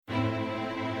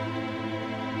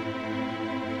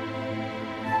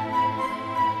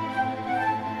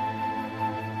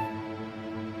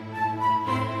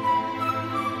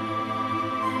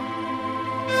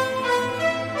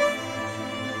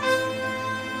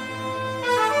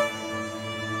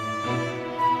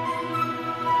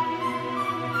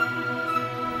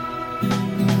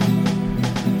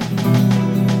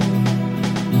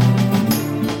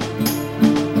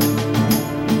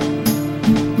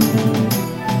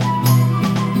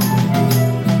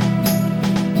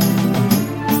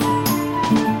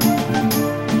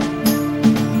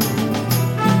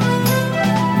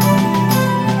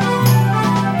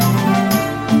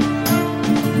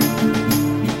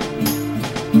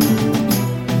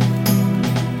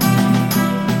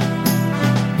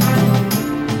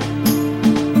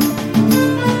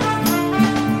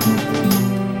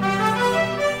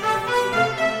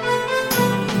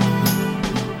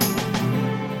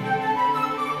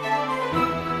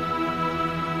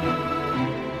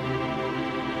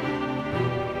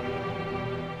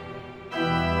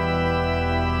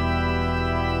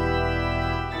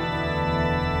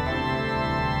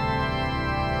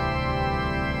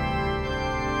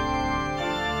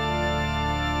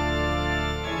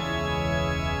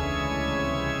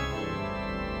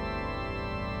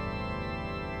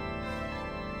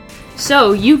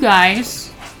So, you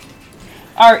guys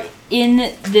are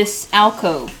in this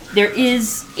alcove. There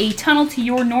is a tunnel to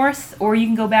your north, or you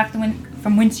can go back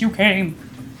from whence you came.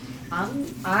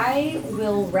 I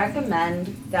will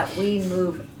recommend that we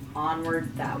move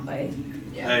onward that way.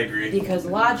 Yeah. I agree. Because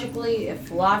logically, if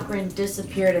Lochran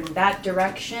disappeared in that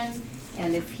direction,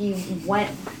 and if he went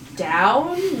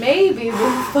down, maybe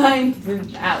we'll find him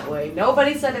that way.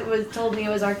 Nobody told me it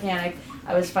was Arcanic.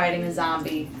 I was fighting a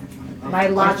zombie. My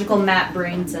logical map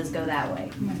brain says go that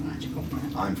way.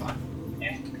 I'm fine.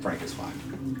 Frank is fine.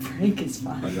 Frank is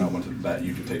fine. I do not want to bet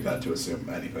you to take that to assume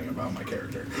anything about my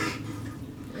character.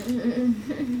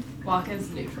 Locke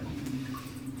is neutral.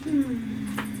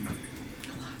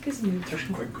 Locke is neutral.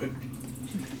 Quick.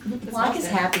 Locke is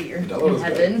happier in Della's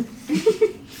heaven.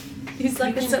 He's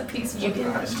like, it's a piece of you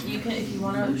can, if you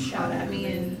want to shout at me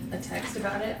in a text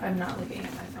about it, I'm not looking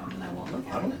at my phone and I won't look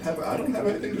at it. I don't have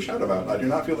anything to shout about. I do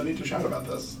not feel the need to shout about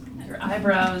this. Your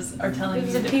eyebrows are telling It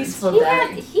was me a different peaceful story.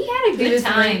 day. He had a good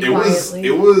time.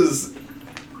 It was.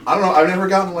 I don't know. I've never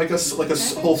gotten like a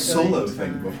whole solo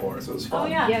thing before, so it was fun. Oh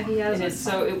yeah. Yeah, he has. It is,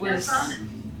 so it was.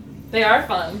 They are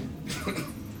fun.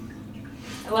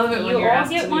 I love it when You you're all asked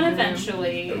get to one leave the room.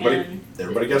 eventually.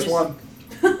 Everybody gets one.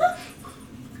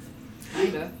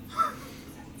 Kinda.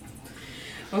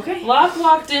 Okay. Locke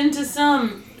walked into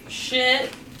some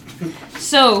shit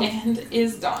So, and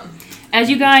is done. as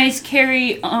you guys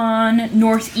carry on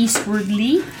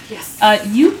northeastwardly, Yes.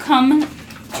 you come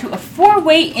to a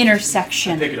four-way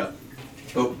intersection. Pick it up.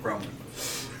 Oh, wrong.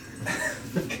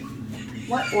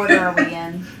 What order are we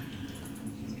in?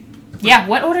 Yeah,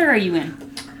 what order are you in?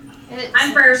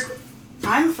 I'm first.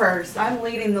 I'm first. I'm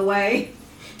leading the way.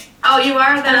 Oh, you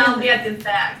are? Then I'll be at the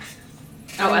back.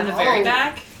 Oh, at the very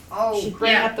back? Oh, she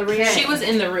bring yeah. up the rear. She was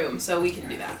in the room, so we can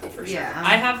do that for sure. Yeah.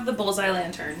 I have the bullseye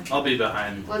lantern. I'll be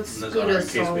behind Let's Nazar scoot in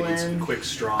us case all we need some in. quick,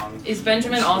 strong. Is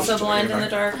Benjamin also blind in the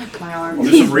dark? My I'll arm.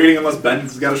 do some reading unless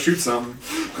Ben's got to shoot some.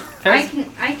 I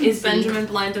can Is see. Benjamin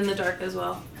blind in the dark as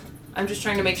well? I'm just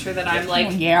trying to make sure that I'm like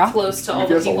Yeah. close to all You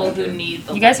the guys all people have who it. need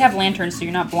the You guys light. have lanterns, so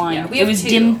you're not blind. Yeah, we It have was two.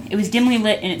 dim. It was dimly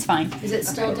lit, and it's fine. Is it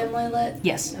still dimly lit?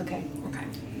 Yes. Okay. Okay.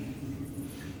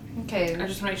 Okay. I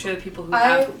just want to make sure the people who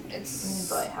I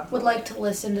have would like to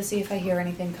listen to see if I hear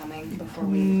anything coming before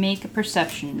we. Make a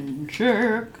perception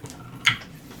check.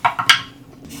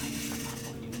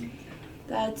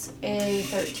 That's a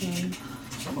 13.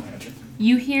 Someone had you.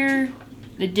 You hear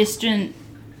the distant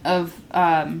of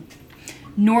from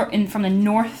the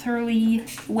northerly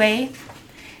way.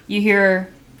 You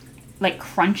hear like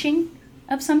crunching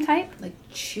of some type. Like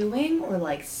chewing or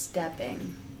like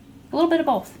stepping? A little bit of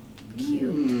both.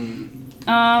 Cute.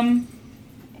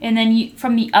 And then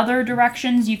from the other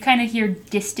directions, you kind of hear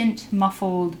distant,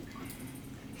 muffled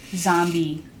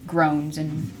zombie groans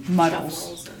and muddles.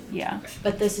 shuffles Yeah.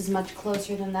 But this is much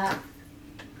closer than that.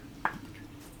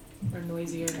 or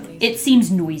noisier at least. It seems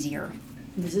noisier.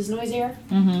 This is noisier?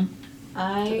 Mm-hmm.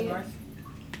 To the north.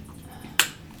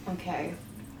 Okay.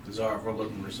 Nazar, if we're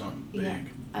looking for something big.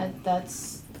 Yeah.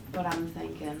 That's what I'm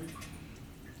thinking.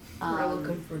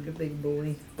 for the big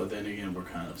boy. But then again, we're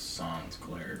kind of sans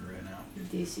claired right now.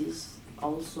 This is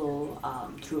also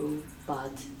true,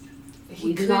 but He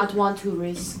we do could- not want to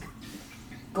risk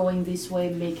going this way,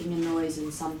 making a noise,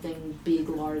 and something big,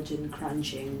 large, and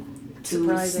crunching to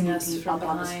Surprising us sneaking from up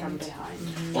on us from behind.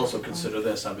 behind. Also consider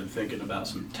this. I've been thinking about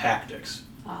some tactics.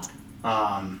 Ah.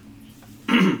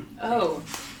 Oh.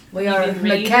 We You are mean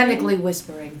reading? mechanically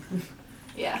whispering.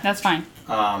 Yeah. That's fine.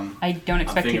 Um, I don't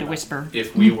expect you to thinking whisper.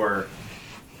 if we were,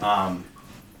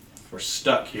 if we're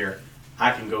stuck here,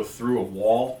 I can go through a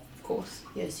wall Of course.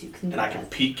 Yes, you can do and I can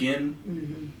that. peek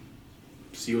in,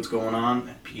 see what's going on,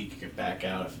 and peek, get back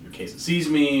out if in case it sees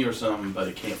me or something, but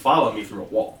it can't follow me through a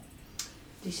wall.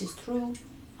 This is true.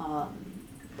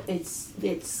 It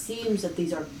seems that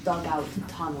these are dug out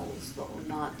tunnels, though,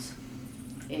 not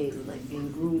a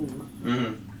room.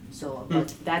 Mm-hmm. So,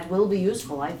 but that will be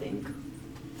useful, I think.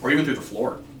 Or even through the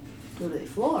floor. To the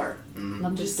floor, Mhm.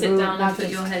 not Just just sit through, down not and put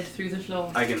just- your head through the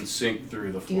floor. I can sink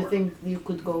through the Do floor. you think you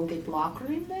could go get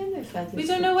Lochran then? If that is We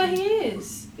don't know where he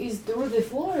is. He's through the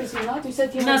floor, is he not? You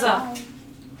said he was Nazar. down.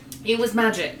 It was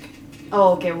magic.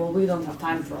 Oh, okay. Well, we don't have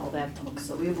time for all that talk,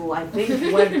 so we will. I think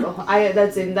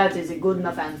that is a good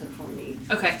enough answer for me.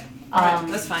 Okay. Alright,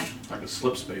 that's fine. Like a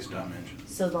slip space dimension.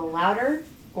 So the louder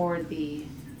or the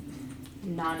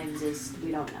non-exist,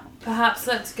 we don't know. Perhaps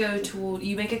let's go toward.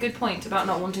 You make a good point about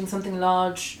not wanting something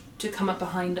large to come up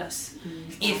behind us.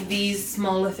 If these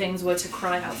smaller things were to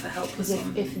cry out for help with Because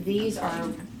them. if these are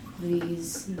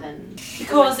these, then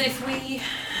Because if we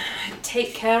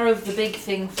take care of the big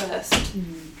thing first,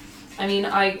 I mean,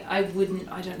 I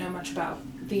don't know much about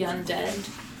the undead,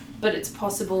 but it's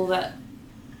possible that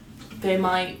they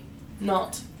might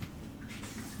not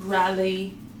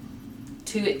rally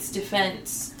to its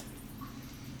defense.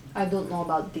 I don't know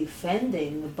about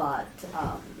defending, but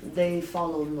they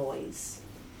follow noise.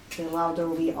 The louder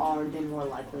we are, the more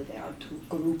likely they are to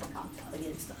group up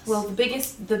against us. Well, the bigger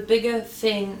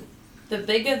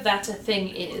that a thing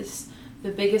is,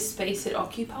 the bigger space it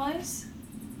occupies,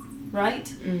 right?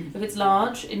 Mm. If it's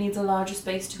large, it needs a larger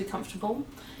space to be comfortable,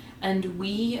 and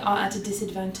we are at a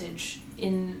disadvantage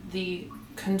in the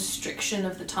constriction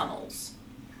of the tunnels.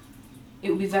 It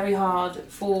would be very hard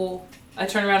for, I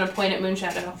turn around and point at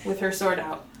Moonshadow with her sword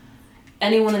out,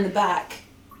 anyone in the back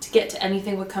to get to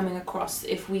anything we're coming across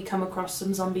if we come across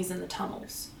some zombies in the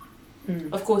tunnels.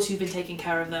 Mm. Of course, you've been taking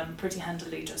care of them pretty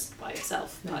handily just by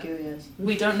yourself. Thank But you, yes.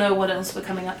 we don't know what else we're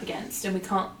coming up against, and we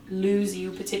can't lose you,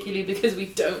 particularly because we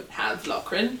don't have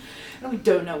Lochran, and we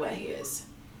don't know where he is.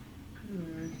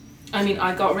 Mm. I mean,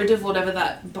 I got rid of whatever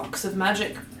that box of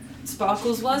magic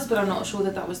sparkles was, but I'm not sure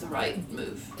that was the right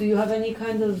move. Do you have any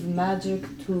kind of magic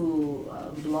to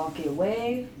block a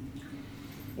way?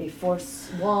 A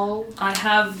force wall? I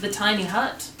have the tiny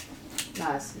hut.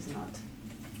 No, this is not.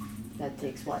 That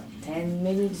takes, what, 10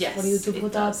 minutes Yes, for you to it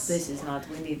put up? does. This is not.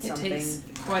 We need It something. takes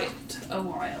quite a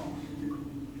while.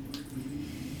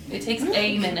 It takes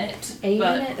a minute. A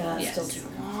but minute? That's yes. still too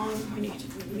long. We need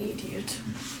immediate.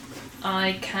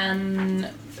 I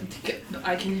can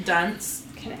dance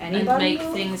Can and anybody make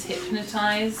go? things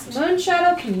hypnotized.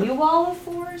 Moonshadow, can you wall of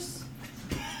force?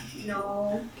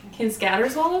 No. Can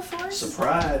Scatters wall of force?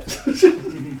 Surprise.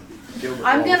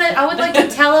 I would like to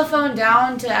telephone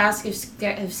down to ask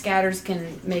if Scatters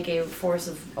can make a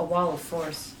wall of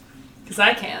force. Because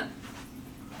I can.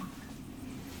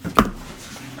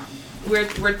 We're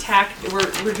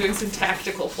doing some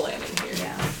tactical planning here.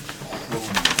 Yeah.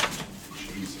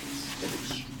 Jesus.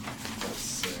 That's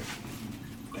sick.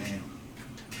 Damn.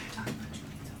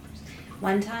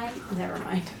 One time? Never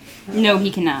mind. No,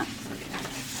 he cannot.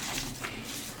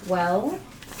 Well,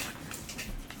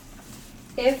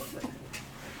 if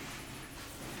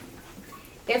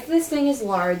this thing is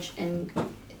large and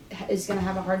is going to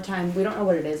have a hard time, we don't know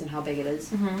what it is and how big it is.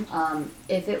 Mm-hmm.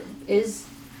 If it is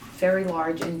very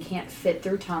large and can't fit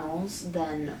through tunnels,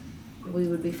 then we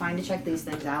would be fine to check these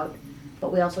things out.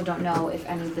 But we also don't know if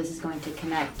any of this is going to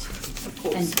connect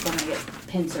and going to get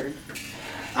pincered.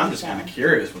 I'm just kind of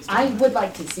curious what's I going on. would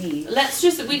like to see.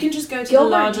 We can just go to the Gilbert,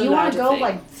 larger, do you want to larger go, thing.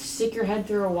 like, stick your head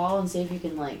through a wall and see if you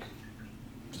can, like,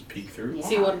 Just peek through. yeah,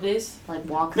 See what it is? like,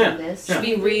 walk Yeah, through this? yeah.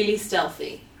 Be really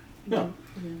stealthy.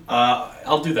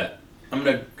 I'll do that. I'm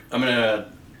gonna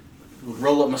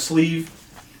roll up my sleeve,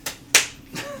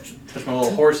 touch my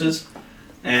little horses,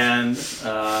 and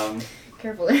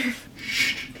Careful there.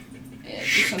 Yeah, do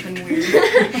something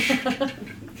weird.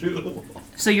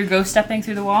 So you're ghost stepping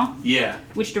through the wall? yeah,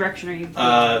 Which direction are you?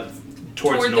 towards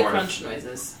Toward north. the crunch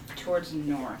noises. Towards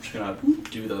north. I'm just gonna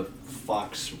do the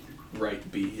fox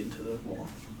right B into the wall.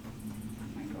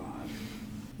 Oh my god.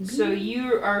 So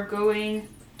you are going.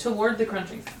 Toward the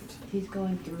crunching sound. He's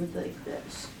going through like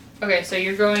this. Okay, so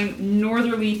you're going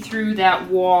northerly through that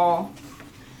wall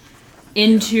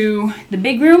into the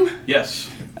big room? Yes,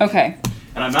 Okay.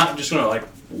 and I'm not just gonna like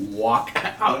walk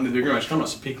out into the big room. I'm just gonna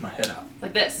peek my head out.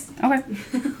 Like this. Okay.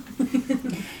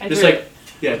 Just like,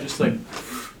 yeah, just like.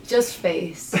 Just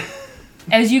face.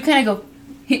 As you kind of go,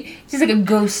 he's like a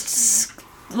ghost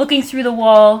looking through the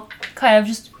wall, kind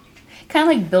of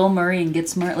like Bill Murray and Get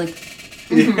Smart. Like,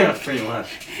 Yeah, pretty much.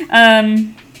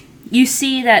 you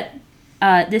see that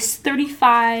this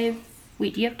 35.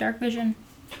 Wait, do you have dark vision?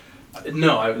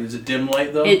 No, is it dim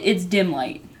light though? It's dim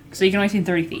light, so you can only see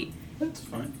 30 feet. That's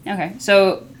fine. Okay,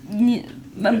 so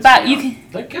about It's you down.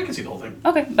 can. I can see the whole thing.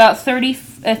 Okay, about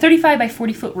 35 by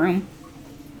 40 foot room.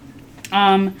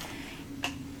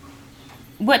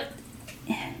 What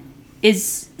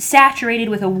is saturated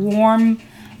with a warm,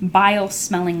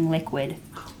 bile-smelling liquid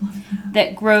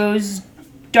that grows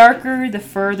darker the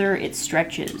further it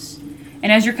stretches.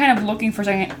 And as you're kind of looking for a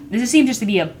second, this seems just to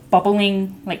be a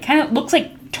bubbling, like kind of looks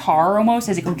like tar almost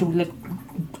as it goes like,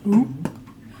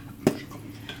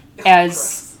 and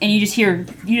you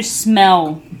just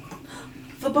smell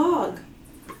The bog.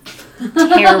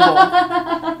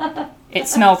 terrible. It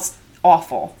smells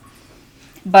awful.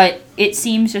 But it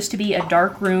seems just to be a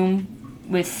dark room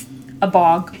with a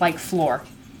bog-like floor.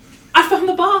 I found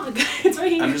the bog. It's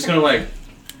right here. I'm just gonna like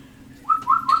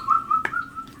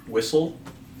whistle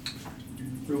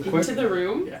real quick. Into the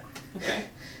room? Yeah. Okay.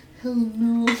 Oh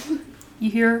no.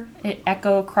 You hear it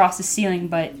echo across the ceiling,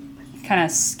 but kind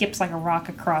of skips like a rock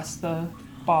across the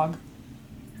bog.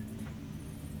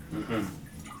 Mm-hmm.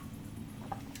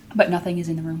 But nothing is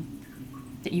in the room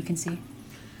that you can see.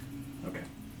 Okay.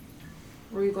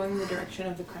 Were you going in the direction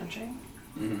of the crunching?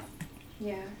 Mm-hmm.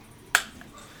 Yeah.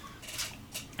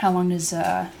 How long does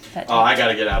that take? Oh, I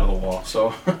gotta get out of the wall,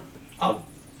 so I'll.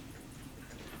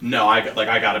 No,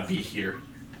 I gotta be here.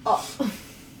 Oh.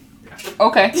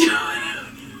 Okay.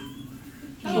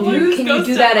 Can you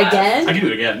do that I again? can do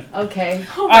it again. Okay.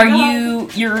 Oh my Are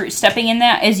God. you're stepping in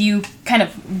that as you kind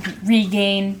of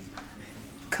regain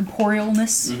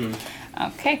corporealness? Mm-hmm.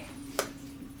 Okay.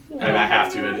 I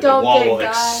have to. The Don't wall get will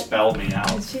God. expel me out.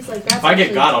 And she's like, that's If I get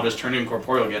actually- God, I'll just turn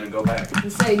incorporeal again and go back.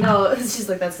 and say no. She's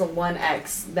like, that's the one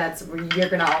X. That's where you're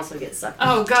gonna also get sucked.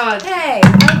 Oh God. Hey,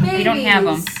 my babies. You don't have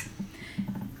 'em.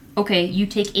 Okay, you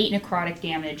take 8 necrotic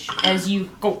damage as you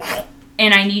go,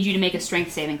 and I need you to make a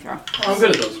strength saving throw. I'm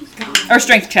good at those. Or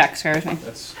strength check, excuse me.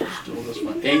 That's still this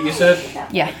one. 8, you said?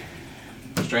 Yeah.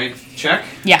 Strength check?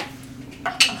 Yeah.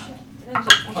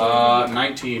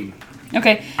 19.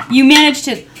 Okay, you manage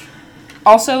to.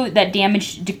 Also, that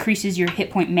damage decreases your hit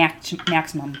point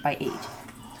maximum by 8.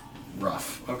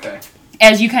 Rough. Okay.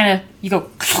 As you go,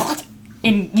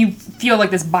 and you feel like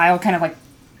this bile kind of like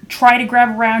try to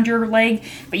grab around your leg,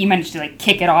 but you manage to like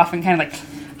kick it off and kind of like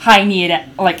high knee it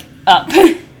like up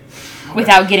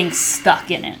without getting stuck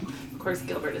in it. Of course,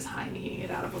 Gilbert is high kneeing it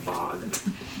out of a bog.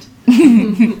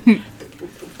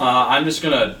 I'm just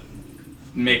gonna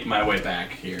make my way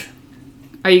back here.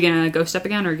 Are you gonna go step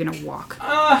again, or are you gonna walk?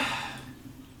 I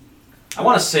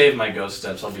want to save my ghost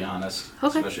steps, I'll be honest.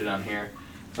 Okay. Especially down here.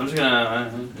 So I'm just gonna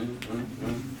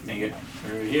make it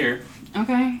through here.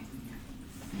 Okay.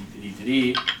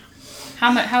 Dee-dee-dee-dee.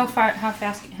 How far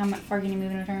can you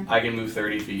move in a turn? I can move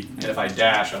 30 feet, and if I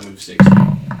dash, I'll move 60.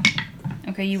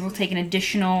 Okay, you will take an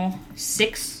additional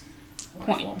 6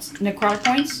 points, necrotic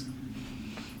points,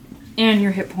 and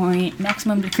your hit point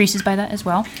maximum decreases by that as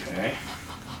well. Okay.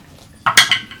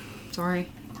 Sorry.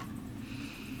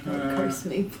 Curse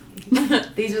me.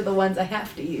 These are the ones I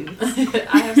have to use.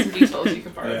 I have some details you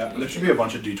can borrow. Yeah, there should be a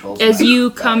bunch of D12s. As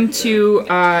you come to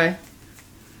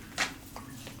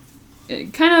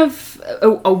kind of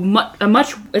a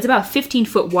much, it's about a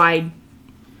 15-foot wide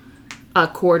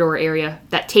corridor area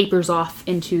that tapers off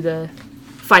into the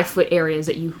 5-foot areas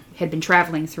that you had been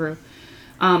traveling through.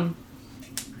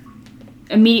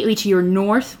 Immediately to your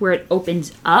north, where it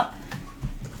opens up.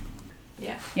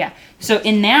 Yeah. Yeah. So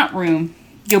in that room,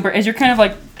 Gilbert, as you're kind of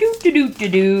like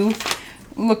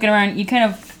looking around, you kind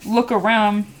of look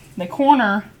around the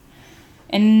corner,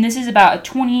 and this is about a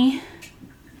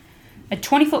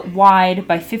 20-foot wide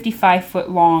by 55-foot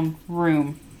long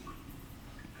room.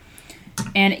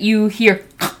 And you hear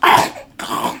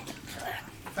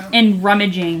and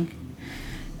rummaging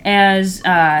as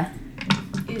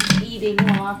He's eating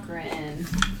Lachlan. I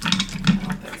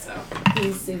don't think so.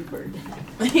 He's super dead.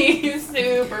 He's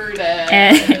super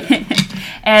dead.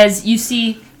 as you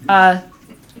see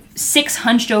 6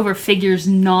 hunched over figures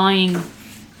gnawing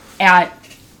at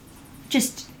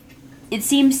just, it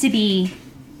seems to be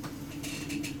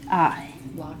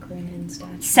Lachlan and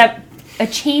stuff. a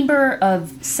chamber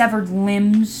of severed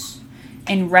limbs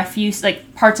and refuse,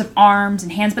 like parts of arms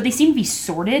and hands, but they seem to be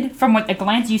sorted. From like a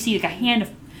glance, you see like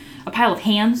a pile of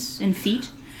hands and feet,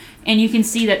 and you can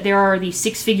see that there are these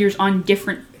 6 figures on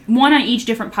one on each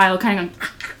different pile, kind of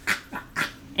going,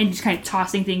 and just kind of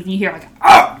tossing things, and you hear like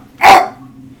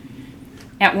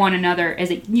at one another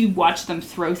as you watch them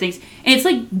throw things, and it's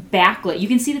like backlit. You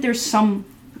can see that there's some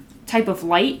type of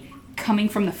light coming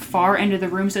from the far end of the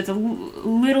room, so it's a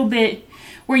little bit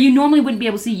where you normally wouldn't be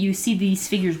able to see. You see these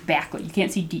figures backlit. You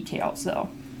can't see details though.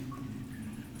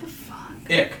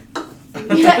 Ick.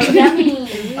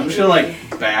 Yummy. I'm just gonna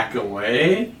like back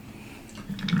away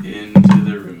into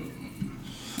the room.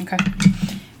 Okay.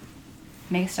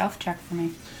 Make a stealth check for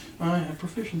me. I have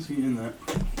proficiency in that.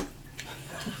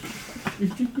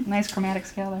 Nice chromatic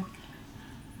scale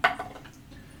there.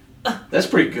 That's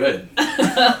pretty good.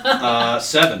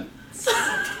 7.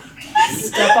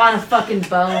 Step on a fucking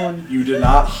bone. You did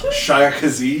not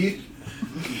Shayakazi.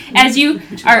 As you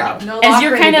Too are, loud. No as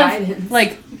you're locker kind of guidance.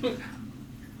 like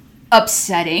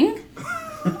upsetting,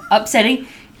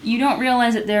 you don't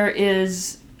realize that there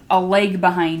is a leg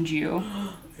behind you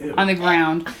on the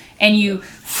ground, and you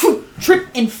trip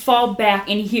and fall back,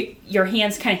 and you hear your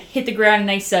hands kind of hit the ground,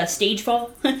 nice stage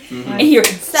fall, and you hear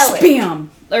Sell it. spam,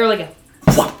 or like a,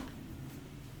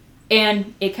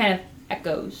 and it kind of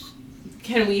echoes.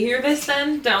 Can we hear this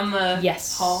then down the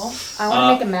Yes. hall? I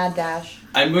want to make a mad dash.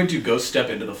 I'm going to go step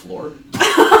into the floor.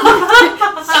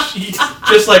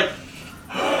 Just like.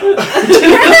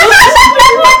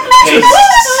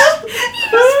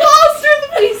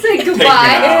 He said,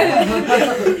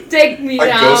 Bye. Take me I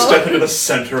now. ghost step into the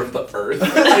center of the earth.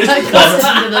 Ghost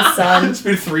into the sun.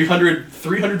 Speed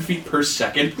 300 feet per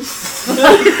second. It's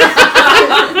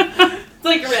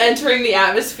like you're entering the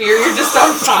atmosphere, you're just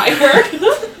on fire.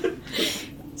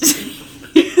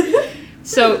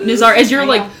 So, Nizar, as you're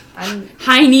like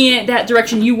high-kneeing it that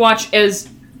direction, you watch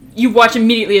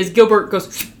immediately as Gilbert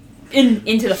goes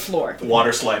into the floor.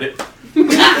 Water slide it.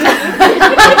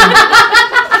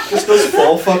 Just goes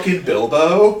full fucking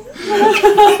Bilbo.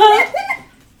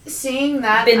 Seeing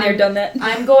that, Been there, done that.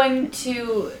 I'm going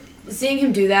to, seeing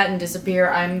him do that and disappear,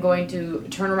 I'm going to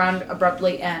turn around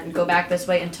abruptly and go back this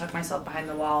way and tuck myself behind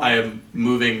the wall. I am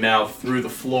moving now through the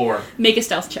floor. Make a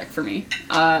stealth check for me.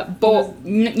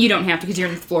 You don't have to because you're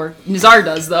in the floor. Nizar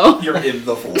does, though. You're in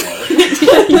the floor. In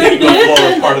the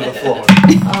floor, part of the floor.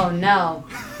 Oh no.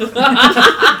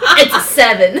 It's a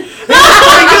 7.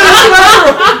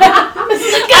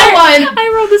 I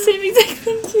rolled the same exact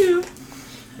thing, too.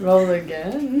 Roll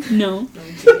again. No.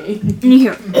 Okay.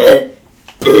 Here. I'm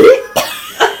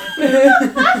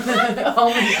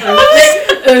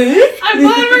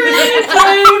glad we're really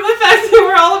enjoying the fact that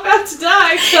we're all about to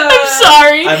die. I'm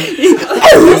sorry.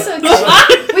 It's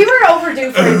okay. We were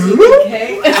overdue for a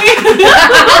TPK.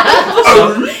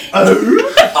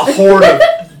 A horde of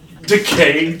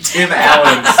decaying Tim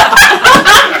Allens.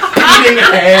 Eating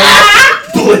ham,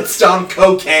 blitzed on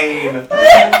cocaine.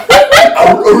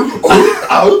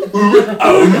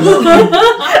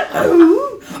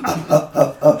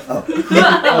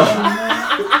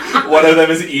 One of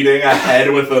them is eating a head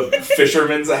with a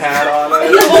fisherman's hat on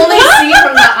You it. only see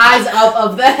from the eyes up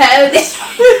of the head.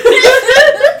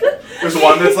 There's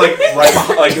one that's like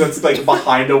that's like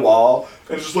behind a wall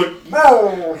and it's just like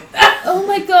no. Oh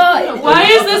my god. Why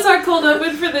is this our cold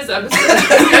open for this episode?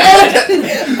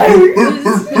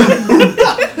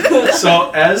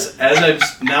 So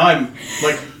I'm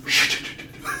like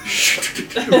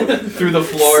through the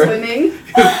floor. Swimming.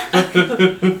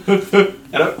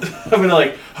 And I'm gonna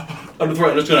like on the floor.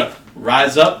 I'm just gonna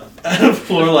rise up out of the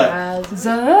floor rise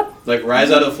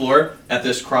out of the floor at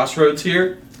this crossroads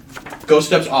here. Ghost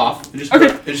steps off and just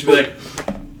be like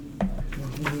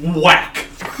whack.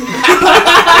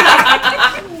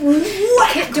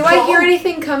 Do I hear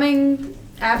anything coming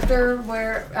after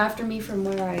me from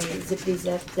where I zippity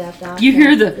zapped off? You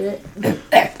hear the...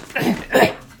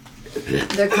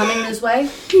 They're coming this way?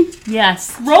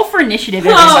 Yes. Roll for initiative,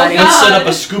 everybody. Let's set up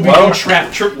a Scooby-Doo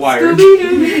trap tripwire.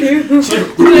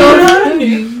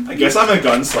 I guess I'm a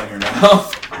gunslinger now.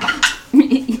 I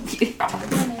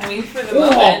mean, for the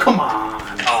Oh, moment. come on.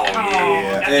 Oh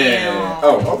yeah. Yeah.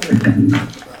 Oh, okay.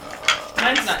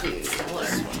 Mine's not too similar.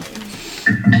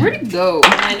 Where'd it go?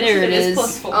 There it is.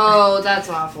 +4. Oh, that's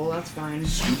awful. That's fine.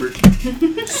 Scooper.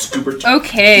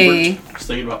 Okay. I was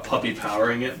thinking about puppy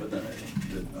powering it, but then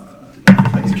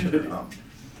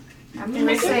I'm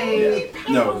gonna say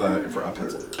no, for up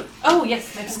pencil. Oh,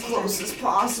 yes. as close as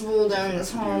possible down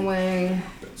this hallway.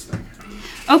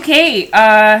 Okay,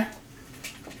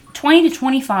 20 to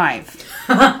 25.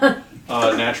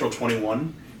 Natural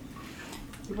 21.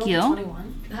 Gil?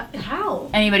 21. How?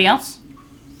 Anybody else?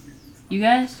 You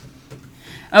guys?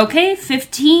 Okay,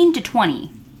 15 to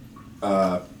 20.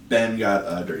 Ben got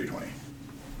a dirty 20.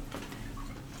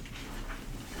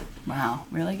 Wow,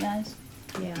 really, guys?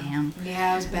 Yeah. Damn.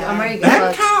 Yeah, it was bad. I'm ready to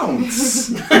That go.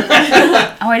 counts.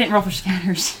 Oh, I didn't roll for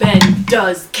scatters. Ben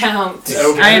does count.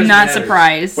 I am not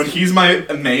surprised. When he's my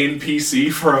main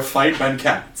PC for a fight, Ben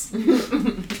counts.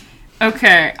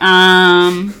 Okay,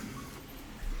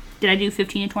 did I do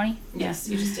 15 to 20? Yes,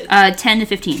 you just did. 10 to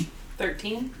 15.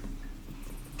 13.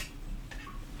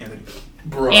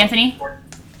 Bro. Anthony?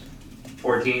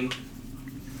 14.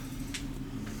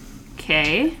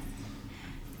 Okay.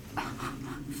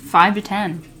 5 to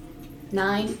 10.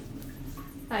 9.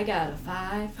 I got a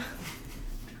 5.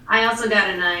 I also got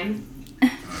a 9.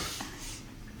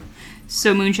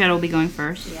 So Moonshadow will be going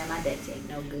first. Yeah, my dex ain't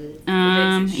no good.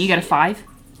 You got a 5?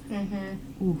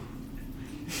 Mm-hmm. Ooh.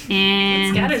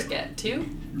 And And Scatters get 2.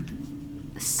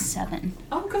 7.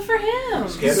 Oh, good for him.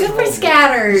 Good for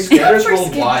Scatters. Scatters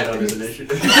rolled wide on his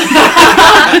initiative.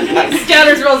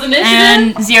 Scatters rolls initiative.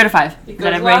 And 0 to 5. It Is goes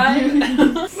that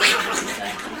everybody?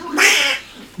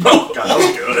 Oh, God, that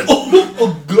was good.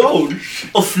 Oh gosh.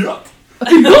 Oh fuck.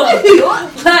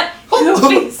 Let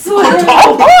Goofy swear.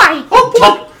 Oh boy! Oh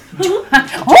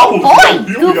boy!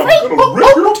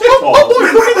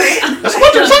 That's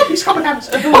what there's zombies coming at us.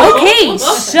 Okay,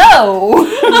 so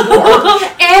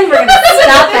And we're gonna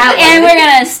stop that one. and we're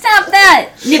gonna stop that.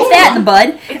 Nip that in the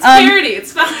bud. It's parody.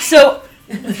 It's fine. So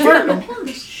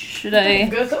should I?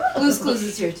 Blue's Clues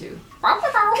is here too.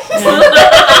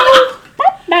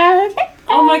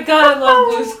 my god, I love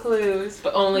Blue's Clues,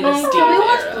 but only the Steve Can we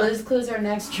watch era. Blue's Clues our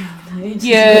next night?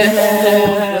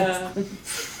 Yeah.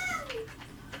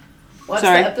 What's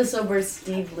Sorry. the episode where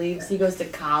Steve leaves? He goes to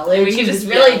college. And we can He was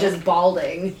just really yell. just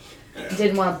balding. Yeah.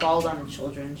 Didn't want to bald on a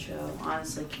children's show.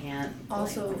 Honestly, can't.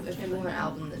 Also, if you want an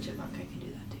album, the Chipmunk, I can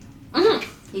do that too.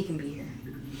 Mm-hmm. He can be here.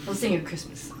 He'll sing a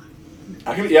Christmas song.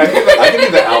 I can do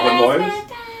the album voice.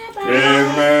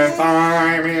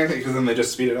 Because then they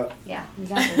just speed it up. Yeah,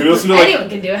 exactly. Maybe listen to, like- Anyone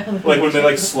can do it. Like when they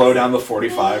like slow down the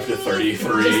 45 to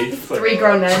 33. Just 3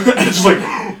 grown men. It's just like.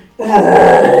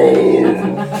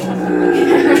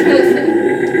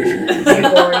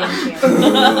 Gregorian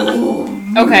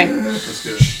chant. Okay, That's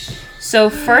good. so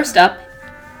first up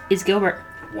is Gilbert.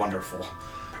 Wonderful.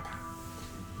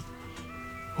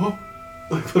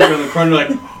 Like, put her in the corner, like,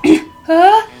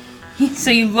 Huh?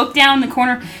 So you look down the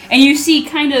corner and you see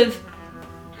kind of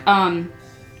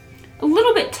a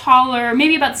little bit taller,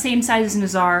 maybe about the same size as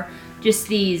Nazar, just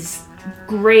these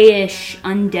grayish,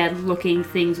 undead-looking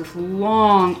things with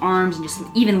long arms and just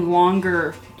even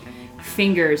longer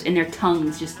fingers, and their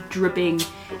tongues just dripping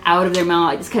out of their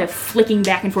mouth, just kind of flicking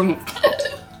back and forth.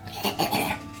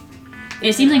 And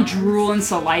it seems like drool and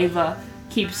saliva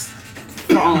keeps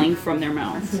falling from their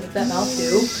mouths. That mouth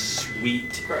do.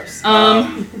 sweet. Gross.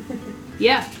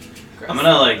 Yeah. I'm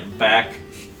gonna like back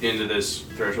into this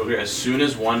threshold here. As soon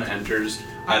as one enters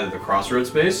either the crossroad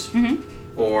space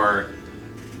or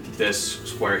this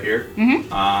square here,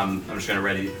 I'm just gonna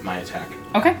ready my attack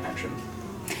Okay. action.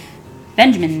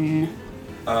 Benjamin.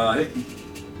 I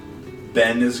think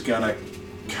Ben is gonna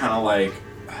kind of like.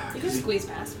 You can squeeze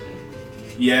past me.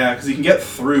 Yeah, because he can get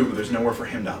through, but there's nowhere for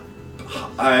him to.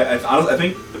 I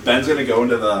think Ben's gonna go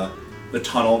into the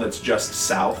tunnel that's just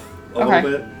south a Okay.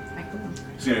 little bit.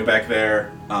 He's gonna go back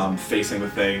there, facing the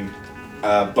thing.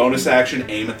 Bonus action,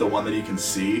 aim at the one that he can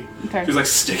see. Okay. He's like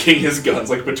sticking his guns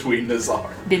like between Nazar.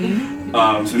 Bin.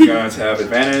 So he's going to have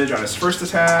advantage on his first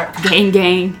attack. Gang,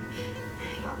 gang.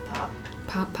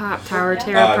 Pop, pop. Tower,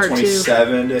 Terror, part 2.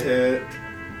 27 to hit.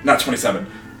 Not 27.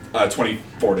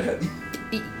 24 to hit.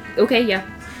 Okay, yeah.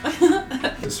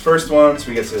 His first one, so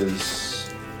he gets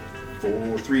his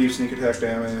 3 sneak attack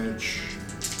damage.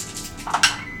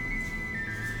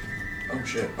 Oh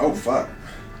shit. Oh fuck.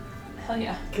 Hell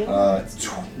yeah.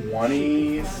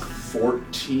 20,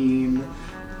 14,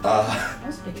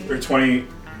 or 20,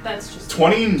 That's just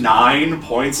 29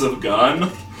 points of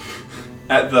gun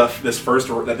at this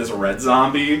red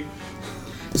zombie.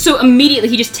 So immediately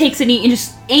he just takes it and he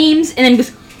just aims and then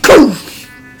goes, Koof!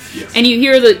 Yes. And you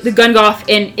hear the gun go off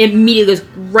and it immediately goes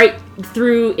right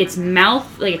through its mouth,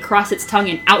 like across its tongue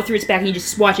and out through its back, and you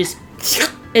just watches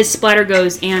as splatter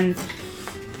goes and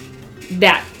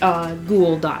that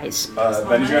ghoul dies.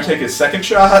 Then he's gonna take his second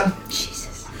shot.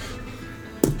 Jesus.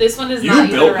 this one is You not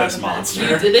built even around this the monster.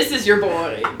 best. This is your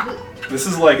boy. This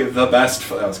is like the best.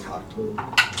 That was cocked.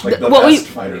 Like the What were best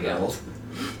you- fighter There you build.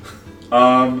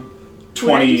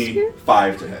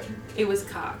 25 to hit. It was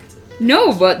cocked.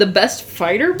 No, but the best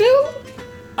fighter build?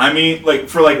 I mean, like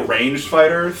for like ranged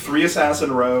fighter, 3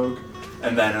 assassin rogue,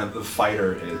 and then the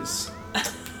fighter is.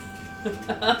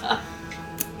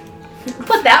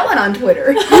 Put that one on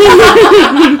Twitter.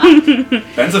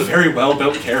 Ben's a very well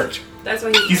built character. That's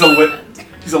why He's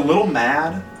a little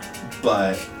mad,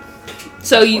 but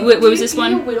So you, what was this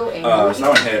one? so that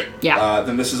one hit. Yeah.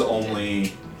 Then this is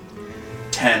only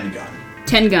 10 gun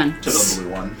 10 gun. to the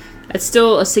blue one. That's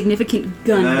still a significant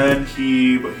gun. And then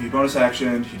he bonus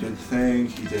action. He did the thing.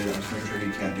 He did. I'm just making sure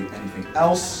he can't do anything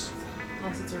else.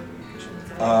 Unless it's a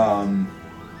reaction.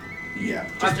 Yeah.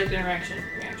 just- Object interaction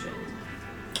reaction.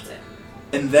 That's it.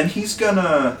 and then he's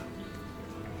gonna.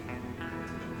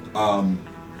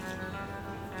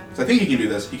 So I think he can do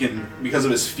this. He can, because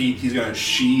of his feet, he's gonna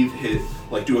sheathe his,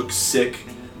 like, do a sick,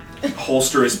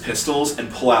 holster his pistols and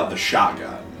pull out the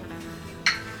shotgun.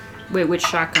 Wait, which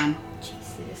shotgun?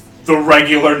 The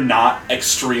regular, not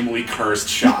extremely cursed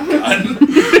shotgun.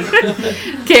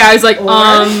 Okay, I was like,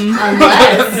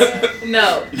 Unless.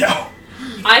 No, No.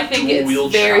 I think it's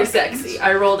Dual-wield very shotguns. sexy.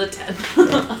 I rolled a 10.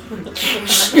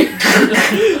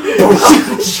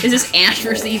 is this Ash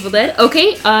versus the Evil Dead?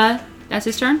 Okay, that's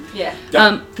his turn. Yeah.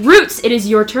 Roots, it is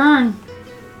your turn.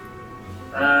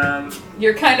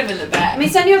 You're kind of in the back. Let me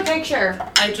send you a picture.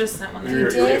 I just sent one.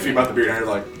 You're iffy about the beard, and you're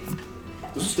like,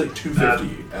 this is like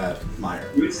 250 at Meyer.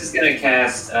 Roots is gonna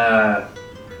cast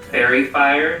Fairy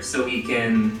Fire so he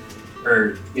can,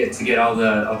 to get all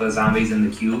the zombies in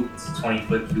the cube. It's a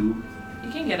 20-foot cube. You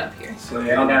can get up here. So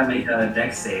They all gotta make a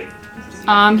dex save.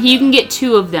 You can get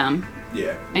 2 of them,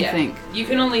 yeah. I think. You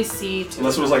can only see 2.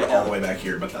 Unless it was like all the way back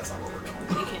here, but that's not where we're going.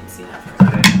 You can't see that.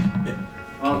 Okay.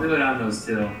 Well, I'll do it on those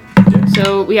two.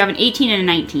 So we have an 18 and a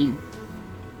 19.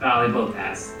 Oh, they both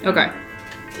pass. Okay.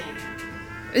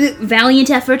 Valiant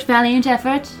effort, valiant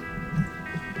effort.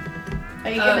 Are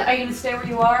you gonna stay where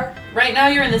you are? Right now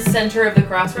you're in the center of the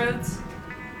crossroads.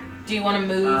 Do you want to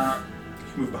move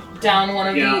Move behind. down one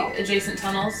of Yeah. the adjacent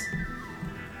tunnels?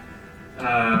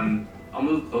 I'll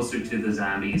move closer to the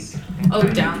zombies. Oh,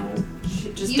 down.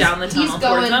 Just down the tunnel He's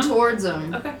going towards them? towards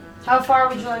them. Okay. How far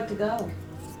would you like to go?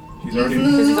 He's already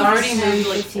Because he's Moved already moved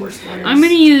like 15 4 squares. I'm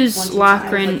gonna use One, two,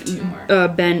 five, like two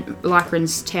Lochran, more.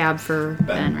 Lochran's tab for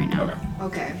Ben right now. Okay.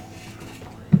 Okay.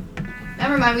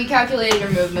 Never mind, we calculated your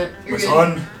movement. You're My good.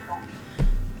 son.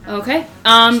 Okay.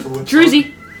 Still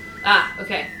Druzy. Ah,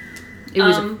 okay. It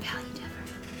was a Um, valiant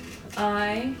effort.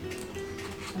 I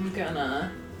am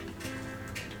gonna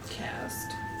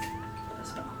cast a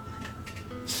spell.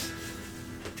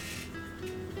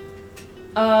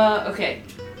 Okay.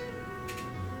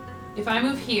 If I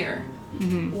move here,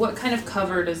 Mhm. what kind of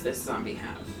cover does this zombie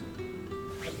have?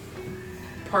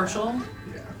 Partial?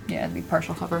 Yeah, it'd be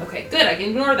partial cover. Okay, good, I can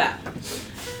ignore that.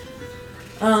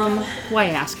 Why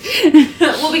ask?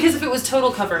 Well, because if it was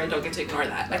total cover, I don't get to ignore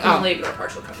that. I can Oh. only ignore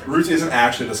partial cover. Roots isn't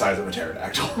actually the size of a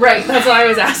pterodactyl. Right, that's why I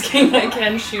was asking. I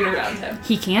can shoot around him.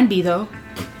 He can be though.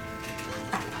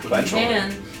 Eventually.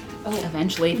 And oh,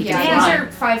 Eventually, if he Yeah, can these fly.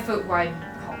 are 5 foot wide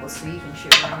halls, so you can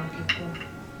shoot around people.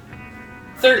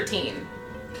 13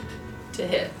 to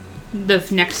hit The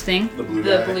next thing The blue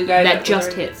the guy. blue guy that just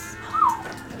already- hits.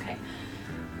 Okay.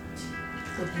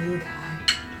 The blue guy.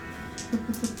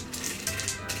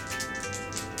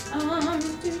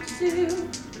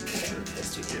 Okay,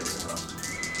 that's 2 hits.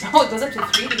 Oh, it goes up to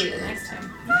 3 to hit the next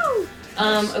time.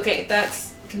 Okay,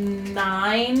 that's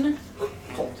 9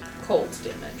 Cold. cold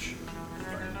damage.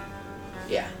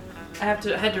 Yeah, I had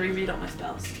to reread all my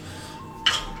spells.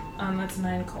 That's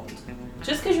 9 cold.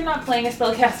 Just because you're not playing a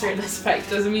spellcaster in this fight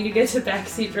doesn't mean you get to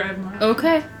backseat drive more.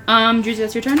 Okay. Druzy,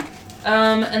 that's your turn.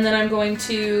 And then I'm going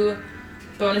to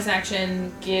bonus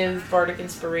action give Bardic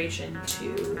Inspiration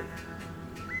to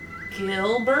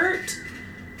Gilbert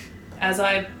as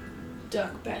I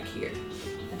duck back here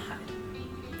and hide.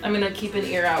 I'm gonna keep an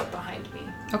ear out behind me.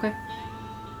 Okay.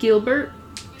 Gilbert.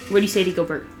 What do you say to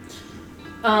Gilbert?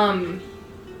 Punch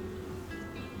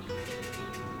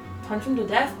him to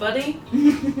death, buddy.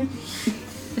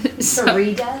 So,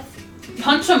 Three death?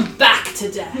 Punch him back to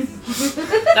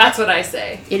death. That's what I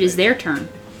say. it is their turn.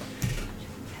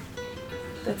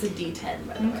 That's a D10,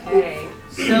 by the way. Okay.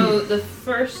 So the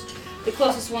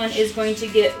closest one is going to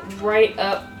get right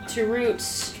up to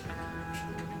Roots.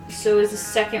 So is the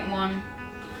second one.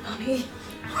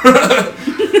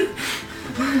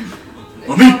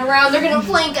 Going around, they're gonna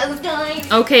flank us,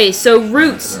 guys. Okay, so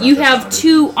Roots, you have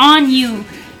 2 on you,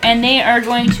 and they are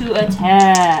going to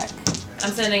attack.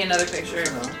 I'm sending another picture.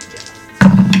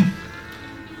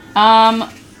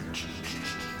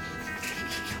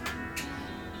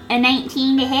 A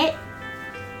 19 to hit.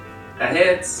 That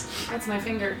hits. That's my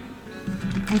finger.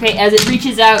 Okay, as it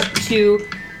reaches out to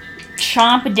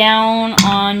chomp down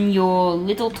on your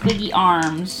little twiggy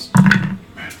arms.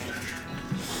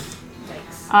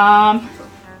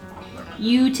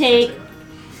 You take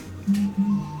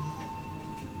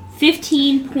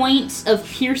 15 points of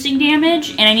piercing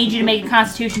damage, and I need you to make a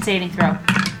Constitution saving throw.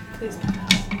 Please.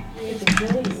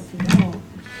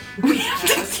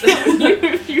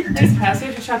 Just pass. You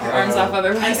have to chop your arms off I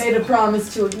otherwise. made a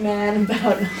promise to a man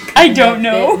about. I don't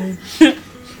know. I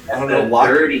don't know. Lock.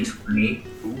 Dirty 20.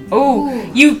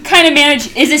 Oh, you kind of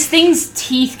manage. Is this thing's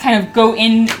teeth kind of go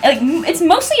in? Like it's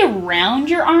mostly around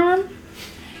your arm,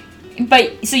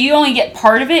 but so you only get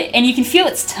part of it, and you can feel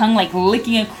its tongue like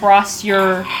licking across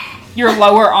your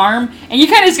lower arm, and you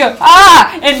kind of just go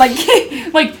and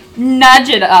like like nudge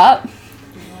it up,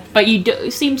 but you do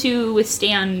seem to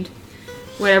withstand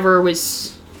whatever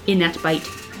was in that bite.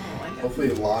 Hopefully,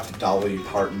 Lock Dolly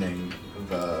pardoning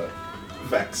the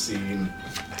vaccine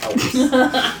helps.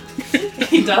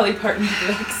 Dolly Parton to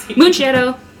the vaccine.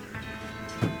 Moonshadow.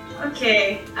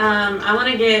 Okay, I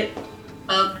want to get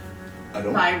up I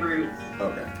don't. by Roots.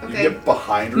 Okay. You Okay. get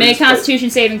behind. Make a Roots, but- Constitution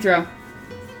saving throw.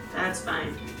 That's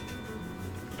fine.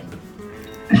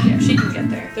 Yeah, she can get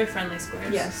there. They're friendly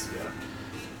squares. Yes.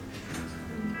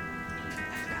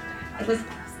 It was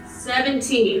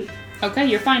 17. Okay,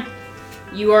 you're fine.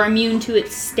 You are immune to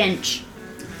its stench.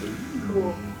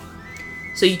 Cool.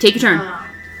 So you take your turn.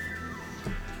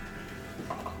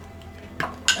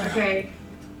 Okay.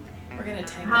 We're gonna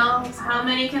tank. How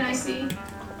many can I see?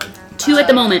 2 at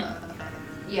the moment.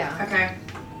 Yeah. Okay.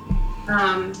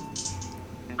 I'm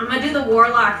gonna do the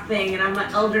warlock thing, and I'm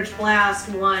gonna Eldritch Blast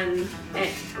one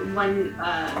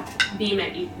beam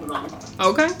at each of them.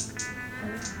 Okay.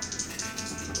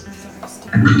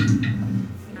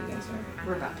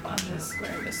 We're about to watch this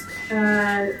square this.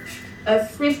 A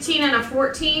 15 and a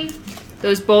 14.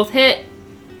 Those both hit.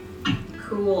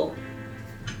 Cool.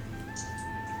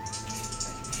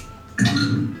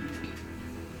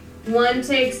 One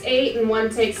takes 8 and one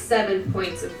takes 7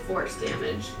 points of force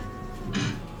damage.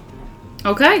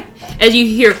 Okay. As you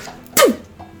hear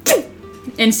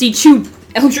and see 2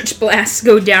 eldritch blasts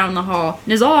go down the hall.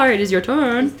 Nizar, it is your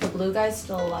turn. The blue guy's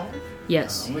still alive?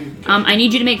 Yes. I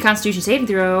need you to make a Constitution saving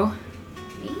throw. Me?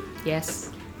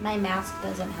 Yes. My mask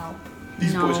doesn't help.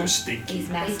 These No. boys are stinky. These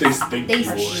masks. They stinky They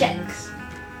boys. shit.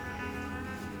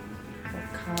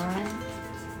 Con.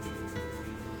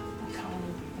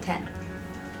 10.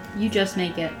 You just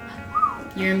make it.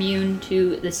 You're immune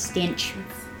to the stench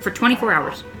for 24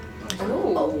 hours.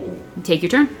 Oh. Take your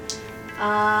turn.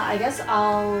 I guess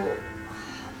I'll.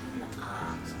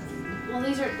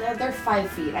 Well, they're 5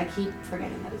 feet. I keep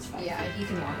forgetting that it's 5 Yeah, feet. he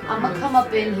can walk. I'm gonna come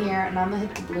up in here and I'm gonna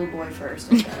hit the blue boy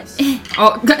first, I guess.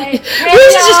 Oh, Hey, Bruce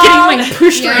is just getting like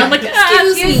pushed Yeah. around like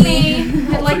Excuse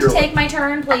me. I'd like to you're- take my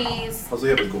turn, please. Also,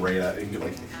 you have a great at it. You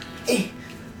can like.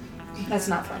 That's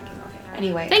not flanking. Okay.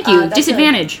 Anyway. Thank you. that's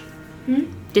Disadvantage. Hmm?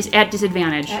 At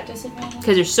disadvantage. At disadvantage?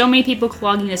 Because there's so many people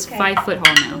clogging this Okay. 5-foot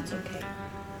hall now. That's okay.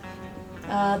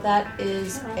 That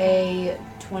is a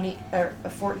 20 or a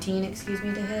 14, excuse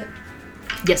me, to hit.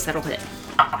 Yes, that'll hit.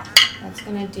 That's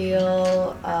gonna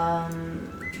deal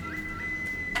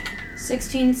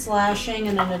 16 slashing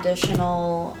and an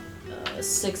additional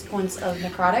 6 points of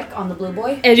necrotic on the blue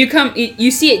boy. As you come,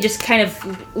 you see it just kind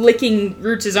of licking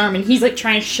Roots' arm, and he's like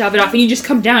trying to shove it off, and you just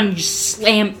come down and you just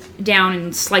slam down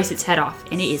and slice its head off,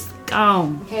 and it is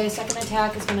gone. Okay, second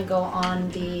attack is gonna go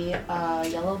on the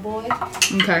yellow boy.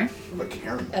 Okay. Like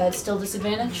Karen. It's still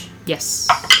disadvantage. Yes.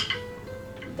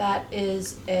 That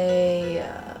is a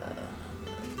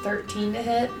 13 to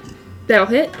hit. That'll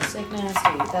hit. Sick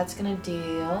nasty. That's gonna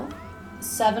deal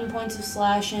 7 points of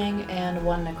slashing and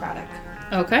 1 necrotic.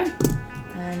 Okay.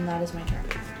 And that is my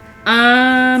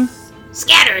turn.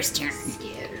 Scatter's turn.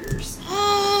 Skitters.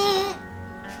 Oh,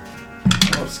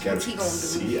 Scatter's He can gonna do?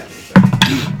 see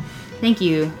anything. Thank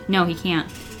you. No, he can't.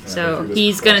 So I think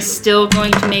he's gonna still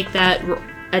going to make that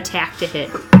attack to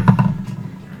hit.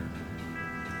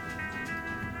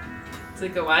 Does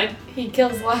it go wide? He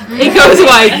kills Lachlan. It goes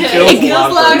wide. kills It,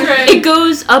 Lachlan. it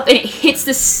goes up and it hits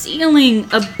the ceiling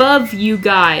above you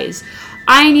guys.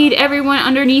 I need everyone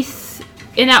underneath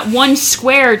in that one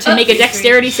square to make a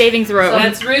dexterity saving throw. So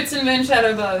that's Roots and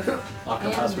Moonshadow both.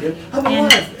 I'm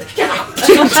alive.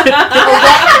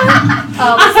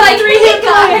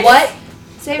 What?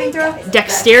 Saving throw?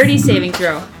 Dexterity saving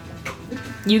throw.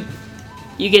 You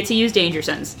get to use danger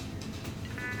sense.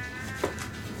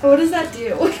 What does that do?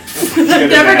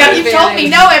 Never got You told me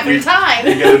no every time.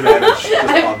 You get advantage just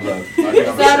on the. I think on Is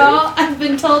the that save. all? I've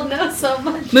been told no so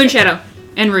much. Moonshadow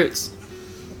and Roots.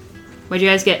 What'd you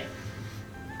guys get?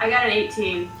 I got an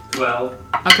 18. 12.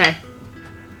 Okay.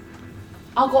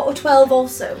 I'll go with 12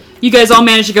 also. You guys all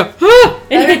managed to go ah!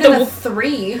 And Better hit than the a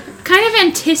 3. kind of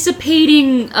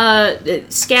anticipating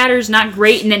Scatter's not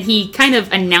great, and then he kind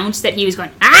of announced that he was going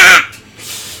ah.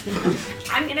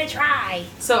 I'm gonna try.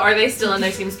 So are they still in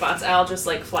their same spots? Al just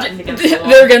like flattened against the wall.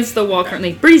 They're against the wall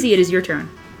currently. Breezy, it is your turn.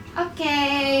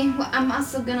 Okay, well, I'm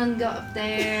also gonna go up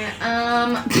there.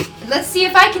 Let's see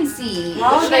if I can see.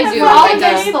 Well, What should I do? they're all I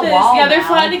against guess- the wall Yeah, they're now.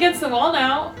 flattened against the wall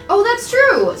now. Oh, that's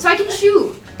true. So I can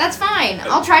shoot. That's fine.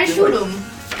 I'll try to shoot him.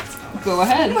 Go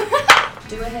ahead.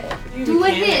 Do a hit. Do a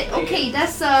hit. Okay,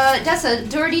 that's a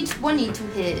dirty 20 to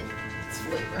hit. It's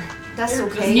flavor. That's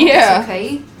okay. Yeah. That's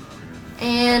okay.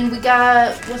 And we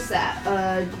got what's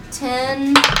that?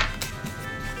 10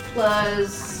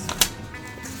 plus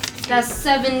that's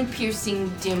 7 piercing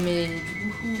damage.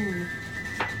 Woohoo.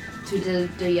 To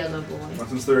the yellow boy. Well,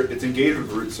 since it's engaged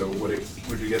with Root, so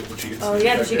would you get? Would she get? Oh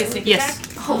yeah, did she get sneak Yes.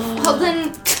 attack? Oh,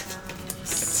 then.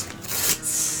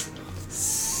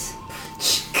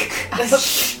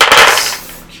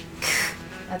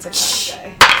 That's a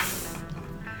bad guy.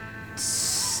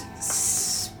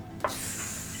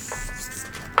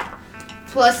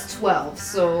 Plus 12,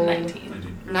 so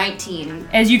 19. 19.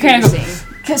 As you kind of go, piercing.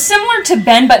 cause similar to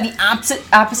Ben, but in the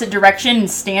opposite direction and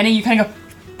standing, you kind of go,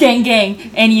 gang,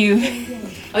 gang, and you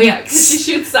Oh yeah, because she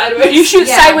shoots sideways. you shoot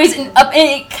Yeah. sideways and up,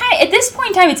 and it kind of at this point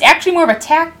in time, it's actually more of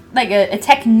a a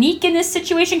technique in this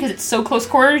situation because it's so close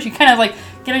quarters. You kind of like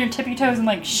get on your tippy toes and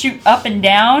like shoot up and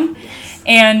down,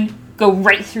 and go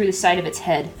right through the side of its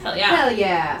head. Hell yeah. Hell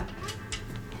yeah.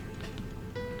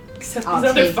 Except I'll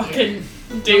these other take fucking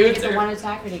Do you dudes get the are. one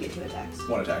attack or do you get 2 attacks?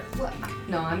 One attack.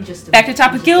 No, I'm just a, Back to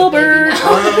top I'm with just a baby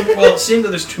Gilbert. now. Well, seeing that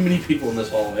there's too many people in this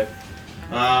hallway,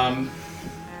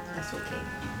 That's It's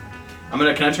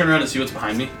okay. Can I turn around and see what's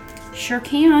behind me? Sure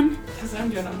can. That's what I'm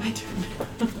doing on my turn.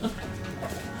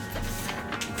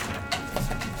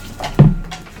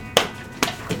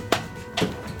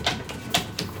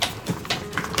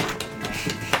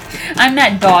 I'm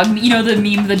that dog. You know the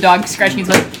meme of the dog scratching his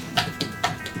leg?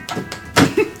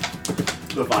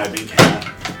 The vibing cat.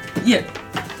 Yeah.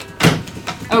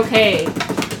 Okay.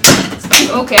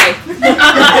 Okay.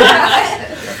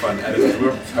 Have fun editing.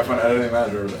 Have fun editing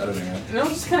that or editing it. No,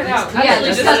 just cut it out. Yeah, Usually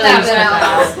just cut that bit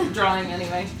out. Drawing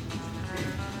anyway.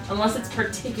 Unless it's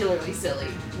particularly silly,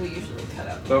 we usually cut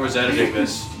out. Whoever's editing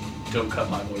this, don't cut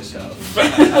my voice out.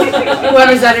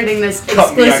 Whoever's editing this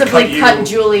Cut me, I exclusively cut cut you.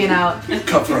 Julian out.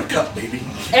 Cut for a cut, baby.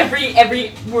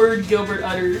 Every word Gilbert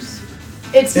utters.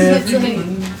 It's like,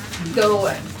 go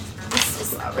away. It's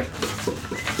so loud.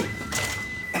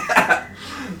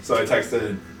 So I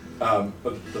texted,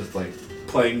 like,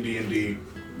 playing D&D,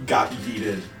 got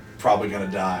yeeted, probably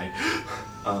gonna die.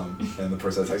 And the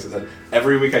person I texted said,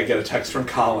 every week I get a text from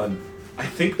Colin, I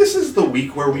think this is the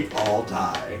week where we all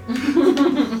die.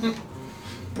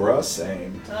 Bruh,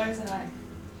 same. Tell her I said hi.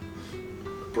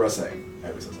 Bruh, same. I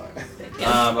always says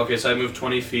hi. Okay, so I moved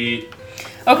 20 feet.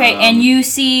 Okay, and you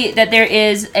see that there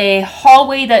is a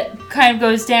hallway that kind of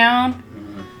goes down.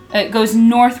 It goes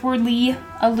northwardly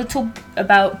a little,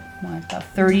 about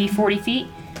 30, 40 feet.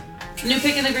 New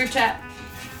pick in the group chat.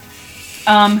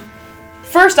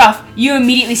 First off, you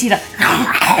immediately see the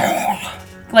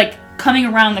like coming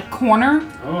around the corner.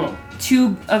 Oh.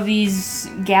 Two of these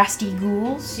ghastly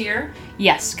ghouls. Here.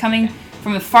 Yes, coming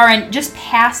from the far end, just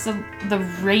past the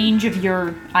range of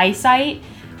your eyesight.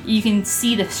 You can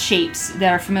see the shapes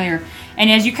that are familiar. And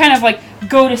as you kind of like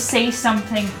go to say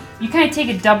something, you kind of take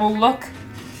a double look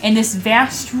in this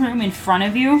vast room in front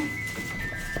of you.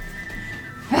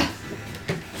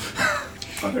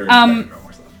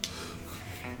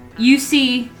 You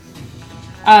see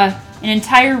an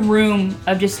entire room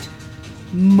of just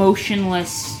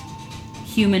motionless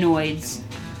humanoids.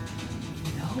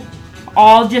 No.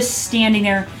 All just standing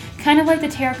there, kind of like the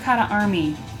Terracotta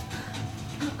Army.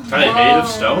 Are they made of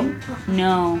stone?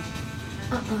 No.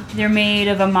 They're made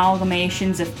of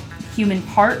amalgamations of human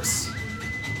parts,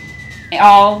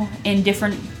 all in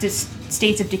different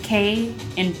states of decay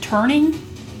and turning.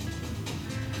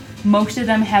 Most of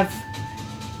them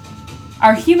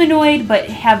are humanoid, but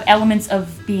have elements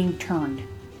of being turned.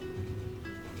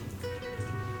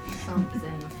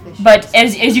 But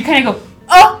as you kind of go,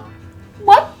 oh,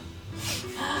 what?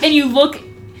 And you look,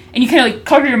 and you kind of like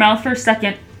cover your mouth for a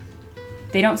second.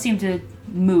 They don't seem to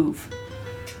move.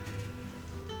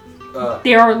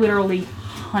 There are literally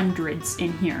hundreds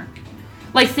in here.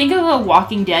 Like, think of a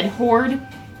Walking Dead horde.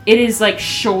 It is like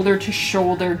shoulder to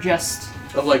shoulder, just...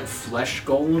 Of like flesh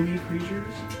golem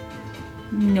creatures?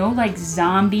 No, like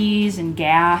zombies and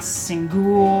ghasts and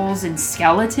ghouls and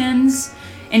skeletons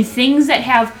and things that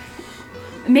have...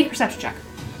 Make a perception check.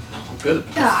 Oh, good.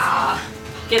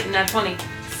 Get that 20.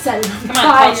 Set it on Come on,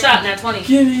 fire. call shot in that 20.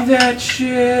 Give me that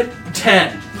shit.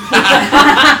 10.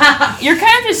 You're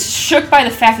kind of just shook by the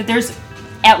fact that there's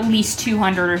at least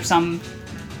 200 or some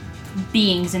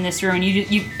beings in this room,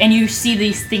 and you see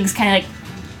these things kind of like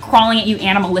crawling at you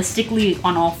animalistically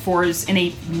on all fours, and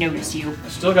they notice you. I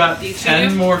still got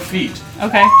 10 more feet.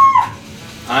 Okay.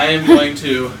 I am going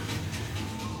to...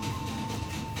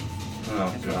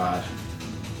 Oh, God.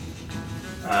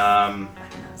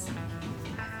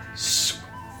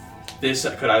 This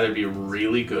could either be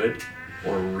really good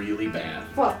or really bad.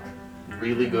 Fuck.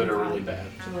 Really good or really bad.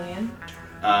 Julian.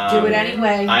 Do it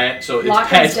anyway. So it's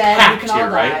Lockman's dead, packed we can all here,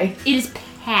 right? die. It is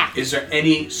packed. Is there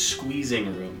any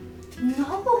squeezing room?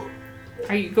 No.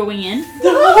 Are you going in?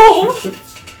 No.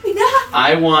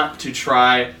 I want to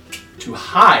try to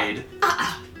hide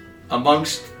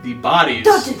amongst the bodies.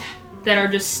 Don't do that. That are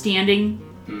just standing.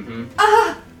 Mm-hmm.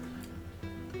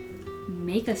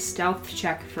 Make a stealth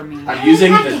check for me. I'm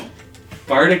using the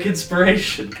Bardic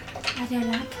Inspiration. Do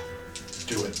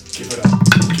it. Give it up.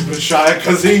 Give it a shot at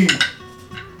Kazim.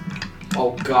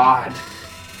 Oh, God.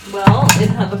 Well,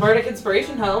 the Bardic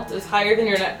Inspiration helped. It's higher than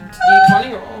your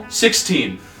D20 roll.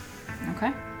 16.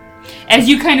 Okay. As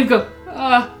you kind of go,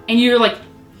 and you're like,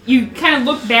 you kind of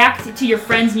look back to your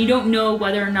friends, and you don't know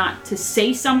whether or not to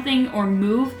say something or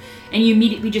move, and you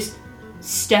immediately just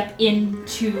step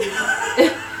into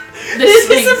This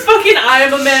is a fucking I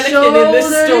am a mannequin in this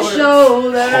store.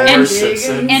 Shoulder,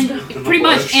 and pretty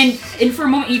much, and for a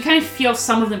moment, you kind of feel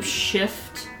some of them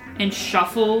shift and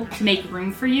shuffle to make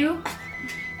room for you,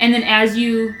 and then as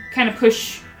you kind of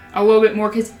push a little bit more,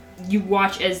 because you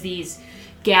watch as these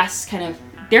ghasts kind of,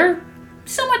 they're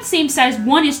somewhat the same size.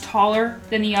 One is taller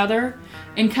than the other,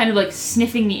 and kind of like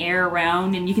sniffing the air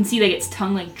around, and you can see like its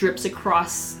tongue like drips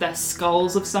across the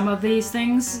skulls of some of these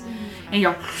things, and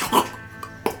you're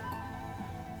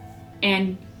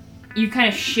and you kind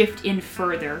of shift in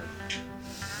further.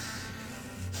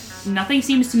 Nothing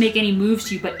seems to make any moves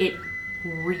to you, but it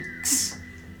reeks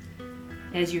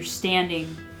as you're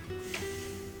standing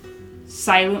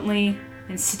silently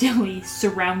and stilly,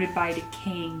 surrounded by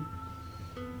decaying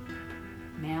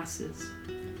masses.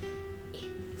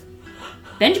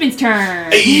 Benjamin's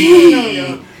turn.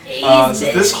 So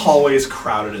this hallway is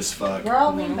crowded as fuck. We're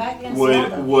all leaning back against the wall,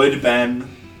 though. Would Ben,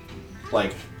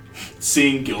 like,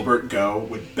 seeing Gilbert go,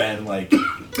 would Ben, like,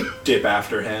 dip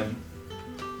after him?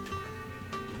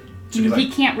 He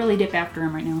can't really dip after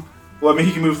him right now. Well, I mean,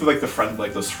 he can move through, like,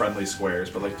 those friendly squares,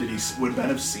 but, like, would Ben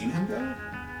have seen him go?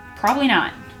 Probably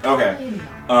not. Okay.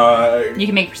 You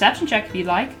can make a perception check if you'd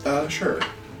like. Sure.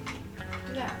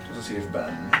 Yeah. Let's see if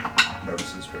Ben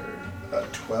notices her.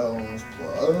 12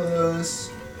 plus...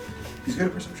 He's good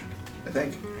at perception, I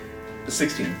think.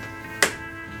 16.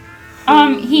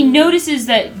 He notices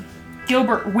that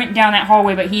Gilbert went down that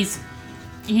hallway, but he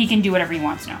can do whatever he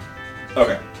wants now.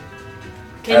 Okay.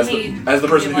 Can As he the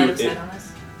person be line who... of sight on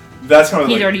us? That's kind of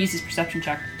He's like... already used his perception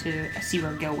check to see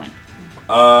where Gil went.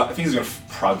 I think he's gonna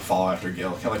probably follow after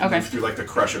Gil. Kind of like Okay. move through like the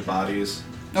crush of bodies.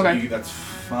 So Okay. that's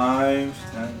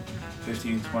 5, 10,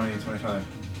 15, 20, 25,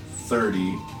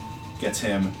 30. Gets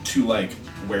him to like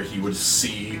where he would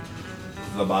see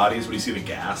the bodies. Would he see the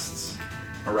ghasts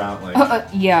around? Like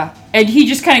Yeah. And he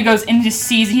just kind of goes and just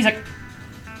sees, and he's like,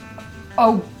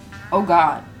 oh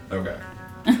God. okay.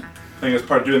 I think as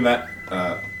part of doing that,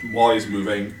 while he's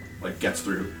moving, like gets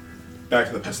through back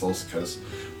to the pistols because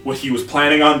what he was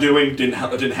planning on doing didn't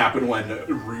happen when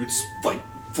Roots like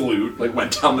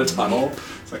went down the tunnel.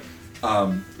 It's like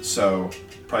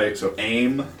so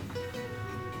aim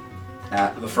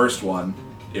at the first one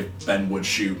if Ben would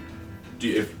shoot.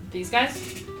 These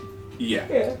guys? Yeah.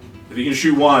 If you can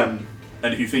shoot one,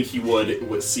 and if you think he would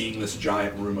with seeing this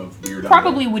giant room of weird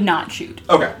Probably would not shoot.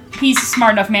 Okay. He's a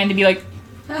smart enough man to be like,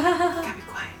 Gotta be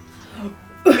quiet.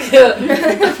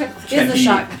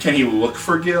 Can he look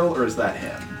for Gil or is that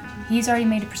him? he's already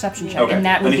made a perception check, Okay. and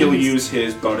that would then be he'll his- use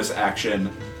his bonus action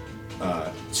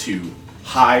to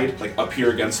hide, like up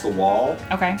here against the wall.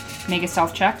 Okay, make a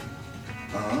stealth check.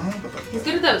 He's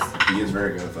good at those. He is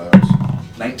very good at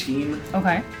those. 19.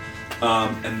 Okay.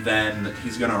 And then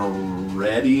he's gonna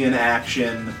ready an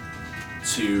action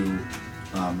to.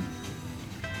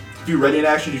 If you ready an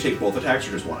action, you take both attacks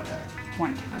or just one attack.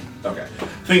 One attack. Okay.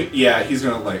 He's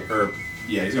gonna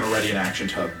he's gonna ready an action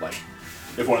to like.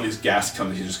 If one of these gas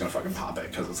comes, he's just gonna fucking pop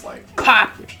it because it's like.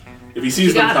 Pop! If he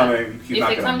sees them coming, he's if not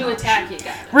they gonna. come to attack, you got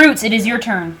it. Roots, it is your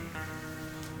turn.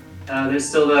 There's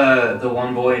still the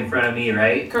one boy in front of me,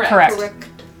 right? Correct.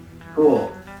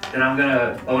 Cool. Then I'm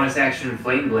gonna bonus action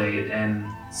Flame Blade and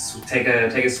take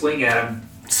a swing at him.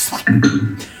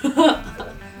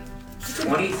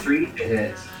 23 to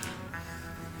hit.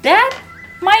 That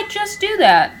might just do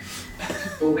that.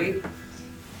 Oh wait.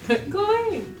 Go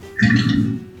away.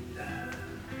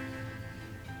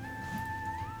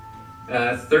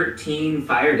 13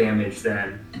 fire damage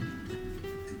then.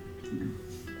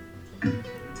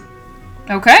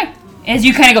 Okay. As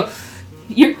you kind of go,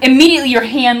 immediately your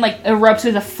hand like erupts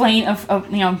with a flame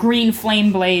of green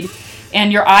flame blade,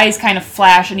 and your eyes kind of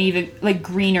flash and even like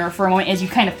greener for a moment as you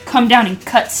kind of come down and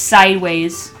cut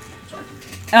sideways.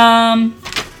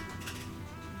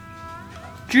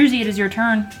 Druzy, it is your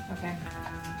turn. Okay.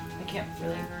 I can't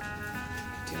really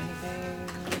do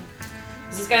anything.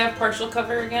 Does this guy have partial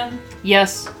cover again?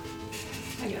 Yes.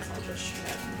 I guess I'll just shoot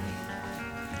at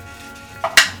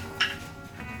him.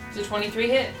 Does a 23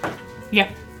 hit?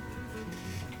 Yeah.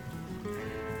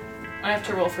 I have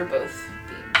to roll for both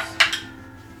beams.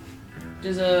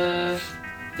 Does a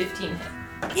 15 hit?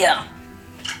 Yeah.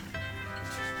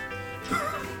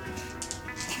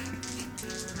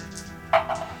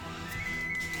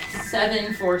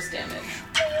 Seven force damage.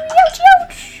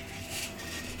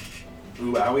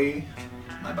 Ooh, owie.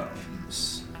 My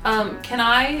bones. Can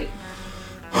I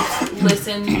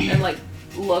listen and like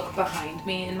look behind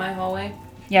me in my hallway?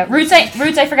 Yeah. Roots, I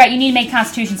forgot. You need to make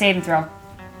Constitution saving throw.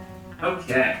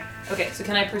 Okay. Okay, so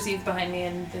can I perceive behind me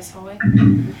in this hallway?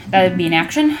 That would be an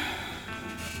action.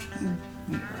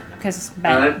 Because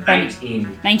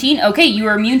 19. 19. Okay, you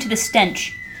are immune to the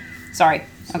stench. Sorry.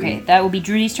 Okay, that will be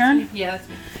Drudy's turn. Yeah, that's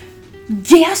me.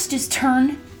 Jasta's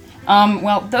turn.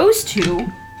 Well, those two.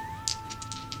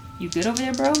 You good over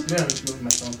there, bro? Yeah, I'm just moving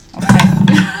my phone.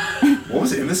 Okay. What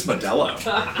was it in this Modelo?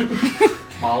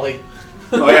 Molly.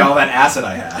 Oh yeah, all that acid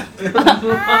I had. That's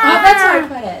how I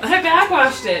put it. I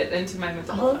backwashed it into my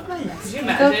mental Oh, health. my Could you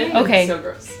imagine? Okay. So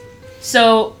gross.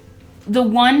 So the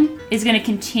one is going to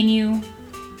continue.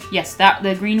 Yes, that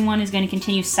the green one is going to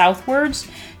continue southwards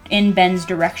in Ben's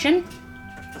direction.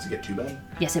 Does it get too bad?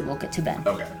 Yes, it will get to Ben.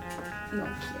 Okay.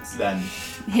 Then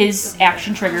His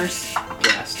action triggers.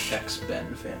 Last X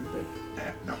Ben fan.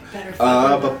 no.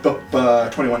 Better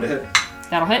 21 to hit.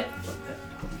 That'll hit.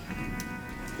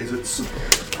 Is it super?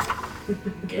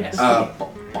 Gas.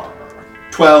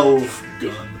 12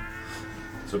 gun.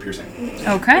 So piercing.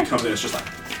 Okay. It comes in, it's just like.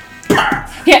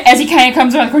 Yeah, as he kind of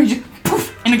comes around the corner, he just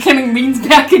poof, and it kind of leans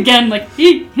back again, like.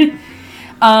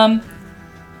 Well,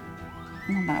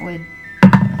 that would.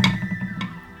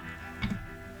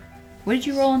 What did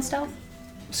you roll in stealth?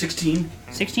 16.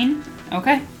 16?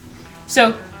 Okay.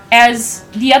 So, as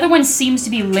the other one seems to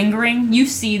be lingering, you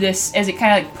see this as it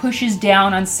kind of like pushes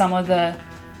down on some of the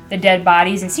dead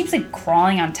bodies and seems like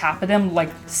crawling on top of them, like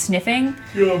sniffing.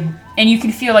 Yum. And you can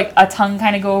feel like a tongue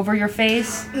kind of go over your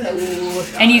face.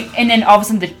 And then all of a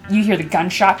sudden you hear the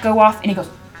gunshot go off and it goes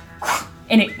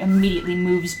and it immediately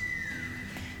moves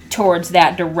towards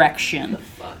that direction.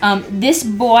 This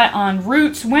boy on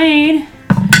Roots Wayne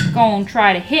gonna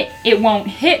try to hit. It won't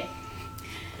hit.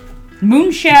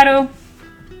 Moonshadow.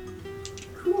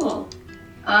 Cool.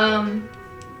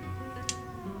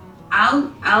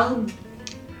 I'll.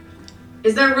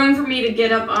 Is there room for me to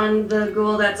get up on the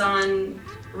ghoul that's on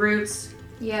Roots?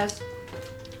 Yes.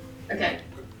 Okay.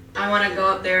 I want to go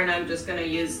up there, and I'm just gonna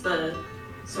use the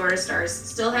Sword of Stars.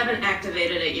 Still haven't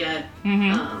activated it yet.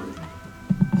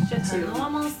 Just a To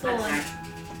normal sword. attack.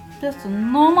 Just a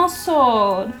normal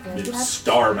sword. It's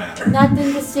star matter.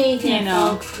 Nothing to see here, You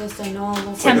know. folks. Just a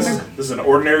normal It's like sword. this is an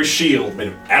ordinary shield made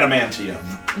of adamantium.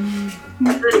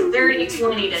 It's a dirty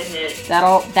 20 to hit.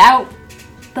 That'll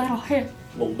hit.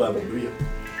 Little devil, do you?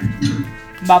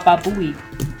 Baba booey.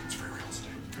 It's for real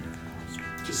estate.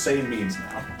 Just saying memes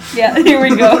now. Yeah, here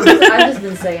we go. I've just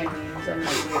been saying memes. I'm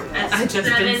like weird. That's I just been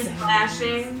 7 saying.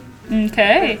 slashing.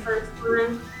 Okay. The first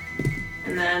one.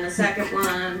 And then the second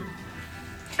one.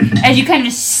 As you kind of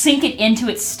just sink it into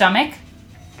its stomach.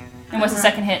 And what's the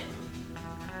second hit?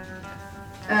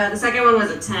 The second one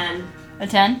was a 10. A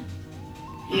 10?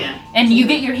 Yeah. And you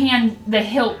get your hand, the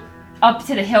hilt, up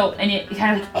to the hilt, and it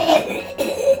kind of like,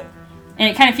 and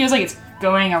it kind of feels like it's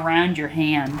going around your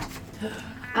hand.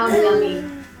 Yummy.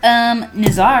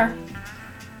 Nizar.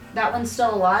 That one's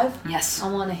still alive? Yes.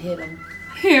 I want to hit him.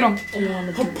 Hit him. I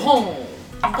want to Pong.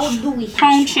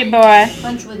 Punch it, boy.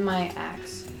 punch with my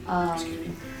axe.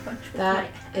 That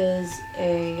is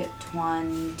a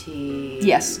 20.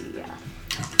 Yes. Yeah.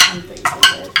 I'm thinking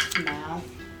it now.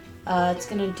 It's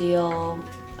gonna deal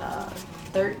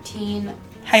 13.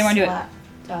 How you wanna do it?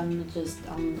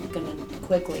 I'm gonna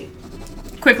quickly.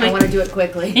 Quickly. I want to do it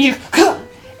quickly. And you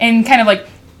and kind of like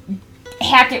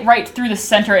hack it right through the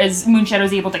center as Moonshadow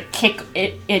is able to kick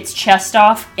its chest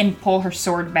off and pull her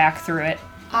sword back through it.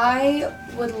 I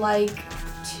would like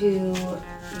to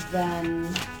then.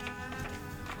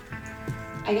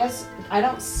 I guess I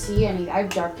don't see any. I have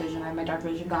dark vision. I have my dark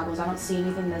vision goggles. I don't see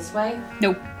anything this way.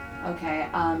 Nope. Okay.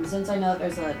 Since I know that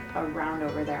there's a round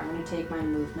over there, I'm gonna take my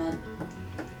movement.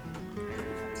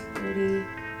 30.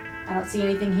 I don't see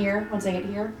anything here. Once I get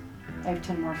here, I have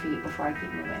 10 more feet before I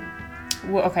keep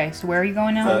moving. Well, okay, so where are you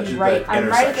going now? The I'm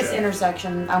right at this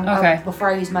intersection. intersection. Okay. Before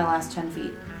I use my last 10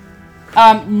 feet.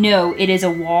 No, it is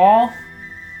a wall,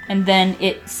 and then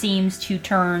it seems to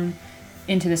turn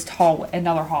into this hallway,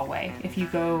 another hallway. If you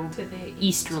go To the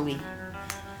easterly.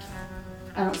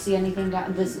 I don't see anything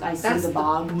down. I see That's the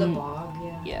bog. The bog,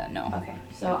 yeah. Yeah, no. Okay,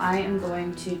 so I am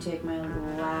going to take my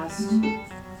last. I'm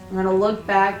gonna look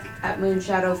back at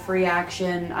Moonshadow free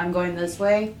action. I'm going this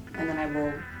way, and then I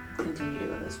will continue to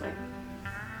go this way.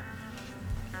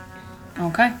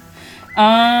 Okay.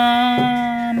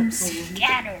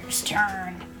 Scatter's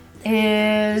turn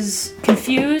is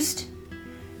confused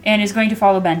and is going to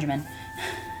follow Benjamin.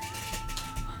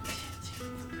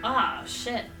 Ah,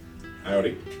 shit.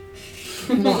 Howdy.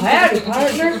 Howdy,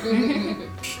 partner.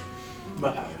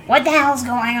 What the hell's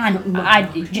going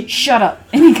on? Shut up.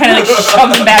 And he kind of like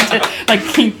shoves him back to, like,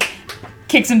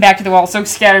 kicks him back to the wall. So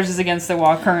Scatters is against the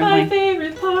wall My currently.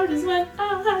 favorite part is when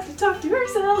I have to talk to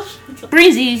herself.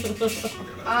 Breezy.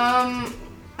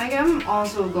 I am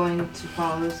also going to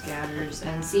follow Scatters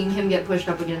and seeing him get pushed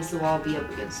up against the wall, be up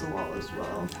against the wall as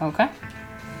well. Okay.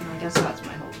 And I guess that's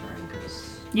my whole turn,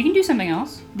 because You can do something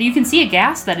else. You can see a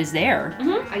gas that is there.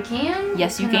 I can?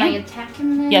 Yes, you Can can. I attack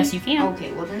him then? Yes, you can.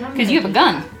 Okay, well then I'm Because gonna you have a do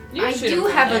gun. that. You I shoot him do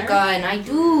from have there. a gun, I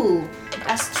do.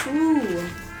 That's true.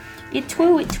 It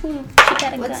too. She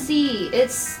got a Let's gun. see.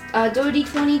 It's dirty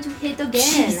 20 to hit again.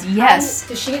 Jeez, yes,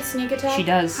 Does she get sneak attack? she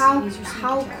does.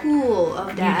 How cool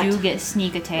of that. You do get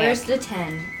sneak attack. Where's the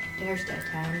 10? There's the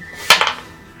 10.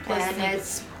 And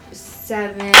it's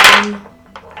 7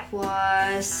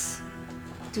 plus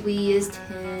 3 is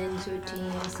 10,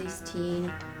 13,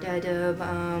 16. That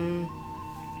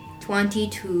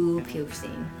 22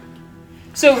 piercing.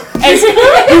 So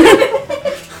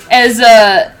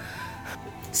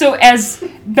as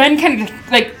Ben kind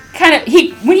of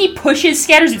he when he pushes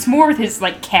Scatters, it's more with his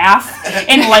like calf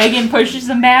and leg and pushes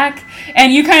them back,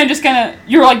 and you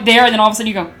you're like there, and then all of a sudden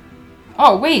you go,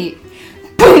 oh wait,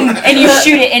 boom, and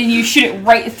you shoot it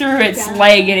right through its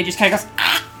leg, and it just kind of goes,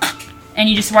 and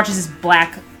you just watch as this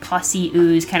black pussy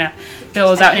ooze kind of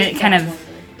billows out, and it kind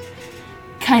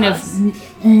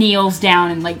of kneels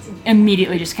down and like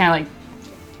immediately just kind of like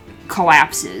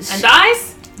collapses. And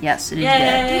dies? Yes, it is Yay!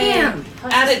 dead. Damn!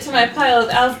 Add it to my pile of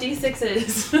Alf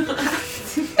D6s.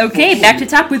 Okay, back to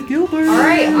top with Gilbert.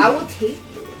 Alright, I will take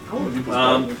it.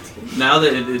 Now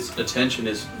that its attention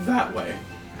is that way,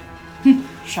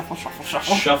 Shuffle.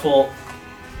 shuffle.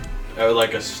 I would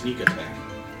like a sneak attack.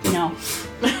 No.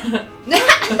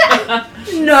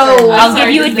 No! I'll give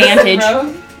you advantage.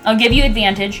 I'll give you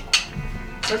advantage.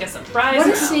 Like a surprise. What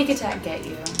does round. sneak attack get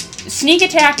you? Sneak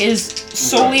attack is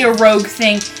solely a rogue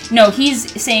thing. No,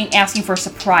 he's asking for a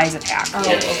surprise attack. Oh,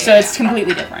 Yeah. okay. So it's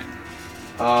completely different.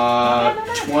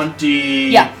 20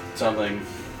 Yeah. something.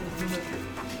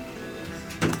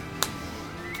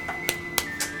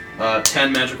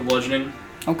 10 magical bludgeoning.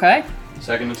 Okay.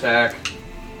 Second attack.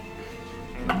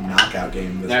 Knockout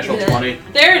game. Natural Yeah. 20.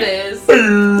 There it is.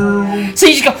 So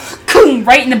you just go boom,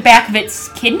 right in the back of its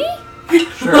kidney?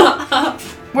 Sure.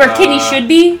 Where a kidney should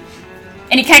be.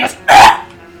 And he kind of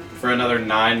goes, For another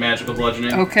 9 magical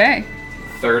bludgeoning. okay.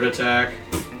 Third attack.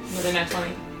 Another nat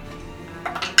 20.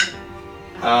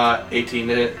 18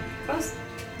 to hit. Close.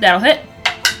 That'll hit.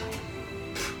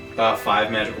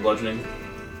 5 magical bludgeoning.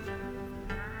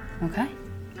 Okay.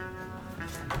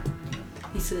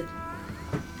 He said.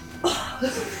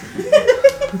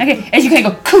 Okay, as you kind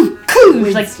of go coo,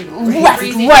 like left,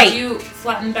 Breezy, right. did you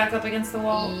flatten back up against the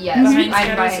wall? Yes, Behind I'm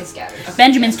Scatters? behind Scatters.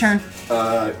 Benjamin's turn.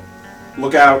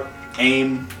 Look out,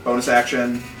 aim, bonus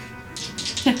action.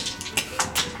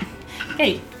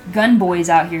 Hey, gun boys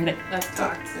out here that That's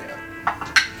cocked.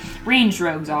 ranged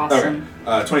rogues awesome.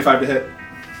 Okay. 25 to hit.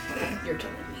 You're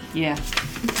telling me. Yeah.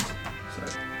 So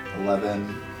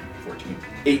 11, 14,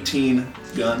 18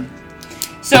 gun.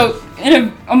 So,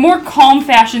 in a more calm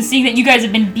fashion, seeing that you guys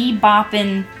have been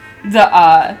bebopping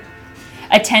the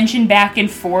attention back and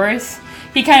forth,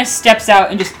 he kind of steps out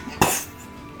and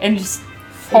just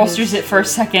holsters it for a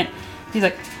second. He's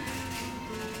like,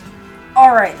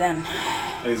 all right then.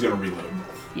 And he's gonna reload.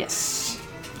 Yes.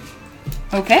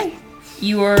 Okay.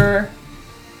 You are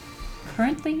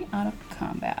currently out of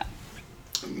combat.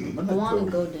 I want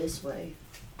to go this way.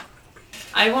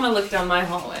 I want to look down my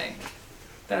hallway.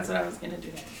 That's what I was gonna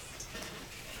do.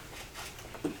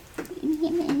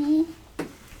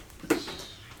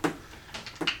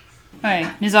 Alright,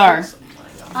 Nizar.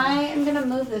 I am gonna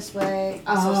move this way.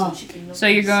 So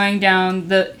you're going down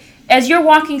the... As you're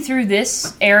walking through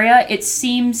this area, it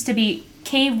seems to be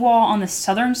cave wall on the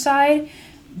southern side,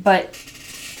 but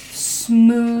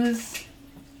smooth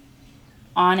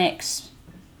onyx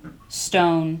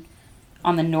stone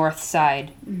on the north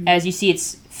side. As you see,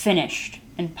 it's finished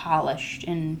and polished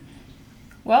and,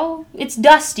 well, it's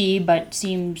dusty, but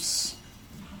seems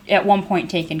at one point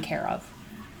taken care of.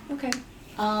 Okay.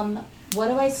 What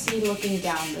do I see looking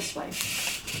down this way?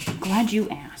 Glad you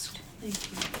asked.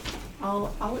 Thank you.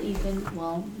 I'll even.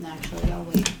 Well, actually, I'll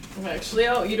wait. Actually,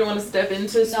 you don't want to step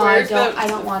into No, I don't. I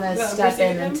don't want to without step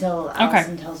in receiving until Okay.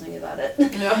 Allison tells me about it.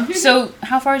 Yeah. So,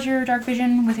 how far is your dark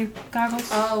vision with your goggles?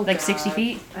 Oh, Like 60 God.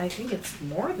 feet? I think it's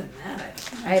more than that.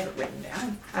 I have it written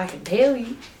down. I can tell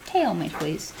you. Tell me,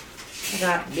 please. I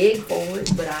got big for it,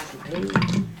 but I can tell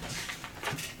you.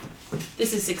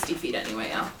 This is 60 feet anyway,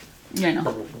 Al. Yeah,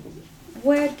 no.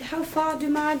 How far do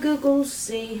my Googles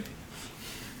see?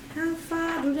 How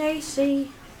far do they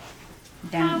see?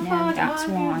 Down, down, that's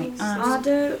why. I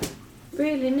don't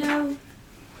really know.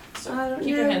 So I don't keep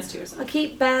your know. hands to yourself. I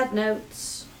keep bad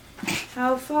notes.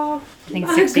 How far? I think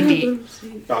it's 60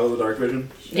 feet. Follow the dark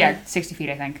vision. Yeah, 60 feet,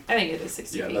 I think. I think it is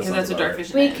 60 Yeah, feet that because that's sounds what dark about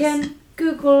vision We is. can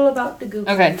Google about the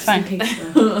Google. Okay, fine. You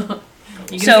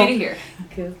can So- see it here.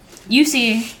 Cool. You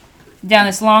see, down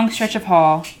this long stretch of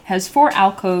hall, has 4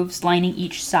 alcoves lining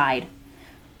each side.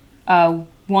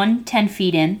 One 10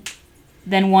 feet in,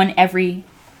 then one every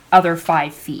other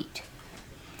 5 feet.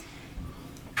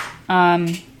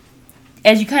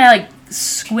 As you kind of like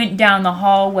squint down the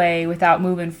hallway without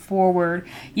moving forward,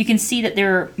 you can see that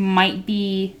there might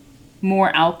be more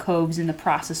alcoves in the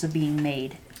process of being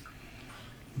made.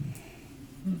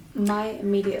 My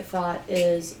immediate thought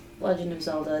is Legend of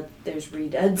Zelda, there's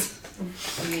re-deads.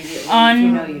 Immediately. On- If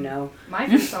you know, you know. My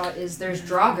first thought is there's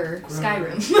Draugr,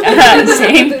 Skyrim.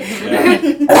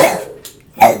 Same.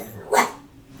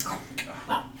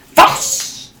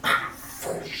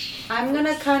 I'm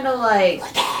gonna kind of like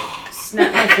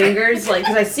snap my fingers, like,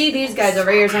 because I see these guys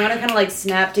over here, so I'm gonna kind of like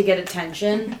snap to get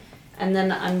attention, and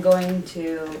then I'm going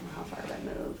to. How far did I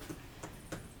move?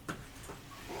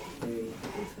 3,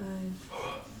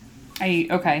 5. Are you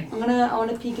okay? I want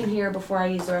to peek in here before I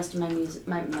use the rest of my music,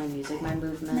 my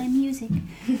movement. My music.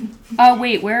 Oh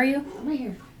wait, where are you? I'm right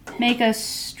here. Make a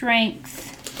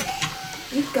strength.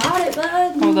 You got it,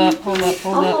 bud. Hold up.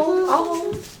 I'll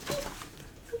hold.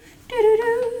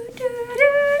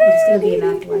 It's gonna be an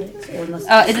athletics. Or unless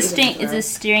It's a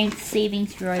strength saving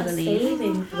throw, I a believe.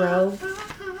 saving throw.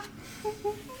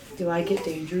 Do I get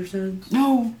danger sense?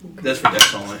 No. That's for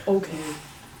dex only. Okay.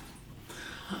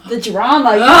 The drama.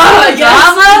 Oh, The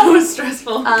drama. It was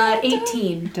stressful.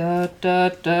 18. Da da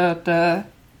da da.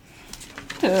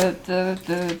 Da, da,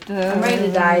 da, da, I'm ready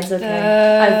to die. It's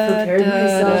okay. I've prepared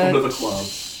myself. Welcome to the club.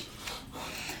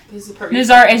 This is a perfect-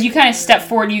 Nizar, as you kind of step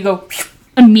forward, you go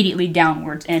immediately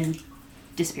downwards and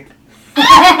disappear. Do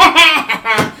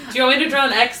you want me to draw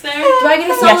an X there? Do I get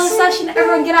a solo Yes. session?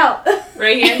 Everyone get out.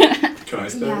 Right here? Can I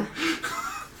stay?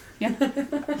 Yeah.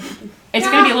 It's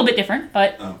going to be a little bit different,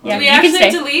 but Oh, yeah, Do we you actually can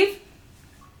have stay. to leave?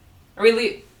 Are we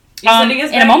leave? You sending us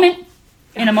In a back? moment.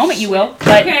 In a moment you will,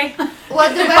 but Okay.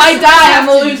 What the If rest I of die, us I'm have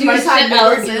gonna to lose do my decide shit, what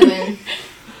we're Allison.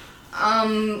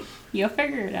 doing. you'll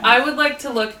figure it out. I would like to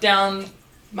look down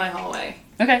my hallway.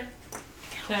 Okay.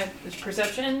 Can I, is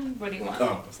perception? What do you want?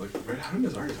 Oh, I was like, where, how did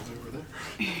Nazari get over there?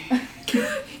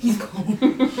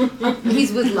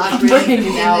 He's with Lachlan Bringing in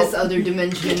it out. this other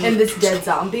dimension. And this dead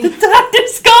zombie.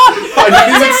 Doctor's gone! I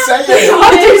didn't even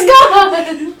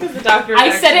say it! The doctor.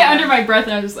 I said it under my breath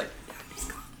and I was just like,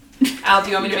 Al, do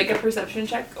you want me to make a perception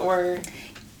check or?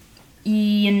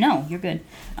 no, you're good.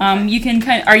 You can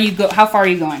kind of, how far are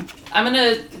you going? I'm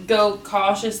gonna go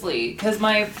cautiously because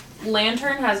my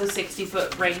lantern has a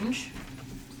 60-foot range.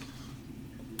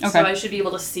 Okay. So I should be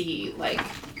able to see like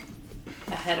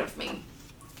ahead of me.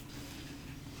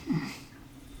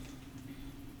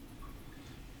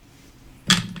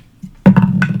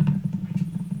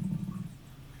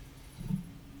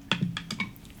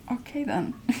 Okay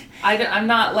then. I'm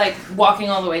not like walking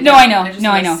all the way No, down. I know. just No,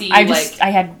 I wanna know. see, I just like,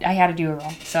 I had to do a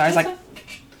roll. So I was like, I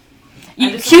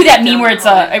you just cue wanna that get meme down where the it's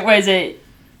hallway. what is it,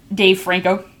 Dave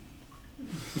Franco?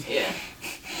 Yeah.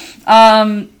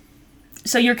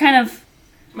 So you're kind of.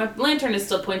 My lantern is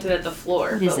still pointed at the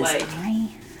floor, What is but this like guy?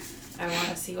 I want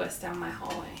to see what's down my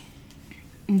hallway.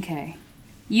 Okay.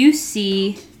 You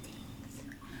see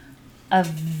a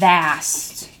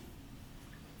vast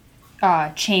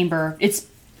chamber. It's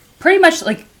pretty much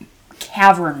like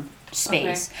cavern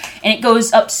space. And it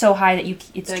goes up so high that it's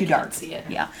That I too can't dark. see it.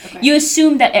 Yeah. Okay. You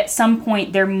assume that at some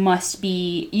point there must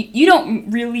be you don't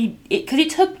really because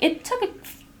it took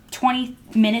 20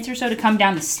 minutes or so to come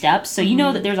down the steps, so you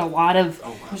know that there's a lot of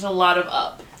There's a lot of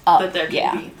up that there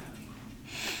can be.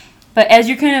 But as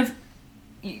you're kind of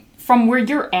from where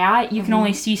you're at, you can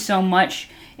only see so much.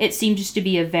 It seems just to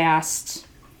be a vast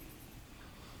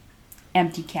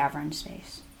empty cavern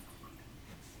space.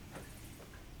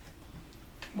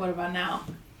 What about now?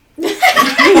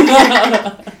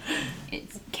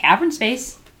 It's cavern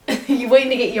space. You waiting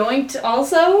to get yoinked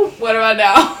also? What about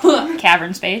now?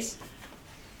 Cavern space.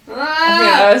 Okay,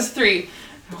 that was 3.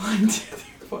 1, 2,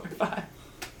 3, 4, 5,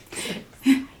 6.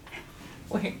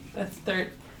 Wait, that's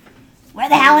third. Where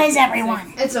the hell is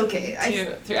everyone? It's okay.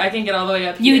 2, 3. I can get all the way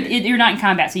up You here. you're not in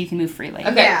combat, so you can move freely.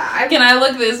 Okay. Yeah, Can I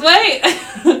look this way?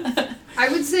 I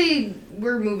would say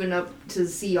we're moving up to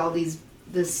see all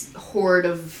this horde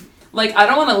of Like, I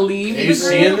don't want to leave. Are you the group.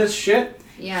 seeing this shit?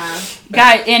 yeah.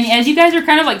 Guys, and as you guys are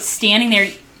kind of like standing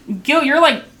there, Gil, you're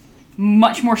like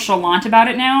much more chalant about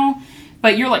it now.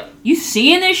 But you're like, you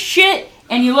seeing this shit?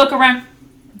 And you look around,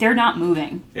 they're not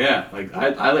moving. Yeah, like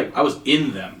I was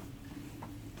in them.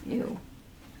 Ew.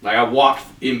 Like I walked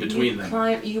in between them.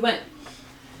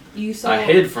 You saw I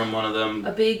hid from one of them.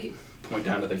 a big Point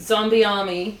down to the. zombie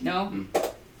army. No.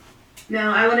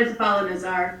 No, I wanted to follow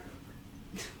Nazar.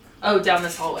 Oh, down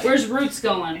this hallway. Where's Roots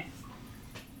going?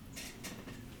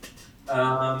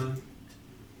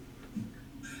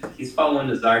 He's following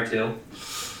Nazar too.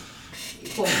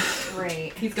 Cool.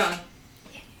 Great. He's gone.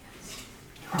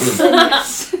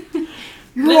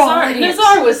 You're all idiots.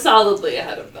 Nazar was solidly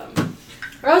ahead of them.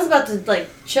 Or I was about to like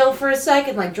chill for a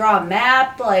second, like draw a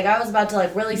map. Like I was about to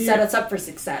like really set us up for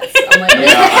success. I'm like,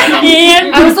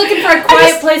 I was looking for a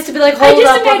quiet place to be like, hold I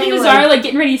just up. imagine Azar like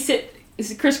getting ready to sit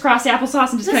crisscross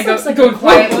applesauce and just kind of like go a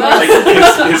quiet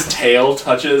place. Like his tail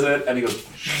touches it, and he goes.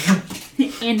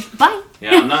 and bye.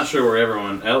 Yeah, I'm not sure where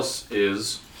everyone else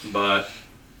is, but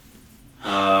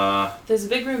There's a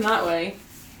big room that way.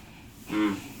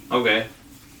 Okay.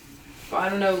 But I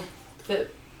don't know that.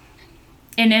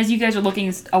 And as you guys are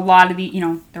looking, a lot of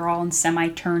they're all in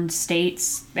semi-turned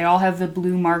states. They all have the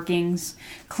blue markings.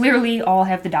 Clearly, all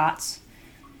have the dots,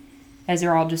 as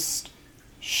they're all just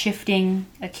shifting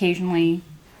occasionally.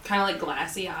 Kind of like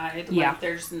glassy-eyed. Yeah. Like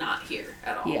they're just not here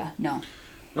at all. Yeah, no.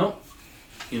 Well,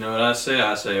 you know what I say?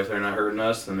 I say if they're not hurting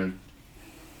us, then they're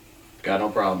got no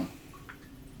problem.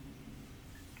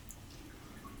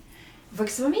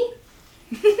 Works for me?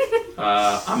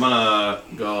 I'm gonna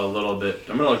go a little bit.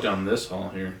 I'm gonna look down this hall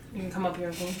here. You can come up here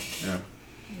with me. Yeah.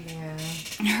 Yeah.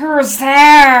 Who's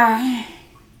there?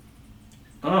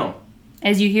 Oh.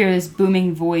 As you hear this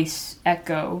booming voice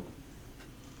echo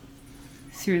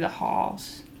through the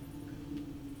halls.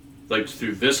 Like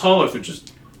through this hall or through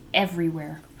just...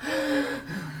 Everywhere.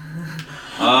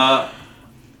 Hi.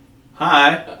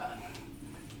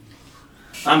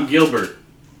 I'm Gilbert.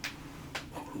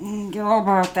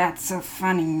 Gilbert, that's a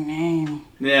funny name.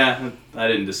 Yeah, I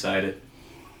didn't decide it.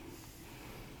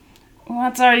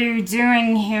 What are you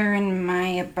doing here in my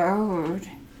abode?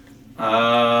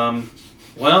 Well,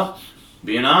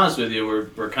 being honest with you,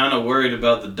 we're kind of worried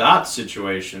about the dot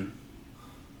situation.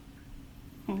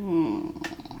 We're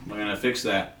gonna fix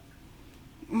that.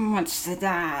 What's the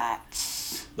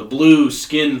dots? The blue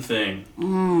skin thing.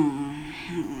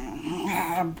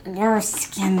 Blue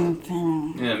skin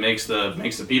thing. Yeah, it makes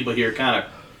the people here kind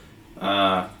of.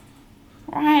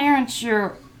 Why aren't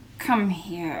you come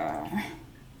here?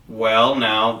 Well,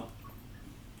 now.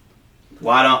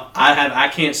 Why don't I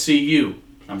can't see you.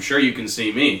 I'm sure you can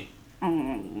see me.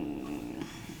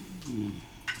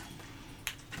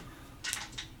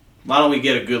 Why don't we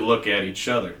get a good look at each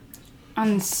other?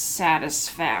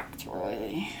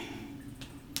 Unsatisfactory.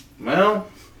 Well,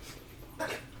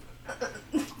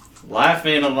 life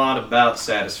ain't a lot about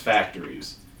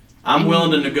satisfactories. I'm willing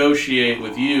to negotiate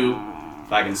with you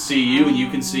if I can see you and you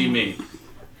can see me.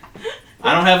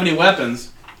 I don't have any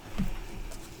weapons.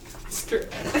 It's true.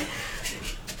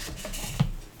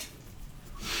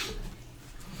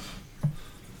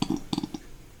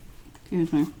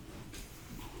 Excuse me.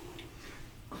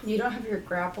 You don't have your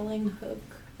grappling hook,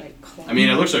 like. I mean,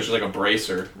 it looks like just like a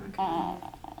bracer.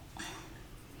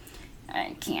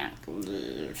 I can't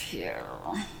leave here.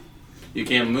 You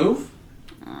can't move?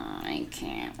 I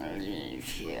can't leave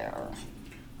here.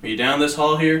 Are you down this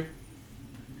hall here?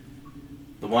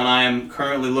 The one I am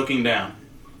currently looking down.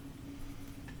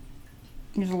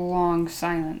 There's a long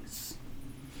silence.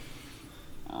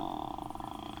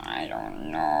 I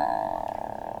don't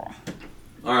know.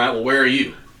 Alright, well, where are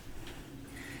you?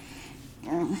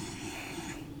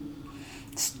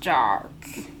 It's dark.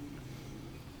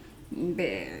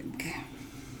 Big.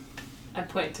 I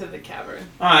point to the cavern.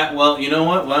 Alright, well, you know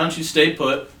what? Why don't you stay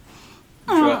put?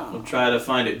 We'll try to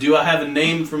find it. Do I have a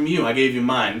name from you? I gave you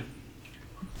mine.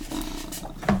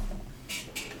 Houghton.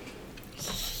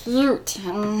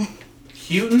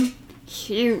 Houghton?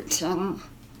 Houghton.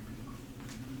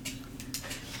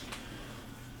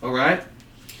 Alright.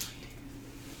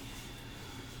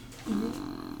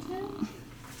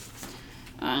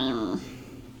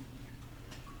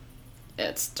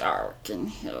 It's dark in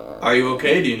here. Are you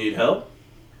okay? Do you need help?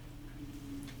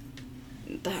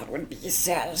 That would be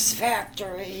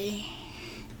satisfactory.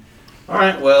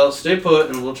 Alright, well, stay put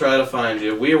and we'll try to find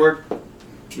you. We're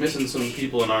missing some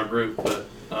people in our group, but,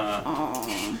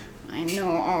 I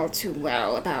know all too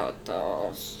well about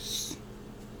those.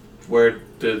 where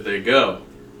did they go?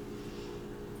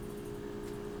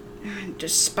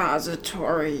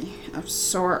 Dispository of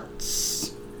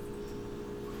sorts.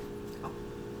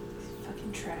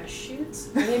 Fucking trash chutes?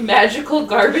 Are they magical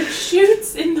garbage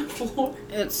chutes in the floor?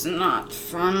 It's not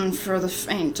fun for the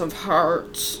faint of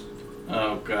heart.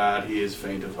 Oh god, he is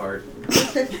faint of heart.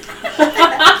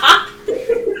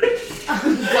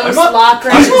 Ghost Locker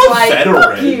is like,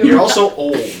 veteran. you. You're also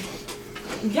old.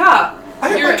 Yeah. I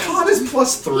have You're- my con is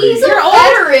 +3. He's a You're old,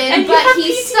 veteran, and you but have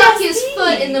he stuck his PTSD.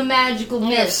 foot in the magical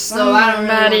mist, so I don't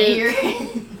know.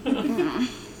 Somebody-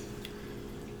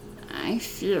 I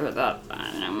fear that I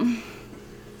am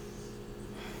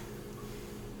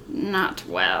not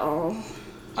well.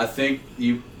 I think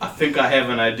I have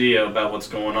an idea about what's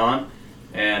going on,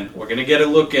 and we're gonna get a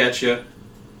look at you.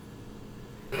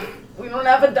 We don't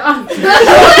have a doctor.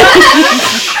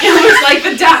 It was like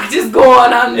the doctor's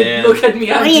going on. Yeah. Look at me.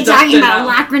 What are you talking about?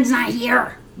 Lochran's not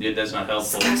here. Yeah, that's not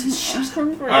helpful. All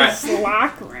right.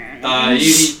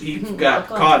 You got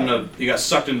caught in a. You got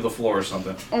sucked into the floor or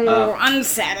something.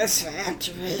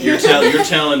 Unsatisfactory. You're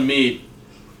telling me,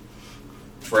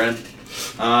 friend.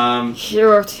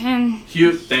 Houghton.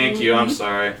 Hugh. Thank you. I'm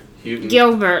sorry. Houghton.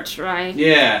 Gilbert, right?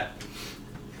 Yeah.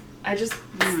 I just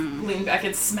lean back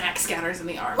and smack Scatters in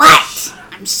the arm. What?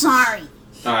 I'm sorry.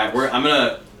 All right. I'm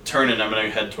gonna turn and I'm gonna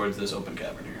head towards this open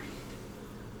cavern here.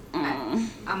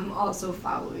 I'm also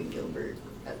following Gilbert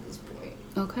at this point.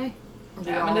 Okay.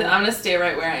 Yeah, I'm gonna stay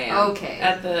right where I am. Okay.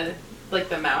 At the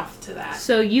mouth to that.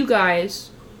 So you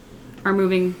guys are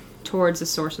moving towards the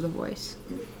source of the voice.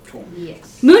 Cool.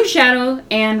 Yes. Moonshadow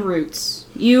and Roots,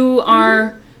 you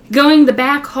are going the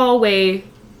back hallway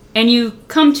and you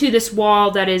come to this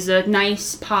wall that is a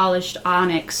nice polished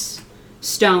onyx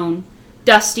stone,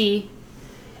 dusty,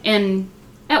 and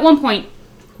at one point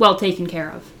well taken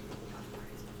care of.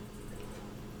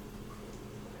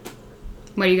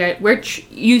 What do you guys?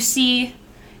 You see,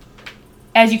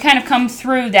 as you kind of come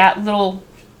through that little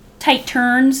tight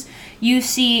turns, you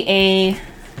see a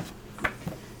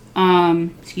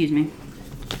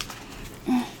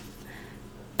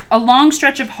a long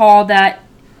stretch of hall that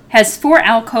has 4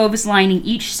 alcoves lining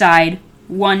each side,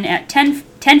 one at 10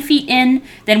 feet in,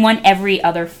 then one every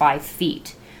other 5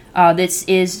 feet. This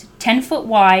is 10 foot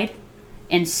wide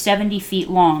and 70 feet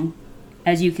long,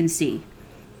 as you can see.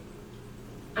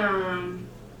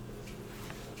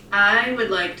 I would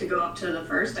like to go up to the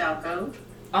first alcove,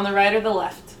 On the right or the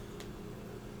left?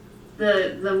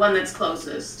 the one that's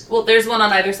closest. Well, there's one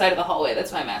on either side of the hallway.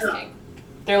 That's why I'm asking.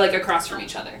 They're like across from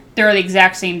each other. They're the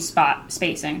exact same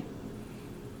spacing.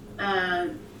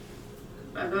 I'll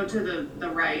go to the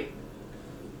right.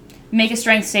 Make a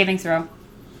strength saving throw.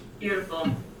 Beautiful.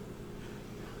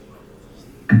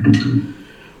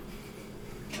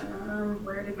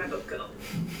 Where did my book go?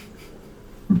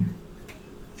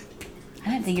 I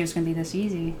didn't think it was going to be this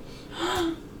easy.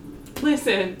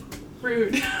 Listen,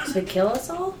 rude. To kill us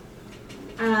all?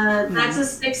 That's a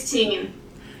 16.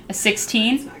 A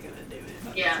 16? Not gonna do it.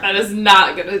 Yeah. That is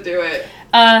not gonna do it.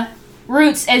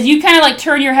 Roots, as you kind of like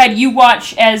turn your head, you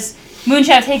watch as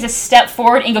Moonshadow takes a step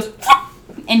forward and goes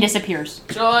and disappears.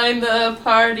 Join the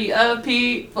party of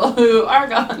people who are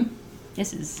gone.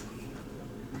 This is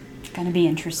going to be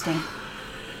interesting.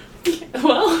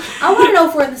 Well, I want to know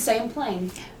if we're in the same plane.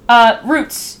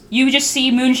 Roots, you just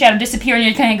see Moonshadow disappear and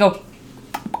you kind of go,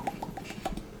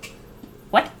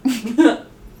 what? she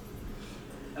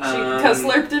got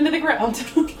slurped into the ground.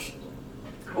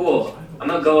 Cool. I'm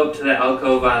gonna go up to the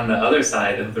alcove on the other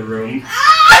side of the room.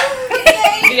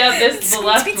 Yeah, this is the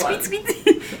left one.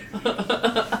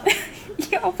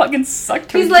 You all fucking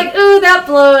sucked. He's like, ooh, that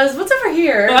blows. What's over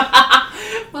here?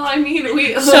 Well, I mean,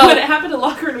 So- when it happened to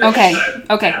Lockhart, Okay.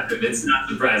 It's not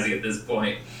surprising at this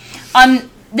point.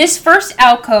 This first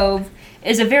alcove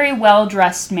is a very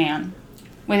well-dressed man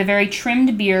with a very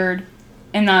trimmed beard,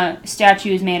 and the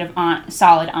statue is made of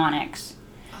solid onyx.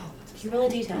 You're really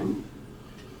detailed.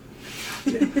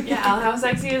 Yeah, how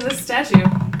sexy is this statue?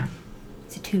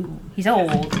 It's a 2. He's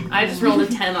old. I just rolled a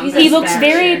 10 on He this. He looks back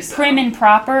very here, so. prim and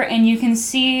proper, and you can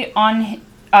see on,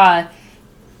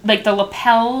 like the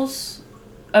lapels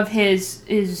of his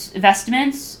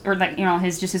vestments, or like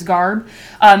his garb.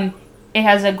 It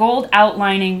has a gold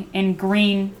outlining and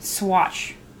green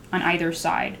swatch on either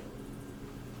side.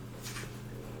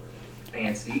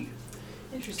 Fancy.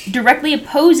 Interesting. Directly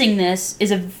opposing this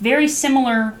is a very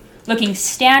similar looking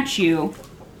statue,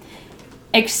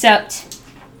 except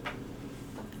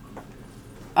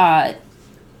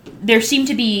there seem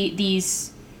to be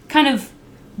these kind of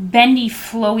bendy,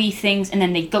 flowy things, and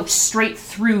then they go straight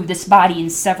through this body in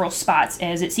several spots,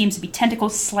 as it seems to be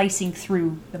tentacles slicing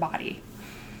through the body.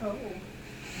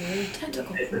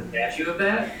 Tentacle. Is the statue of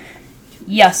that?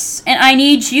 Yes, and I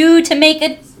need you to make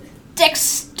a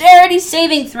dexterity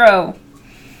saving throw.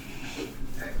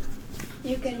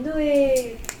 You can do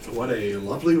it. What a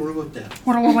lovely room of death.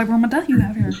 What a lovely room of death you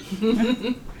have here.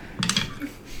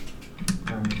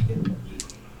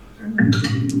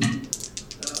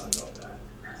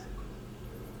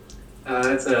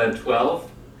 That's a 12.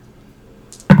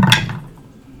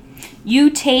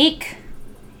 You take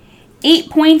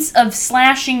 8 points of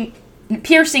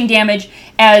piercing damage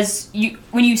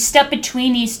when you step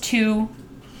between these two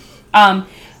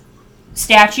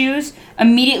statues.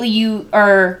 Immediately you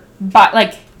are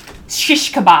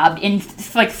shish kebab in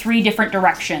like 3 different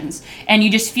directions, and you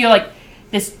just feel like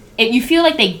this. You feel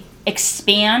like they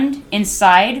expand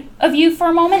inside of you for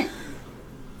a moment,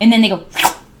 and then they go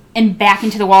and back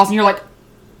into the walls, and you're like,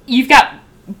 you've got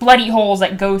bloody holes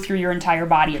that go through your entire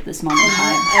body at this moment in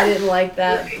time. I didn't like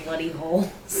that. Bloody holes.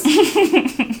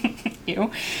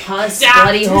 Ew. Pus,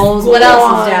 bloody holes. What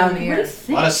else is down here?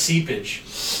 A lot of seepage.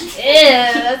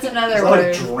 Yeah, that's There's another a lot of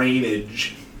word.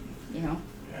 drainage. You know.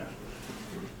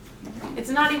 It's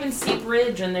not even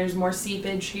seepage, and there's more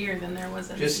seepage here than there was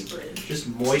in seepage. Just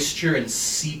moisture and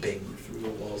seeping through the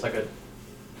walls like a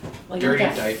Like dirty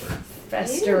that. diaper.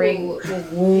 Festering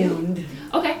wound.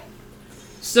 Okay.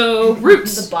 So, The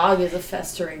Roots. bog is a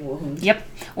festering wound. Yep.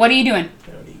 What are you doing?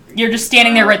 You're just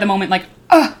standing there right at the moment, like,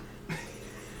 ugh.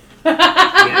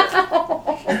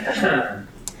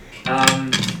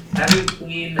 Having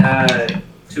seen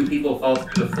two people fall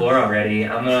through the floor already,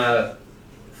 I'm gonna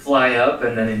fly up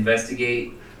and then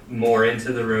investigate more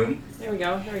into the room. There we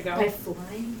go. There we go. By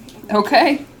flying?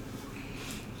 Okay.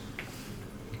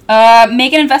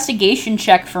 Make an investigation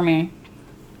check for me.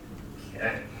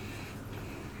 Okay.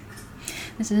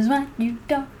 This is why you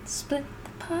don't split the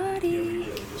party.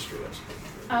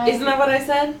 Isn't that what I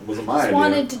said? Wasn't my I just idea.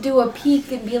 wanted to do a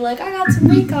peek and be like, I got some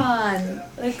recon.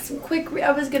 Like some quick.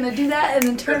 I was gonna do that and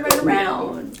then turn right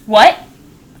around. What?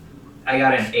 I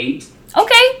got an 8.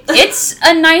 Okay, it's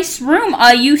a nice room.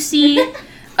 You see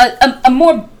a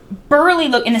more burly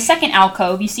look in the second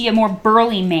alcove. You see a more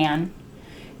burly man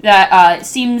that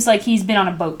seems like he's been on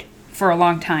a boat for a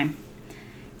long time,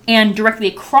 and directly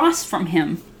across from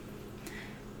him,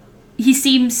 he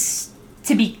seems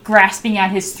to be grasping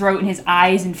at his throat, and his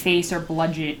eyes and face are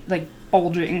bulging.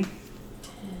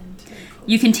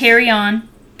 You can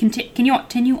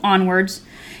continue onwards,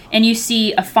 and you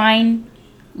see a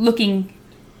fine-looking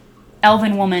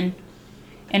elven woman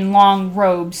in long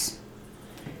robes,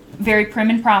 very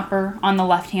prim and proper on the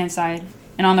left-hand side.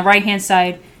 And on the right-hand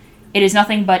side, it is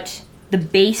nothing but the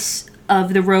base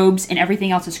of the robes, and everything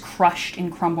else is crushed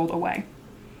and crumbled away.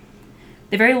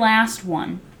 The very last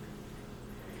one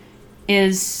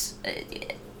is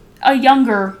a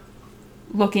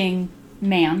younger-looking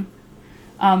man.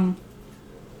 Kind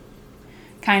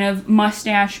of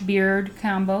mustache, beard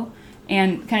combo,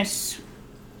 and kind of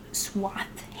swath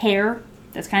hair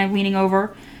that's kind of leaning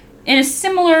over in a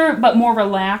similar but more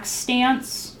relaxed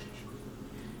stance.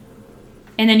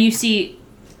 And then you see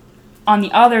on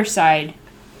the other side,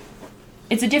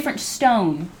 it's a different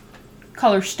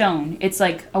color stone. It's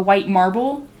like a white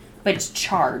marble, but it's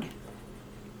charred.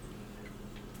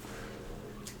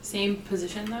 Same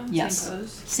position though? Yes. Same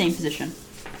pose? Same position.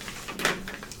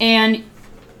 And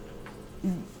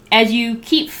as you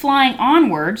keep flying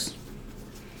onwards,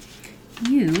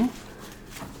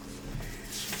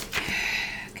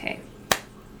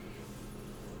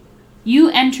 you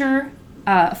enter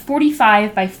a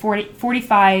 45 by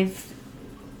 45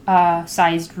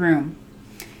 sized room.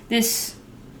 This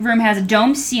room has a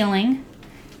dome ceiling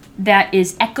that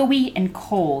is echoey and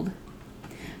cold.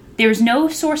 There's no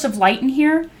source of light in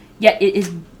here, yet it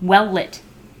is well lit.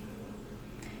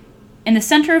 In the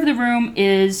center of the room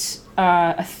is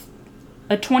a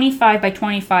 25 by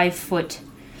 25 foot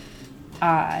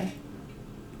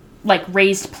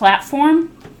raised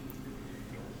platform.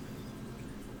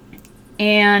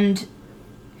 And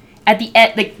at the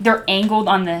end, they're angled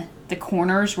on the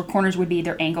corners, where corners would be,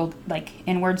 they're angled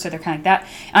inward, so they're kind of like that.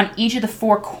 On each of the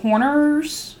four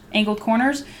corners, angled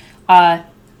corners,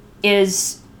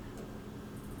 is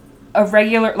a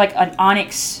regular, an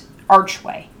onyx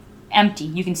archway, empty.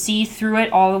 You can see through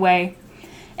it all the way.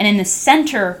 And in the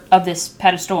center of this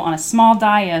pedestal, on a small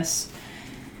dais,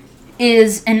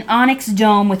 is an onyx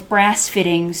dome with brass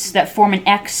fittings that form an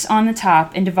X on the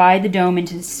top and divide the dome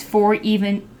into 4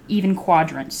 even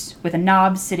quadrants, with a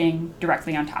knob sitting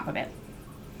directly on top of it.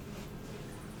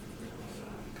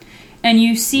 And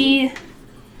you see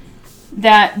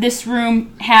that this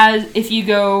room has, if you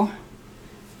go,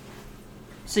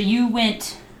 so you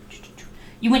went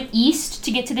east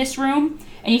to get to this room,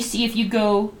 and you see if you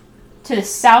go to the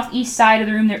southeast side of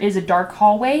the room, there is a dark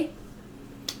hallway.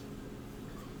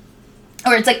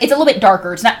 Or it's a little bit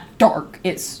darker. It's not dark.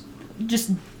 It's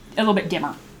just a little bit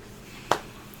dimmer.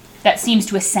 That seems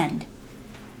to ascend.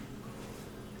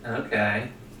 Okay.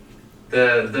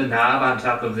 The knob on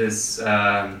top of this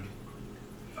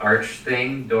arch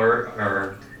thing, door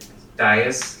or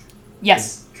dais.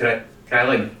 Yes. Could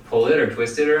I pull it or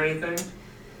twist it or anything?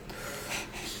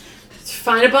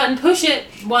 Find a button, push it.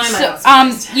 Why am I?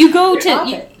 So, you go to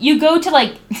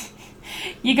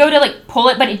pull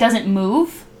it, but it doesn't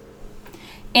move.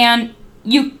 And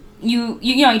you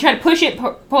try to push it,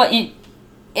 pull it in.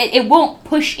 It won't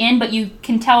push in, but you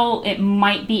can tell it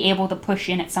might be able to push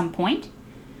in at some point.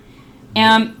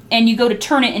 And you go to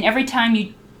turn it, and every time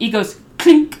it goes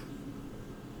clink,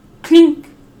 clink,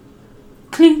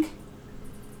 clink,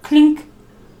 clink,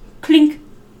 clink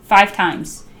 5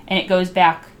 times. And it goes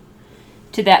back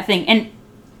to that thing. And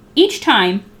each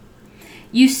time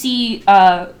you see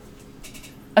a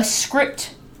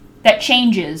script that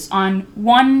changes on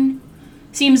one,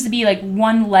 seems to be like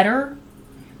one letter.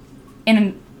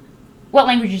 In what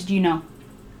languages do you know?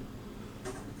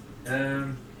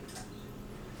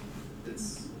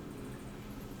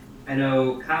 I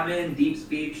know Common, Deep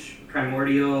Speech,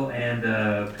 Primordial, and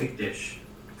Pictish.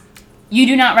 You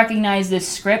do not recognize this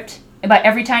script, but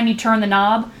every time you turn the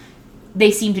knob,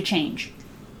 they seem to change.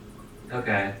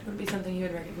 Okay. It would be something you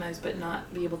would recognize, but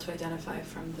not be able to identify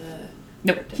from the.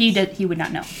 Nope, cryptids. he would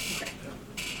not know.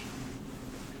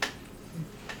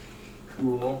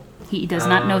 Cool. He does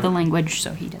not know the language,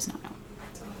 so he does not know.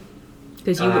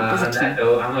 Because you On that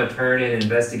note, I'm gonna turn and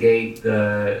investigate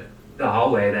the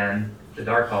hallway then, the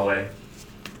dark hallway.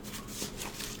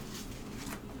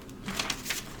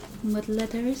 What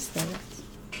letter is that?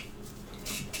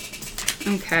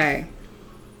 Okay.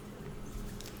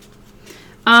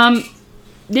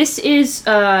 This is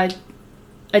a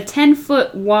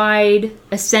 10-foot wide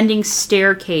ascending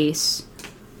staircase.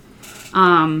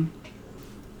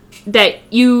 That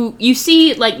you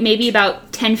see like maybe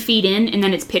about 10 feet in, and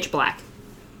then it's pitch black.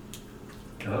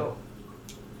 Oh.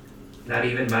 Not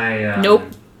even my Nope.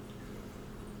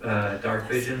 dark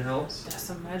vision helps. That's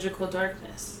some magical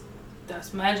darkness.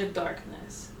 That's magic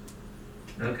darkness.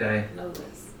 Okay. I know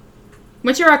this.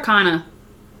 What's your arcana?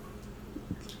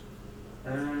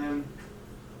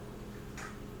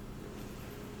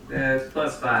 That's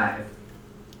 +5.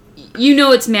 You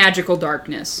know it's magical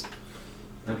darkness.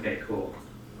 Okay, cool.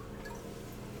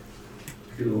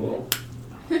 Cool.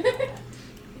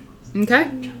 Okay.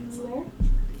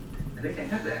 I think I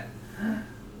have that.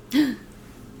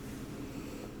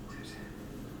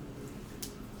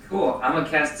 Cool. I'm gonna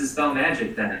cast Dispel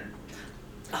Magic then.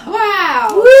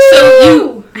 Wow.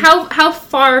 So how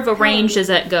far of a range does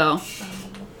that go?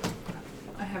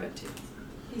 I have it too.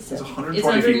 It's It's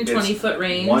 120 feet. 120 foot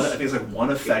range. I think it's like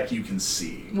one effect you can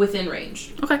see Within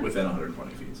range. Okay. within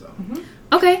 120 feet. So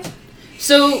Okay.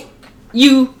 So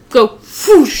you go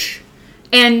whoosh,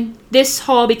 and this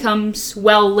hall becomes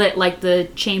well lit like the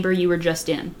chamber you were just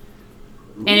in.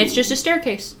 And it's just a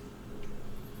staircase.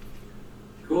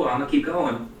 Cool. I'm gonna keep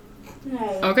going.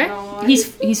 Okay.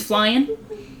 He's flying.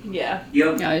 Yeah.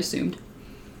 Yep. Yeah, I assumed.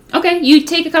 Okay, you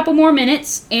take a couple more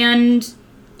minutes, and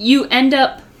you end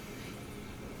up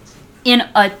in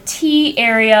a tea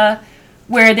area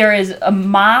where there is a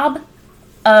mob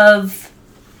of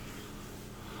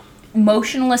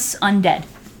motionless undead.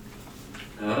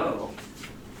 Oh.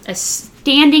 A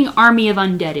standing army of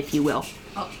undead, if you will.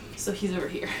 Oh, so he's over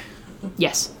here.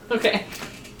 Yes. Okay.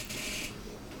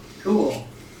 Cool.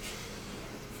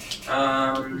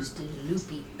 There's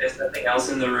nothing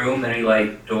else in the room? Any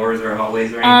like doors or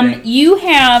hallways or anything? You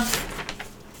have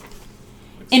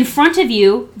in front of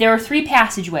you, there are 3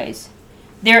 passageways.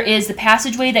 There is the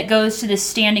passageway that goes to the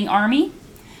standing army.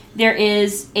 There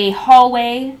is a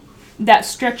hallway that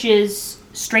stretches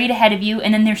straight ahead of you,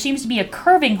 and then there seems to be a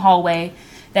curving hallway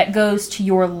that goes to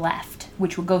your left,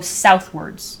 which will go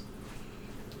southwards.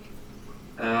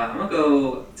 I'm gonna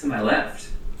go to my left.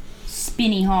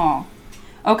 Spinny hall.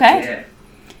 Okay. Yeah.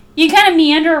 You kind of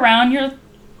meander around.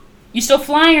 You still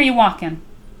flying or you walking?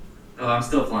 Oh, I'm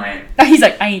still flying. He's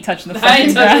like, I ain't touching the I fucking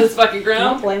ain't ground. touching this fucking Don't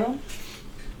ground. blame him.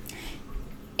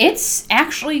 It's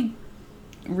actually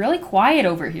really quiet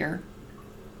over here.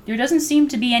 There doesn't seem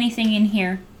to be anything in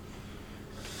here.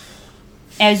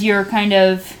 As you're kind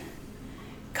of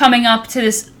coming up to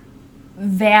this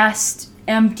vast,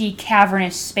 empty,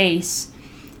 cavernous space,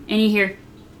 and you hear,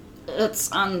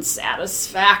 "It's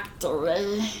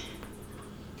unsatisfactory."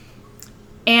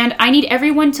 And I need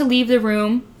everyone to leave the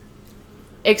room,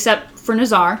 except for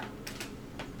Nazar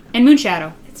and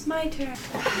Moonshadow. It's my turn.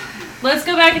 Let's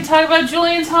go back and talk about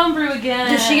Julian's homebrew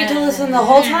again. Does she get to listen the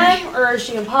whole time, or is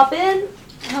she gonna pop in?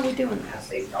 How are we doing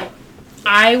this?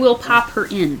 I will pop her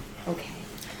in. Okay.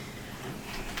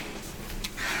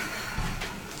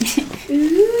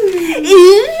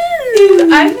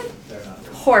 I'm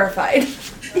horrified.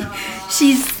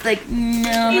 She's like,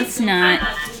 no, it's not.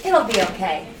 It'll be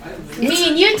okay. Me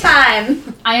and you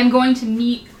time. I am going to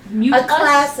mute A us.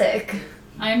 classic.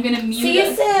 I am going to mute See you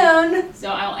us. soon. So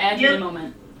I'll add you in a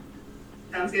moment.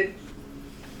 Sounds good.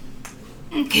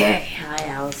 Okay. Hi,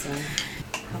 Allison.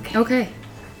 Okay.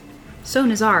 So,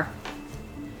 Nazar,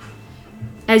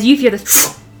 as you hear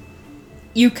this,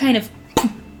 you kind of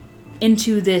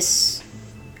into this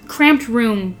cramped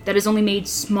room that is only made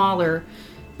smaller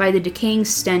by the decaying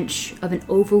stench of the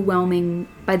overwhelming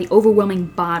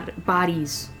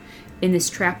bodies in this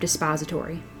trapped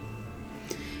expository.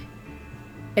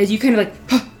 As you kind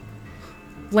of like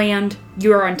land,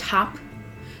 you are on top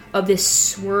of this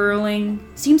swirling,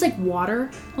 seems like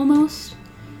water almost,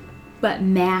 but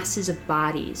masses of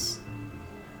bodies.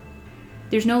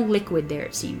 There's no liquid there,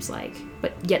 it seems like,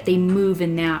 but yet they move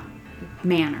in that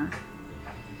manner.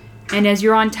 And as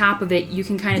you're on top of it, you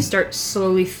can kind of start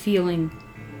slowly feeling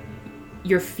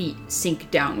your feet sink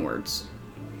downwards.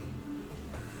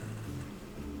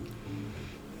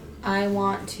 I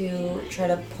want to try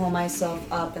to pull myself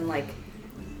up and, like,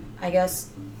 I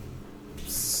guess,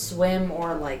 swim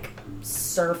or, like,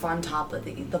 surf on top of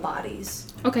the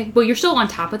bodies. Okay, well, you're still on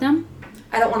top of them.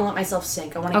 I don't want to let myself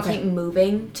sink. I want to keep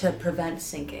moving to prevent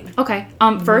sinking. Okay,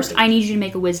 first, I need you to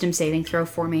make a wisdom saving throw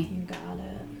for me. You got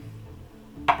it.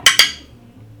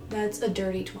 That's a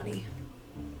dirty 20.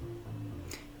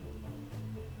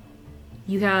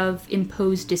 You have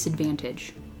imposed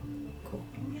disadvantage Cool.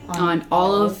 on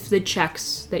all of the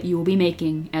checks that you will be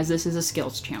making, as this is a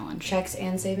skills challenge. Checks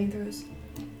and saving throws?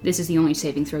 This is the only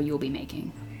saving throw you will be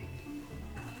making.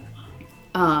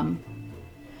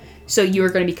 So you are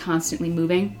going to be constantly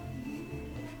moving?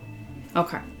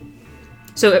 Okay.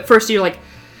 So at first you're like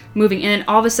moving, and then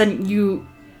all of a sudden you,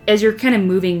 as you're kind of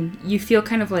moving, you feel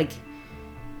kind of like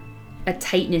a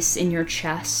tightness in your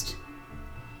chest.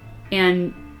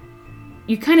 And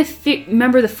you kind of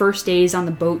remember the first days on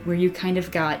the boat where you kind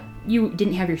of you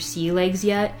didn't have your sea legs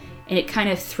yet, and it kind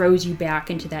of throws you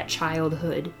back into that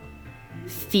childhood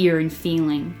fear and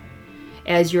feeling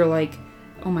as you're like,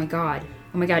 oh my god.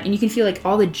 And you can feel like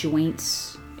all the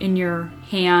joints in your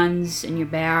hands and your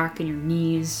back and your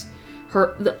knees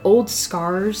hurt. The old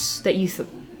scars that you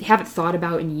haven't thought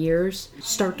about in years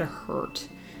start to hurt.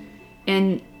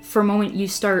 And for a moment you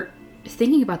start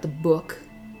thinking about the book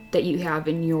that you have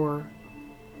on your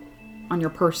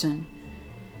person,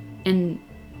 and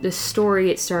the story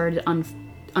it started to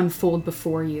unfold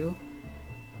before you.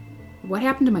 What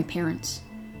happened to my parents?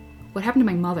 What happened to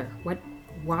my mother?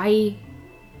 Why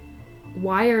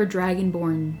are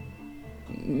Dragonborn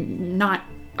not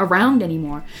around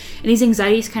anymore? And these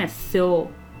anxieties kind of fill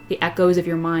the echoes of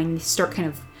your mind. They start kind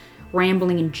of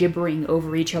rambling and gibbering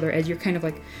over each other as you're kind of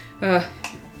like,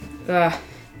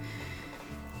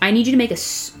 I need you to make a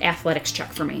athletics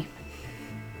check for me.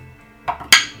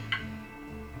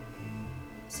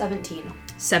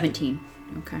 17.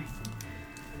 Okay.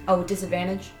 Oh,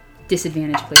 disadvantage?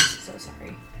 Disadvantage, please. So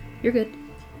sorry. You're good.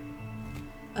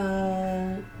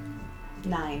 9.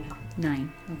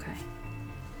 9. Okay.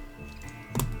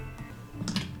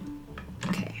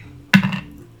 Okay.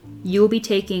 You'll be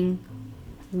taking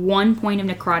 1 point of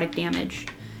necrotic damage,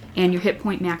 and your hit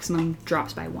point maximum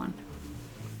drops by 1.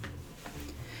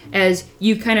 As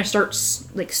you kind of start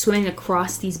like swimming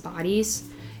across these bodies,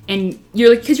 and you're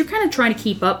like, because you're kind of trying to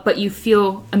keep up, but you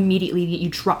feel immediately that you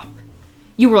drop.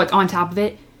 You were like on top of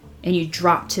it, and you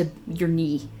drop to your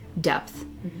knee depth,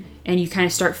 and you kind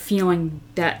of start feeling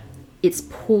that it's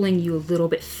pulling you a little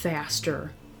bit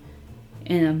faster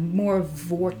in a more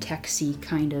vortex-y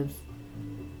kind of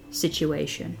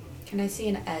situation. Can I see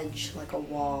an edge, like a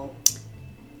wall?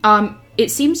 It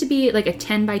seems to be like a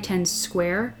 10 by 10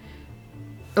 square,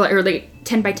 or like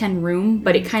 10 by 10 room,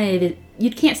 but it kind of, you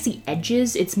can't see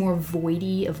edges. It's more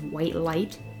voidy of white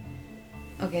light.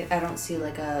 Okay, I don't see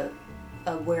like a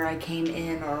where I came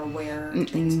in or where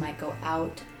things might go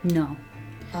out. No.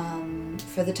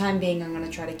 For the time being, I'm going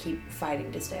to try to keep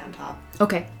fighting to stay on top.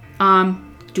 Okay.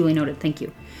 Duly noted. Thank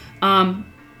you.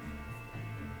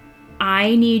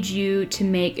 I need you to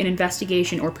make an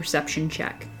investigation or perception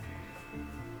check.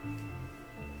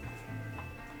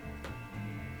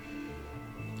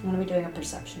 I'm going to be doing a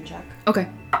perception check. Okay.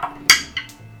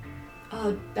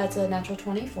 That's a natural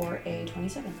 20 for a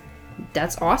 27.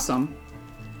 That's awesome.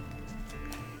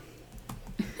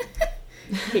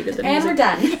 And we're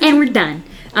done. And we're done.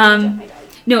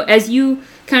 No, as you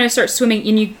kind of start swimming,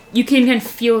 and you can kind of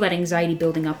feel that anxiety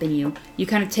building up in you. You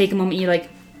kind of take a moment,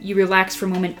 you relax for a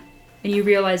moment, and you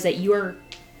realize that you are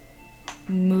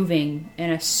moving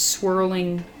in a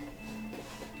swirling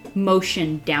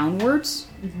motion downwards.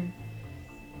 Mm-hmm.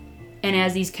 And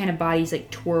as these kind of bodies like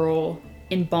twirl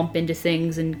and bump into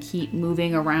things and keep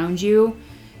moving around you,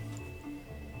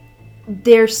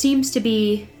 there seems to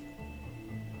be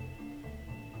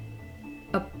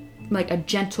a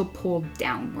gentle pull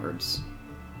downwards.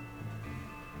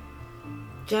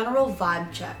 General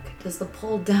vibe check. Does the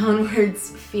pull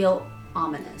downwards feel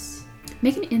ominous?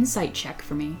 Make an insight check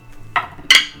for me.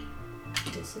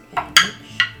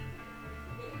 Disadvantage.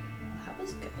 That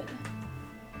was good.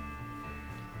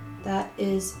 That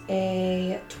is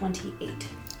a 28.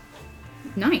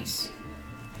 Nice.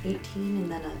 18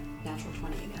 and then a natural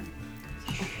 20 again.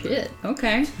 Shit.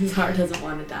 Okay. Zara doesn't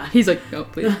want to die. He's like, no,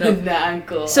 please, no. Nah, I'm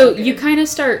cool. So Okay. you kind of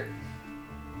start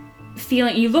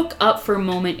feeling. You look up for a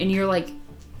moment, and you're like,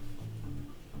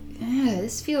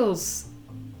 this feels.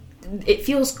 It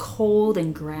feels cold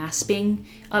and grasping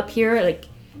up here. Like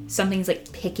something's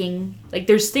like picking. Like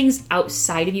there's things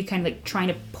outside of you, kind of like trying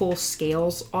to pull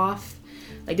scales off.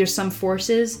 Like there's some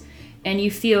forces, and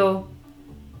you feel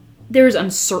there's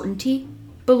uncertainty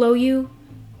below you,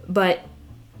 but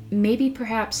maybe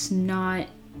perhaps not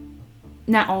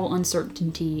all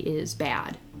uncertainty is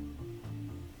bad.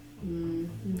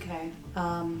 Okay.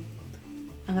 I'm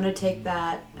gonna take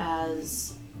that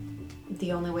as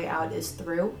the only way out is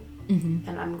through,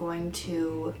 and I'm going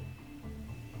to.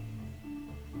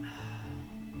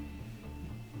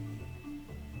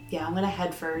 Yeah, I'm gonna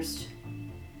head first.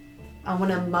 I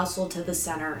want to muscle to the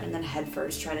center and then head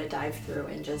first, try to dive through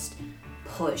and just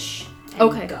push and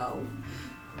Okay. go.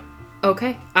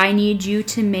 Okay, I need you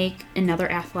to make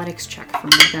another athletics check for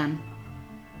me then.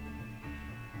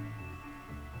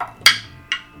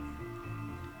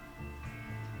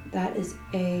 That is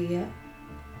a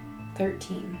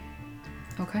 13.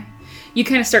 Okay. You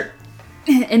kind of start,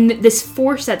 and this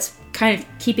force that's kind of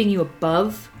keeping you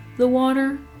above the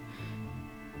water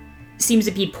seems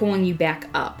to be pulling you back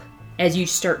up as you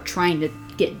start trying to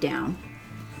get down.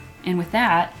 And with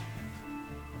that,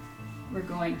 we're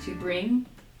going to bring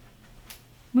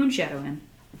Moonshadow in.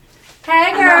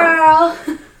 Hey, girl!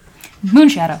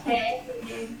 Moonshadow.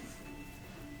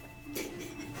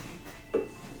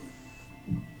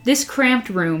 This cramped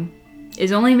room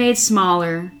is only made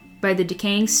smaller by the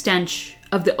decaying stench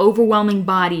of the overwhelming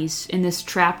bodies in this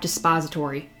trapped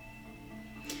dispository.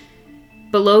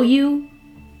 Below you,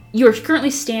 you're currently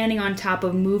standing on top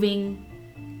of a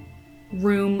moving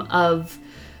room of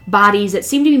bodies that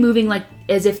seem to be moving like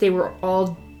as if they were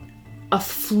all a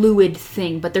fluid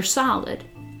thing, but they're solid.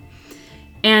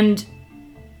 And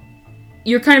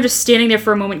you're kind of just standing there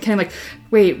for a moment, kind of like,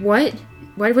 wait, what?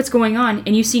 What's going on?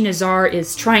 And you see Nazar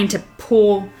is trying to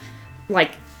pull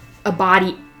like a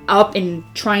body up and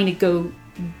trying to go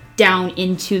down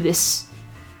into this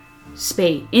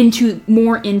space, into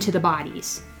the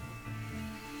bodies.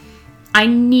 I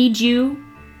need you,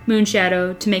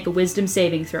 Moonshadow, to make a wisdom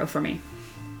saving throw for me.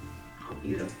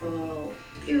 Beautiful.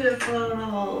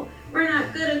 Beautiful. We're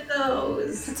not good at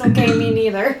those. It's okay, me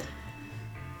neither.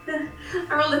 I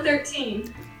rolled a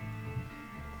 13.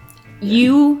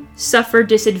 You suffer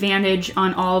disadvantage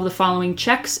on all of the following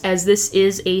checks, as this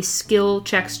is a skill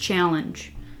checks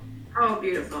challenge. Oh,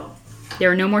 beautiful.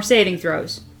 There are no more saving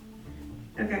throws.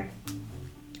 Okay.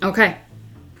 Okay.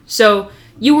 So,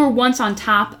 you were once on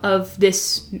top of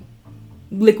this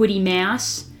liquidy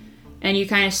mass, and you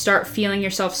kind of start feeling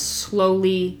yourself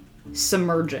slowly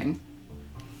submerging.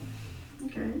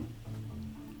 Okay.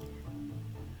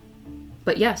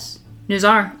 But yes,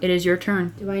 Nazar, it is your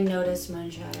turn. Do I notice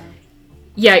Moonshadow?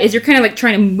 Yeah, as you're kind of like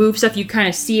trying to move stuff, you kind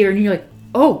of see her, and you're like,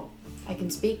 oh, I can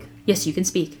speak. yes, you can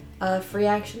speak. Free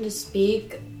action to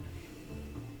speak.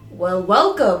 Well,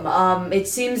 welcome. It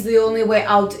seems the only way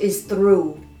out is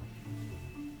through.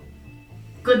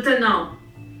 Good to know.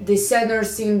 The center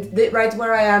right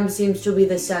where I am seems to be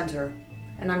the center.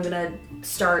 And I'm gonna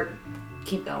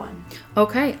keep going.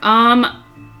 Okay,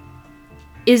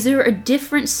 is there a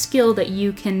different skill that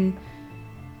you can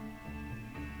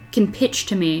pitch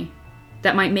to me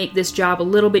that might make this job a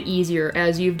little bit easier,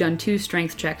 as you've done 2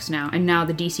 strength checks now, and now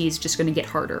the DC is just going to get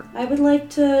harder? I would like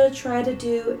to try to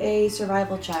do a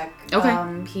survival check.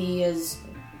 Okay. He has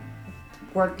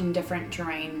worked in different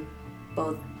terrain,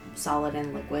 both solid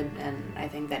and liquid, and I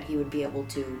think that he would be able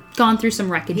to... Gone through some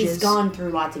wreckages. He's gone through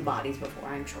lots of bodies before,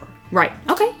 I'm sure. Right.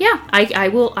 Okay, yeah, I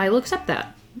will accept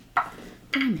that.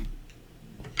 Damn it.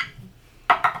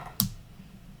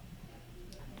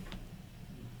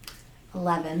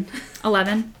 11.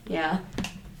 Yeah.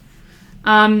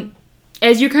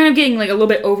 As you're kind of getting like a little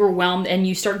bit overwhelmed and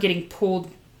you start getting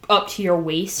pulled up to your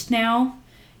waist now.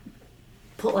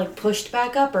 Pushed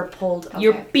back up or pulled? Okay.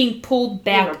 You're being pulled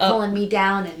They back were up. pulling me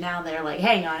down, and now they're like,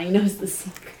 hang on, he knows the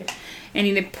secret.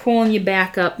 And they're pulling you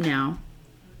back up now.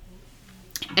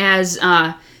 As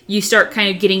you start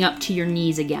kind of getting up to your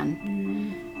knees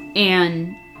again.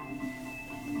 And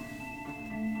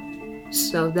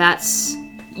so that's...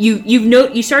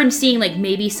 You started seeing like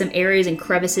maybe some areas and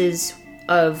crevices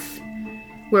of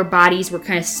where bodies were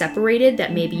kind of separated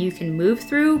that maybe you can move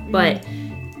through, but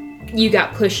you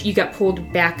got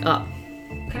pulled back up.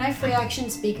 Can I free action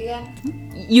speak again?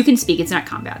 You can speak, it's not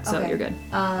combat, so Okay. you're good.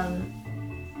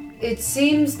 It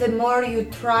seems the more you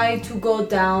try to go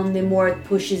down, the more it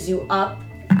pushes you up.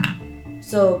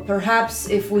 So perhaps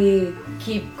if we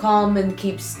keep calm and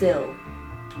keep still,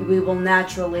 we will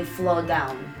naturally flow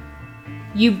down.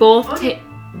 You both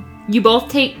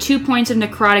take 2 points of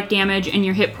necrotic damage, and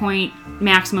your hit point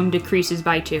maximum decreases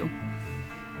by 2.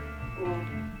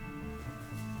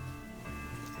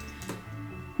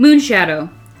 Moonshadow.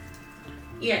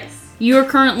 Yes. You are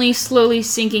currently slowly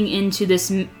sinking into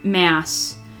this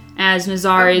mass as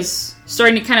Nazar is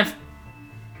starting to kind of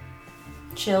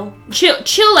Chill.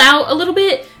 chill out a little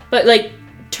bit, but like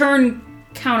turn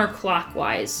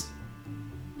counterclockwise.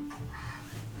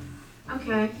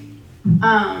 Okay.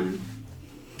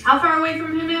 How far away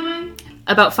from him am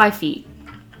About 5 feet.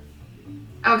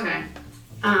 I? Okay.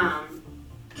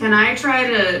 Can I try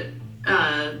to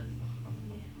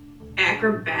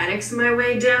acrobatics my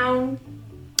way down?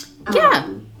 Yeah.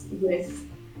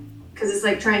 Because it's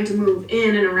like trying to move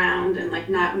in and around and like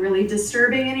not really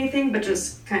disturbing anything, but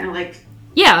just kind of like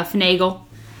Yeah, finagle.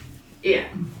 yeah.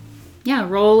 Yeah,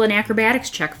 roll an acrobatics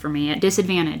check for me at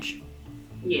disadvantage.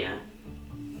 Yeah.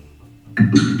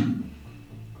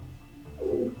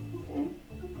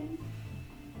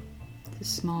 The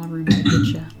small room will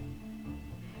get you.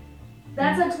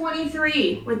 That's a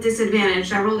 23 with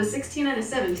disadvantage. I rolled a 16 and a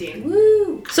 17.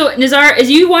 Woo! So Nazar,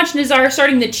 as you watch Nazar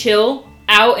starting to chill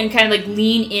out and kind of like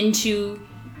lean into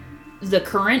the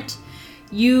current,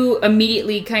 you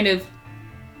immediately kind of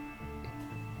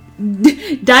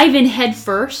dive in head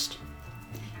first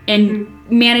and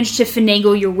manage to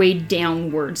finagle your way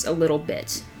downwards a little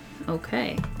bit.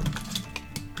 Okay.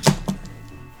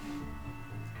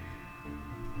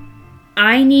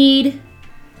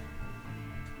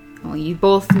 You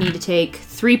both need to take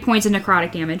 3 points of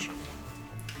necrotic damage.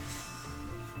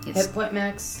 Yes. Hit point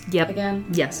max. Yep. Again.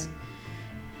 Yes.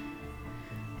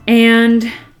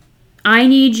 And I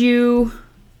need you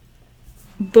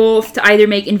both to either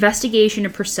make investigation or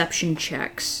perception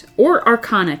checks or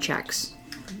arcana checks.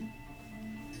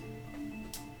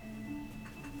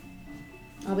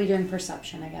 I'll be doing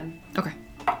perception again. Okay.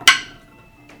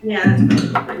 Yeah, that's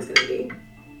probably what mine's gonna be.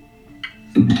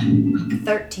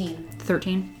 13.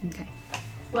 13? Okay.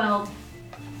 12.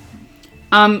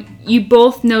 You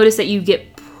both notice that you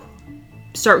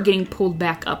start getting pulled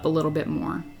back up a little bit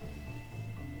more.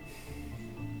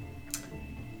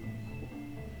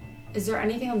 Is there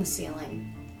anything on the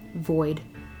ceiling? Void.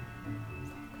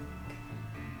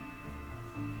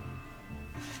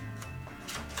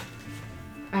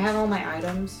 I have all my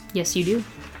items. Yes, you do.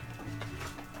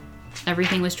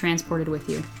 Everything was transported with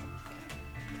you.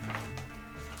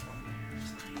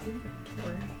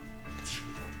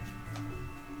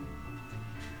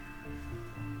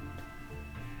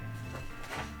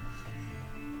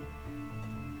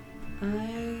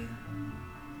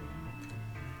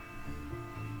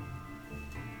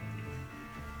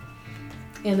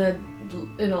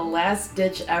 In a last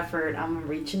ditch effort, I'm gonna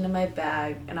reach into my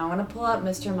bag and I want to pull out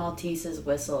Mr. Maltese's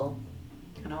whistle,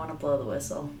 and I want to blow the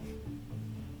whistle.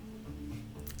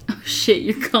 Oh shit!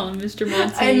 You're calling Mr.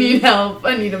 Maltese. I need help.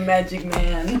 I need a magic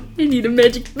man. I need a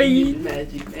magic I need a bean.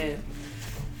 magic man.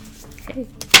 Hey.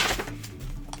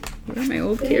 Where are my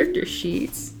old character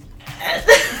sheets?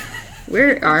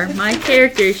 Where are my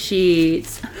character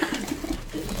sheets?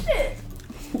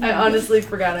 I honestly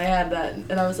forgot I had that,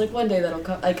 and I was like, one day that'll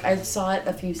come. Like, I saw it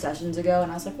a few sessions ago,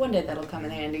 and I was like, one day that'll come in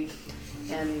handy.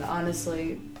 And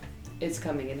honestly, it's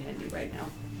coming in handy right now.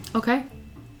 Okay.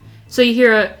 So you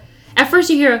hear at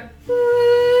first you hear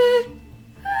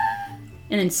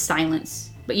and then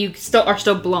silence, but you are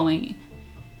still blowing.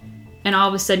 And all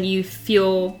of a sudden you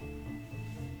feel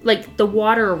like the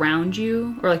water around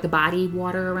you, or like the body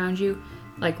water around you,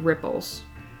 like ripples.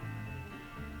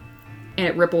 And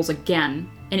it ripples again.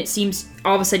 And it seems,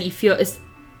 all of a sudden you feel, it's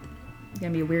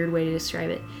gonna be a weird way to describe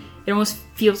it. It almost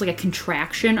feels like a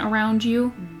contraction around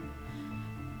you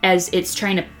as it's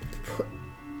trying to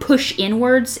push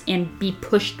inwards and be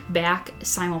pushed back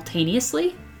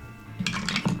simultaneously.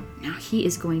 Now he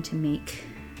is going to make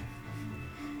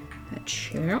a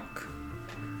check.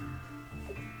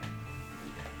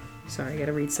 Sorry, I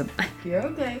gotta read some. You're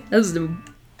okay. That was a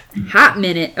hot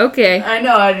minute. Okay. I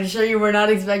know, I'm sure you were not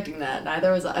expecting that.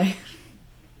 Neither was I.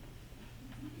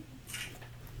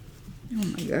 Oh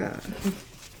my god.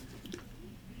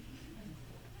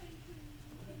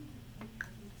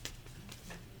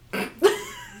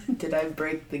 Did I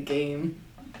break the game?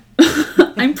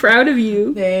 I'm proud of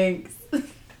you. Thanks.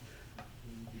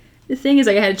 The thing is,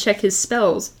 I had to check his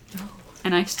spells.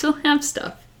 And I still have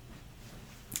stuff.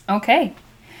 Okay.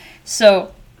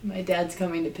 So. My dad's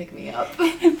coming to pick me up.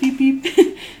 Beep,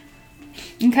 beep.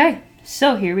 Okay.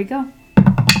 So, here we go.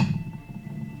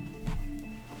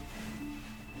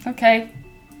 Okay.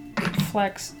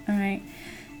 reflex. All right.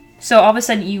 So all of a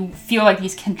sudden you feel like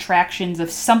these contractions of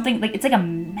something, like it's like a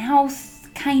mouth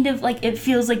kind of, like it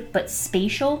feels like, but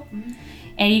spatial.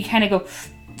 And you kind of go,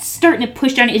 starting to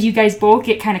push down as you guys both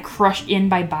get kind of crushed in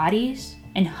by bodies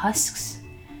and husks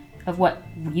of what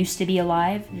used to be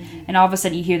alive. And all of a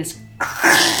sudden you hear this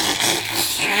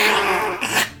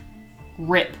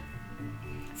rip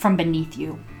from beneath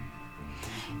you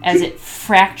as it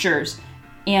fractures,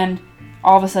 and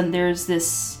all of a sudden there's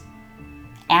this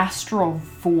astral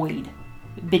void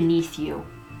beneath you.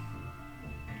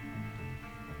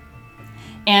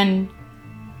 And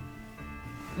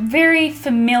very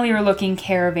familiar looking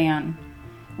caravan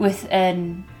with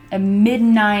a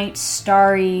midnight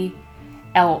starry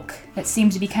elk that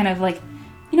seems to be kind of like,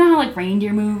 you know how like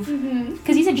reindeer move?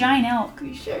 Because he's a giant elk.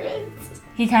 He sure is.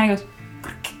 He kind of goes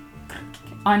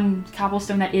on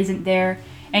cobblestone that isn't there,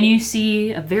 and you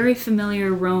see a very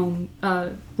familiar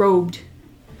robed,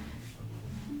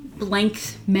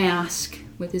 blank mask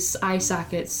with his eye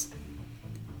sockets.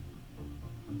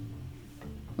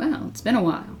 Well, it's been a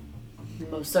while.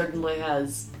 Most certainly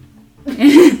has. But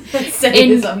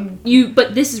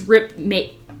this rip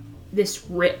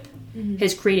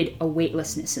has created a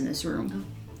weightlessness in this room.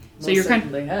 So you're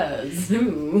kind of has.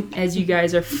 as you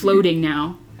guys are floating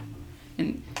now,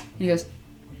 and he goes,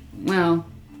 "Well,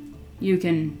 you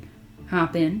can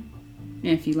hop in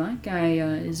if you like.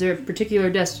 Is there a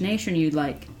particular destination you'd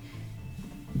like?"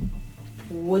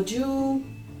 Would you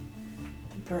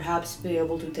perhaps be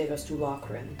able to take us to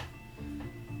Lochran?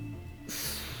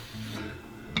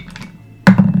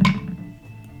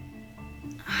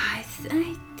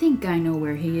 I think I know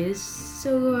where he is.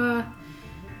 So,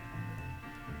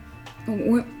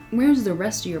 where's the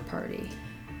rest of your party?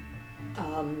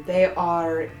 They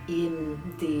are in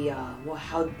the,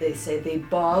 how they say, the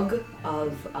bog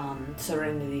of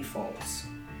Serenity Falls.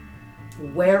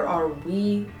 Where are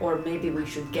we? Or maybe we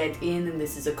should get in, and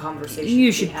this is a conversation.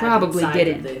 You should probably get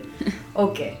in.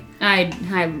 Okay. I'd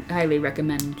highly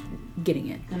recommend getting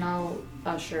in. And I'll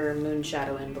usher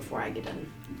Moonshadow in before I get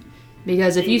in.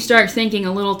 Because if you start thinking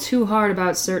a little too hard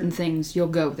about certain things, you'll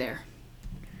go there.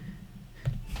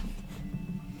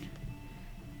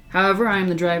 However, I am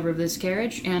the driver of this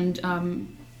carriage, and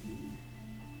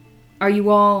are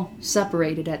you all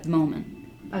separated at the moment?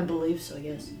 I believe so,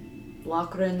 yes.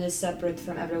 Lochran is separate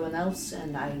from everyone else,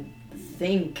 and I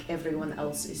think everyone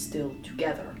else is still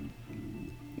together.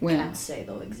 Well, Can't say,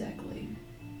 though, exactly.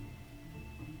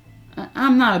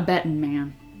 I'm not a betting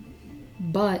man,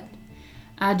 but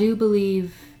I do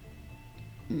believe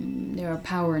there are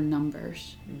power in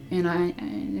numbers. And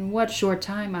in what short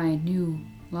time I knew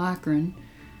Lochran,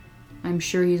 I'm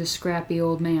sure he's a scrappy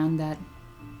old man that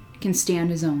can stand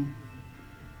his own.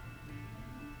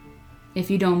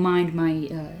 If you don't mind my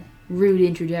rude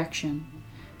introduction,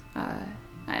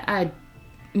 I'd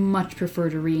much prefer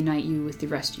to reunite you with the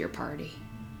rest of your party.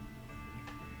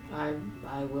 I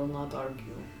will not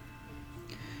argue.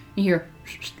 You hear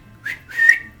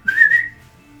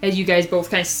as you guys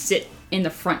both kind of sit in the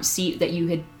front seat that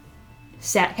you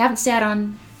haven't sat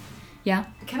on. Yeah?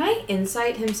 Can I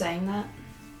insight him saying that?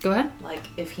 Go ahead. Like,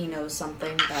 if he knows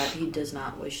something that he does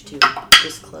not wish to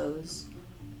disclose.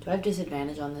 Do I have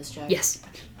disadvantage on this check? Yes.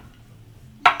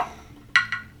 Cock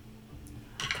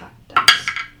dice.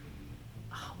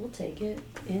 Oh, we'll take it.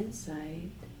 Insight.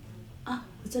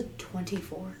 It's a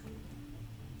 24.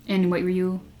 And what were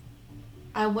you?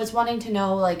 I was wanting to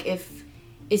know, like,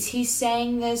 is he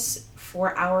saying this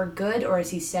for our good, or is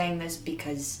he saying this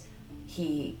because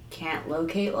he can't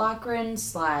locate Lochran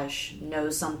 /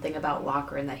 knows something about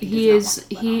Lochran that he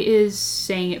is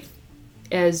saying it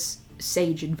as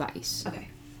sage advice. Okay.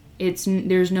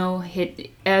 There's no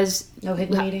hidden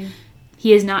meeting.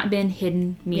 He has not been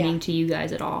hidden meaning to you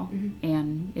guys at all,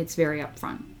 and it's very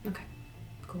upfront. Okay.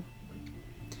 Cool.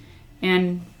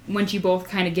 And once you both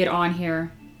kind of get on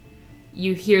here,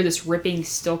 you hear this ripping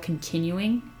still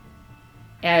continuing,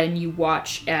 and you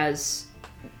watch as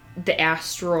the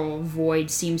astral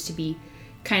void seems to be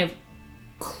kind of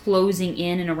closing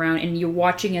in and around, and you're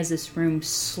watching as this room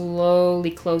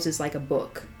slowly closes like a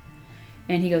book.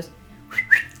 And he goes,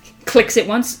 clicks it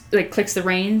once, like clicks the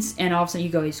reins, and all of a sudden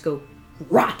you guys go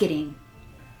rocketing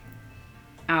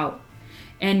out.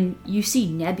 And you see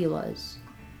nebulas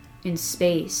in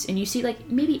space, and you see like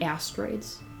maybe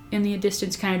asteroids in the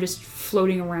distance kind of just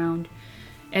floating around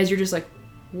as you're just like,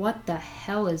 what the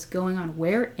hell is going on?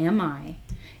 Where am I?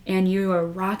 And you are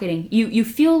rocketing. You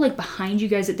feel like behind you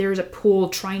guys that there's a pull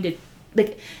trying to,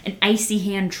 like an icy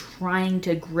hand trying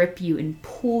to grip you and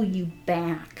pull you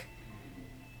back.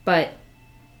 But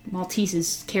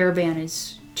Maltese's caravan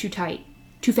is too tight,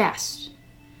 too fast.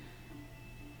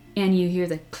 And you hear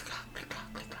the click, clop, click,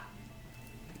 clop, click, clop.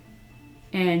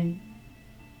 And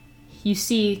you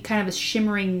see kind of a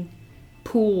shimmering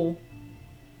pool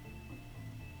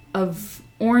of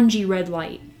orangey red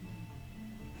light.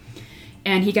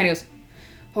 And he kind of goes,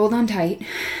 hold on tight.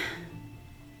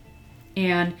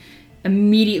 And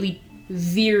immediately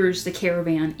veers the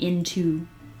caravan into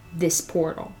this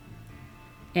portal.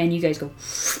 And you guys go...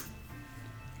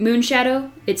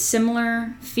 Moonshadow, it's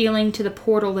similar feeling to the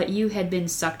portal that you had been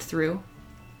sucked through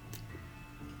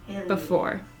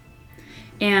before.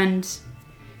 And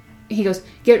he goes,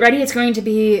 get ready, it's going to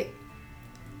be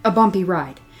a bumpy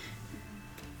ride.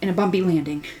 And a bumpy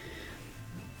landing.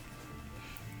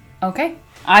 Okay,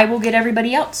 I will get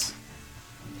everybody else.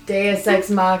 Deus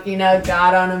Ex Machina,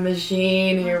 God on a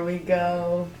machine, here we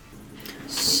go.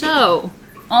 So,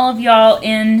 all of y'all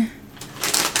in...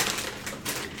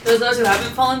 Those who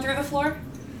haven't fallen through the floor?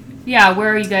 Yeah,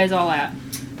 where are you guys all at?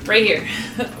 Right here.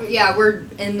 Yeah, we're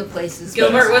in the places.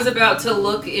 Gilbert was about to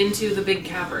look into the big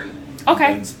cavern.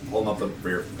 Okay. And holding up the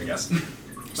rear, I guess.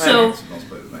 So, Most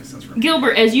places make sense for me.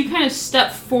 Gilbert, as you kind of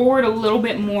step forward a little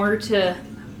bit more to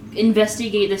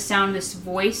investigate the sound of this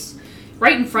voice,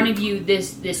 right in front of you,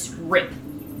 this rip.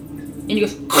 And he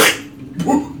goes...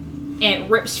 and it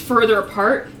rips further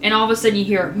apart, and all of a sudden you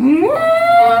hear...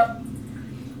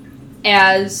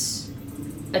 as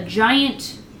a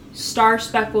giant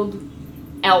star-speckled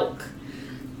elk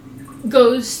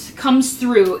comes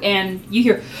through, and you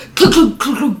hear clunk, clunk,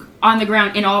 clunk, clunk on the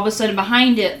ground, and all of a sudden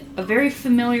behind it, a very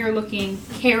familiar-looking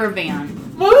caravan.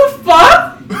 What the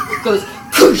fuck? Goes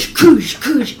koosh, koosh,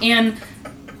 koosh, and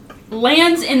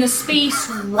lands in the space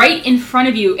right in front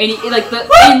of you, and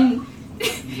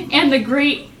and the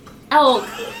great elk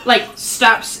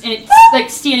stops, and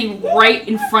it's standing right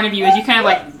in front of you as you kind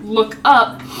of look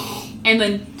up and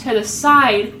then to the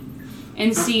side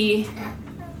and see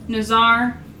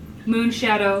Nazar,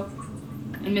 Moonshadow,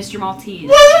 and Mr. Maltese.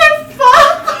 What the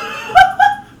fuck?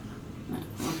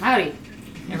 Well, howdy,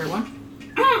 everyone.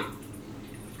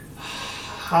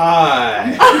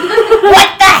 Hi.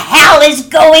 What the hell is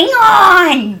going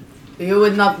on? You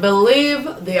would not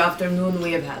believe the afternoon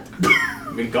we have had.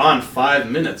 I've been gone 5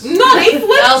 minutes. Nice,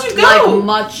 where Felt did you go? like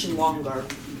much longer.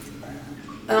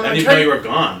 I didn't even know you were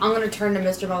gone. I'm gonna turn to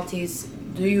Mr. Maltese.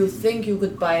 Do you think you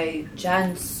could by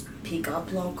chance pick up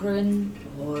Locrin?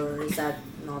 Or is that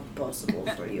not possible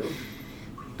for you?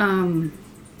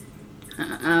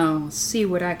 I'll see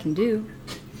what I can do.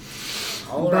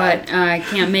 Alright. But I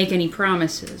can't make any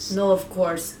promises. No, of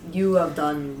course, you have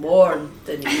done more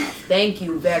than enough. Thank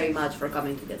you very much for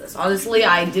coming to get us. Honestly,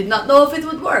 I did not know if it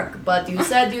would work, but you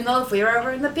said, if we were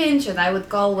ever in a pinch, and I would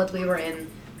call what we were in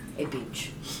a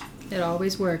pinch. It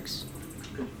always works.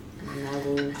 And I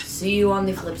will see you on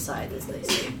the flip side, as they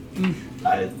say.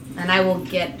 I And I will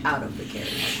get out of the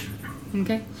carriage.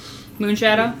 Okay.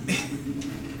 Moonshadow?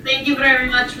 Thank you very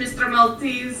much, Mr.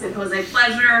 Maltese. It was a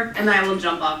pleasure, and I will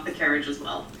jump off the carriage as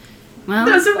well. Well,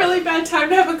 That was a really bad time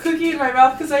to have a cookie in my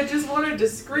mouth because I just wanted to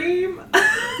scream.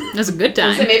 that's a good So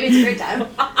time. maybe it's a great time.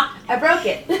 I broke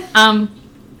it.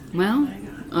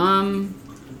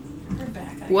 We're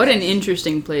back. What an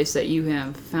interesting place that you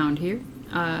have found here.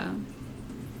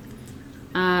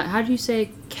 How do you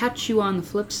say catch you on the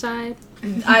flip side?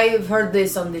 I've heard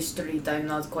this on the street. I'm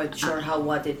not quite sure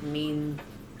what it means,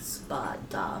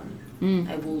 but I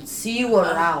will see you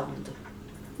around.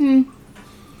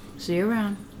 See you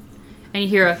around. And you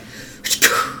hear a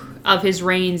of his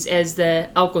reins as the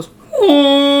elk goes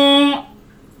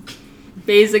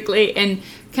basically, and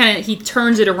kind of he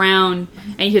turns it around,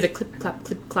 and you hear the clip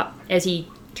clop as he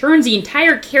turns the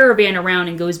entire caravan around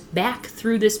and goes back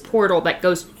through this portal that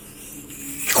goes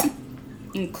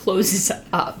and closes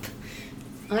up.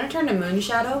 I'm gonna turn to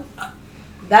Moonshadow.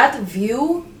 That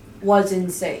view was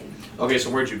insane. Okay, so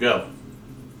where'd you go?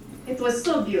 It was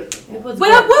so beautiful. It was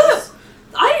What? gorgeous.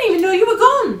 I didn't even know you were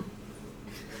gone.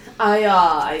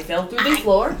 I fell through the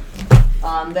floor.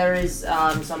 There is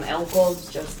some alcoves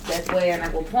just that way, and I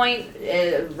will point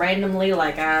randomly,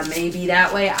 maybe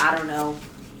that way. I don't know,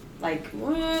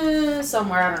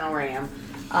 somewhere. I don't know where I am.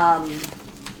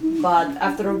 But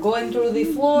after going through the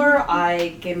floor,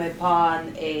 I came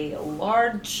upon a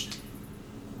large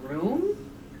room,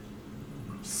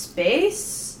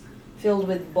 space filled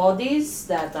with bodies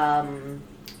that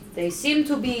they seem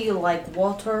to be like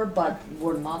water, but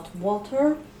were not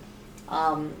water.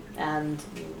 And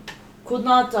could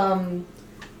not,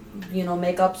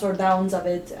 make ups or downs of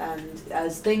it. And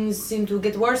as things seemed to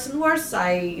get worse and worse,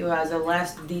 I, as a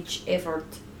last-ditch effort,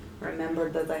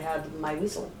 remembered that I had my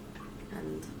whistle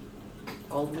and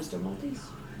called Mr. Maltese.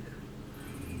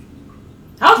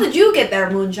 How did you get there,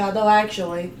 Moonshadow,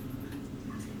 actually?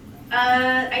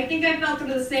 I think I fell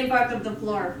through the same part of the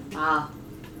floor. Ah.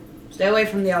 Stay away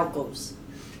from the alcoves.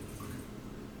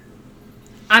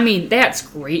 I mean, that's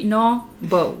great and all,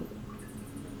 but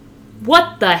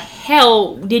what the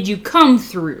hell did you come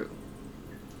through?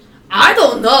 I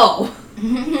don't know.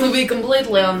 To be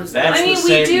completely honest. That's I mean, the we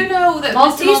same. do know that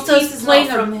Maltese Mr. Maltese does is plain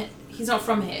not from here. He's not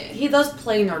from here. He does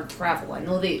planar travel, I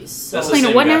know this. So. That's the Plain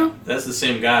same what guy. now? That's the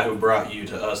same guy who brought you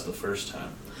to us the first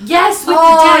time. Yes, with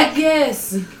Oh, the deck.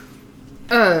 yes.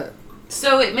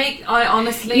 So I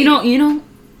honestly, You know, I don't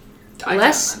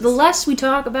the less we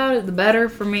talk about it, the better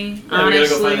for me. Yeah, we gotta go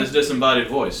honestly. find this disembodied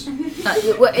voice.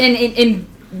 And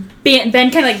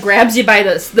Ben kind of like grabs you by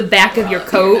the back of your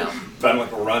coat. Ben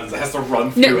like runs. It has to run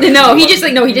No, through it. no, he just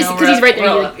because he's right we're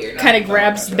all there. up here He now. kind of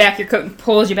grabs the back of your coat and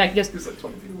pulls you back. Just He's like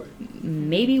 20 feet away.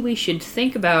 maybe we should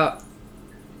think about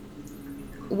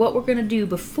what we're gonna do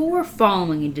before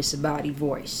following a disembodied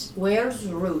voice. Where's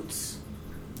Roots?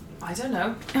 I don't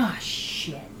know. Oh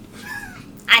shit!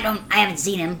 I haven't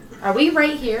seen him. Are we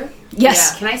right here?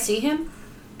 Yes. Can I see him?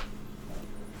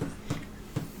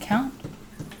 Count.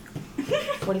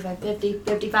 45, 50,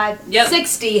 55, Yep.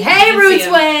 60. You Hey, can Roots see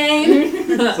him. Wayne!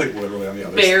 It's like literally on the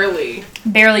other side. Barely.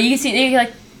 Barely. You can see. You're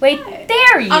like, wait,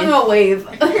 there you. I'm gonna wave.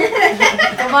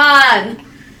 Come on.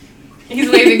 He's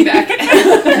waving back.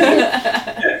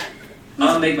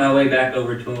 I'll make my way back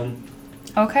over to him.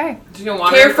 Okay. Just gonna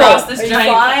wander Careful. across this Are you giant.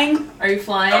 flying? Are you I'm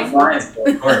flying?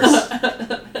 flying, of course.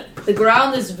 The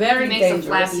ground is very He makes a dangerous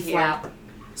flappy here. flap.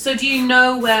 So do you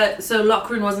know where? So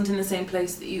Lochran wasn't in the same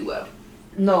place that you were.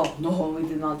 No, we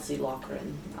did not see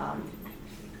Lochran.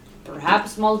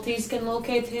 Perhaps Maltese can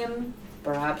locate him.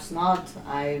 Perhaps not.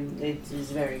 It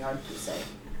is very hard to say.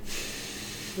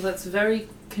 Well, that's very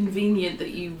convenient that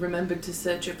you remembered to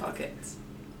search your pockets.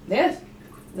 Yes.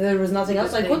 There was nothing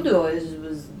else I could do.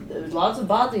 There was lots of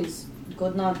bodies.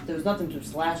 There was nothing to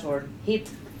slash or hit.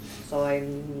 So I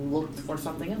looked for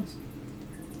something else.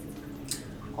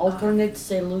 Alternate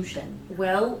solution.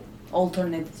 Well,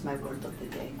 Alternate is my word of the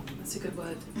day. that's a good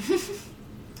word.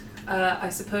 I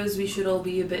suppose we should all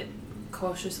be a bit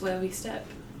cautious where we step.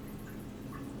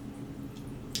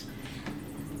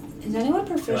 Is anyone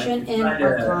proficient in Right,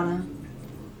 Arcana?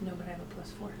 No, but I have a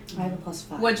 +4. I have a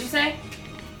 +5. What'd you say?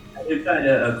 I did find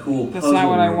a cool That's puzzle not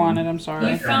what I room. wanted. I'm sorry.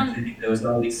 You found- There was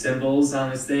all these symbols on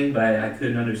this thing, but I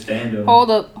couldn't understand them. Hold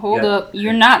up. Yeah.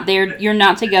 You're not there. You're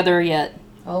not together yet.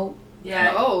 Oh.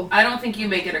 Yeah. Oh. I don't think you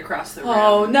make it across the room.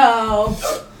 Oh no.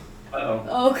 Uh-oh.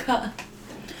 Oh god.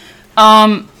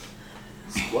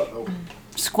 What? Oh.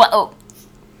 Squat. Oh.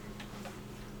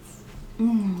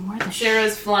 Where the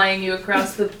Shara's flying you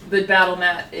across the battle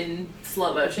mat in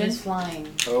slow motion. He's flying.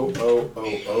 Oh,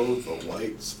 the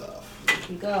light stuff. Here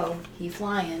we go. He's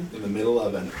flying. In the middle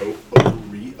of an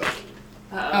Rio.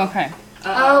 Uh-oh. Okay.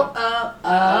 Oh.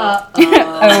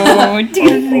 Oh,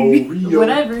 dude. Rio.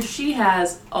 Whatever she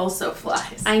has also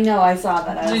flies. I know, I saw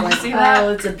that. I was Did you like, see that?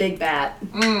 oh, it's a big bat.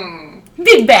 Mm.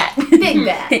 Big bat. Big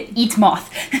bat. Eats moth.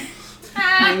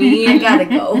 I mean, I gotta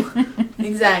go.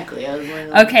 Exactly. I was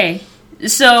like, Okay.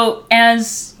 So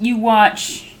as you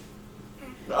watch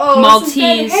oh,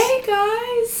 Maltese. Hey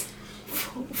guys.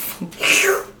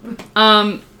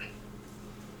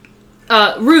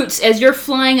 Roots, as you're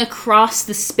flying across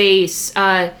the space,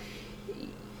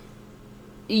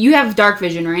 you have dark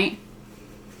vision, right?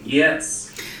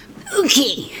 Yes.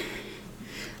 Okay.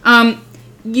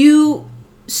 You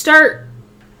start,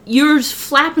 you're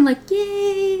flapping like,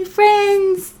 yay,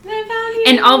 friends.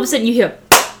 And all of a sudden you hear,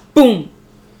 boom.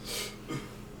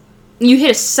 You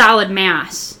hit a solid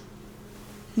mass.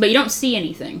 But you don't see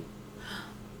anything.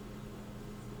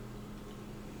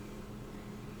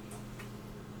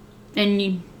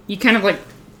 And you kind of like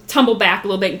tumble back a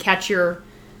little bit and catch your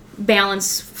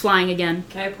balance flying again.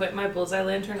 can I put my bullseye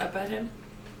lantern up at him?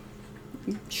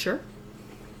 Sure.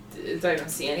 I don't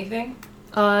see anything.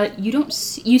 You don't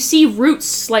see, you see Roots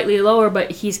slightly lower,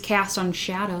 but he's cast on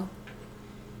shadow.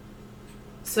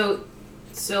 So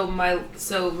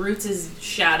Roots is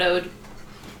shadowed,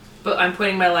 but I'm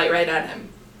pointing my light right at him.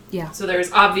 Yeah. So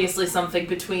there's obviously something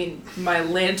between my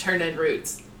lantern and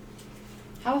Roots.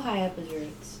 How high up is your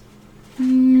roots?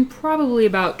 Probably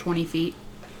about 20 feet.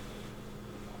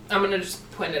 I'm gonna just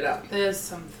point it out. There's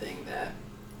something there.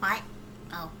 What?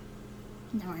 Oh.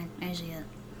 Never mind. I see it.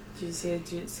 Do you see it?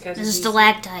 Scaz, There's a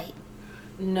stalactite.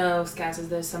 No, Scaz,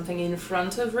 there's something in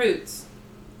front of Roots.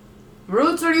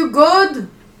 Roots, are you good?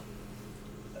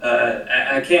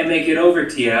 I can't make it over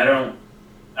to you. I don't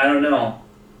know.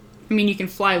 I mean, you can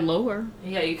fly lower.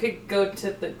 Yeah, you could go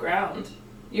to the ground.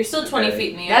 You're still 20 Okay.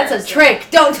 feet in the air. That's a so- trick.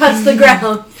 Don't touch the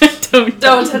ground.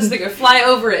 Don't touch the ground. Fly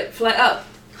over it. Fly up.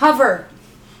 Hover.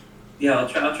 Yeah, I'll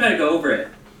try to go over it.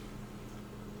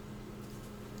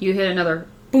 You hit another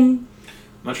boom.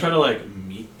 I'm gonna try to like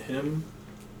meet him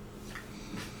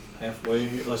halfway.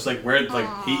 It's like where like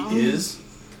he is. So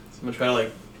I'm gonna try to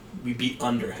like we be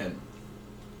under him.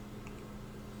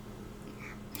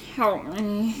 Help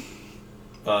me.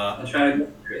 I'll try to go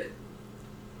over it.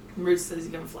 Roots says he's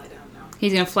gonna fly down now.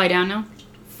 He's gonna fly down now?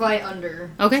 Fly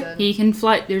under. Okay, said. he can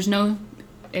fly. There's no...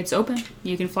 It's open.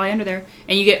 You can fly under there.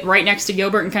 And you get right next to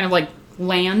Gilbert and kind of like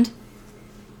land.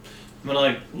 I'm gonna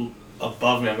like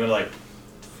above me. I'm gonna like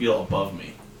feel above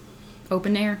me.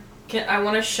 Open air. I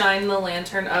want to shine the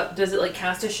lantern up. Does it like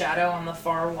cast a shadow on the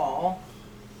far wall?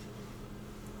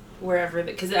 Wherever,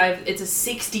 because it's a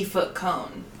 60-foot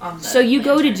cone on the So you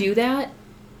go to lantern. do that,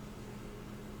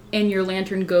 and your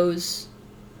lantern goes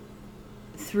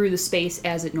through the space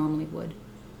as it normally would.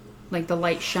 Like the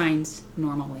light shines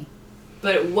normally.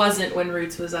 But it wasn't when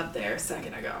Roots was up there a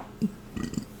second ago.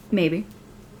 Maybe.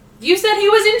 You said he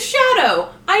was in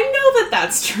shadow. I know that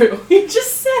that's true. You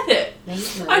just said it.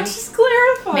 I'm just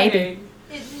clarifying. Maybe.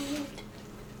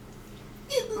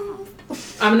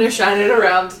 I'm gonna shine it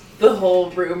around the whole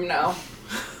room now.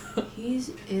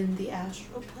 He's in the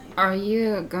astral plane. Are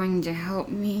you going to help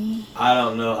me? I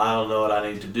don't know. I don't know what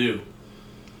I need to do.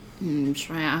 I'm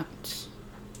trapped.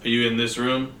 Are you in this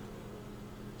room?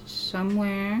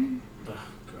 Somewhere. Oh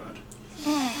God.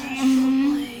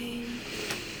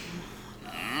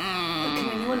 Can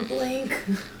anyone blink?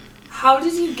 How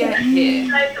did you get here?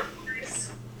 Inside the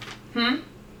place. Can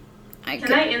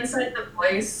I inside the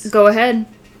place? Go ahead.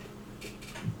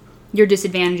 Your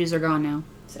disadvantages are gone now.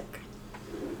 Sick.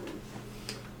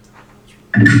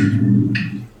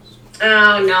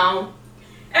 Oh no.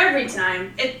 Every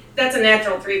time. That's a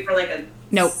natural 3 for like a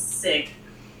Nope. 6.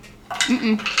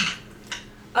 Mm-mm.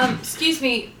 Excuse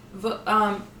me.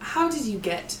 How did you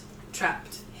get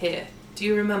trapped here? Do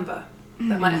you remember?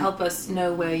 That might help us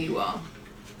know where you are.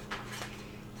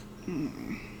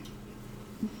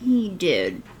 He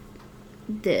did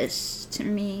this to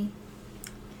me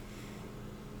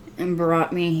and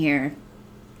brought me here,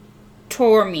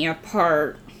 tore me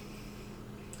apart,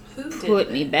 Who did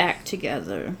put me this? back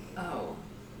together. Oh.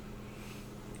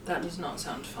 That does not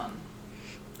sound fun.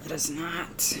 It is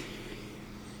not.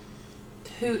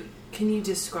 Can you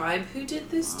describe who did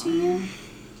this to you?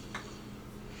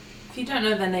 If you don't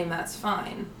know their name, that's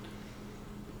fine.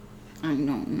 I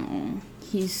don't know.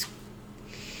 He's...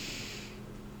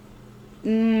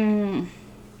 I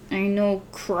know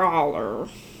Crawler.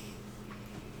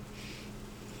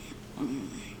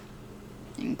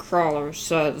 And Crawler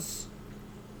says,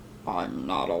 I'm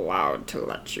not allowed to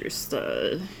let you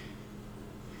stay.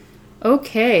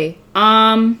 Okay.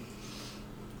 I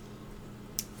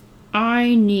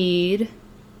need...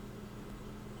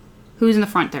 Who's in the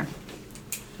front there?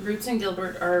 Roots and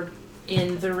Gilbert are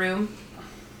in the room.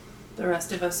 The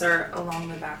rest of us are along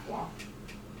the back wall.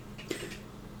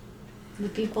 The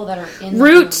people that are in the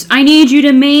Roots, room. I need you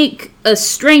to make a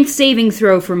strength saving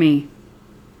throw for me.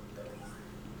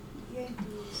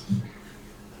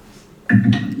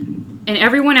 And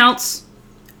everyone else,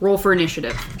 roll for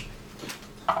initiative.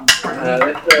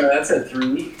 That's a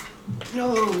 3.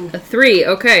 A 3,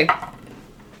 okay.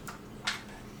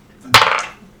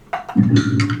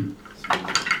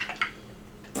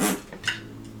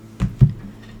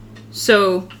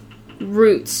 So,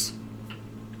 Roots.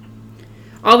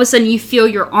 All of a sudden you feel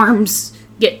your arms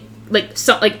get,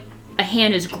 like a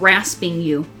hand is grasping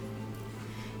you.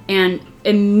 And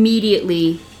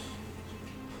immediately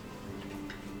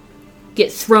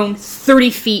get thrown 30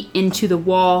 feet into the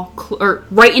wall, or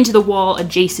right into the wall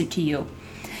adjacent to you.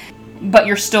 But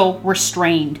you're still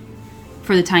restrained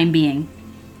for the time being.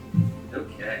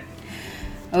 Okay.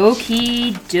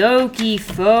 Okie dokie,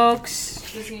 folks.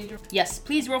 Yes,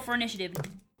 please roll for initiative.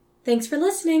 Thanks for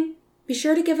listening. Be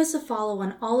sure to give us a follow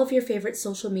on all of your favorite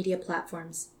social media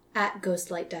platforms at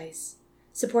Ghostlight Dice.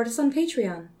 Support us on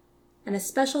Patreon. And a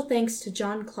special thanks to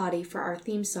John Claudy for our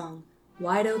theme song,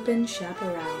 Wide Open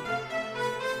Chaparral.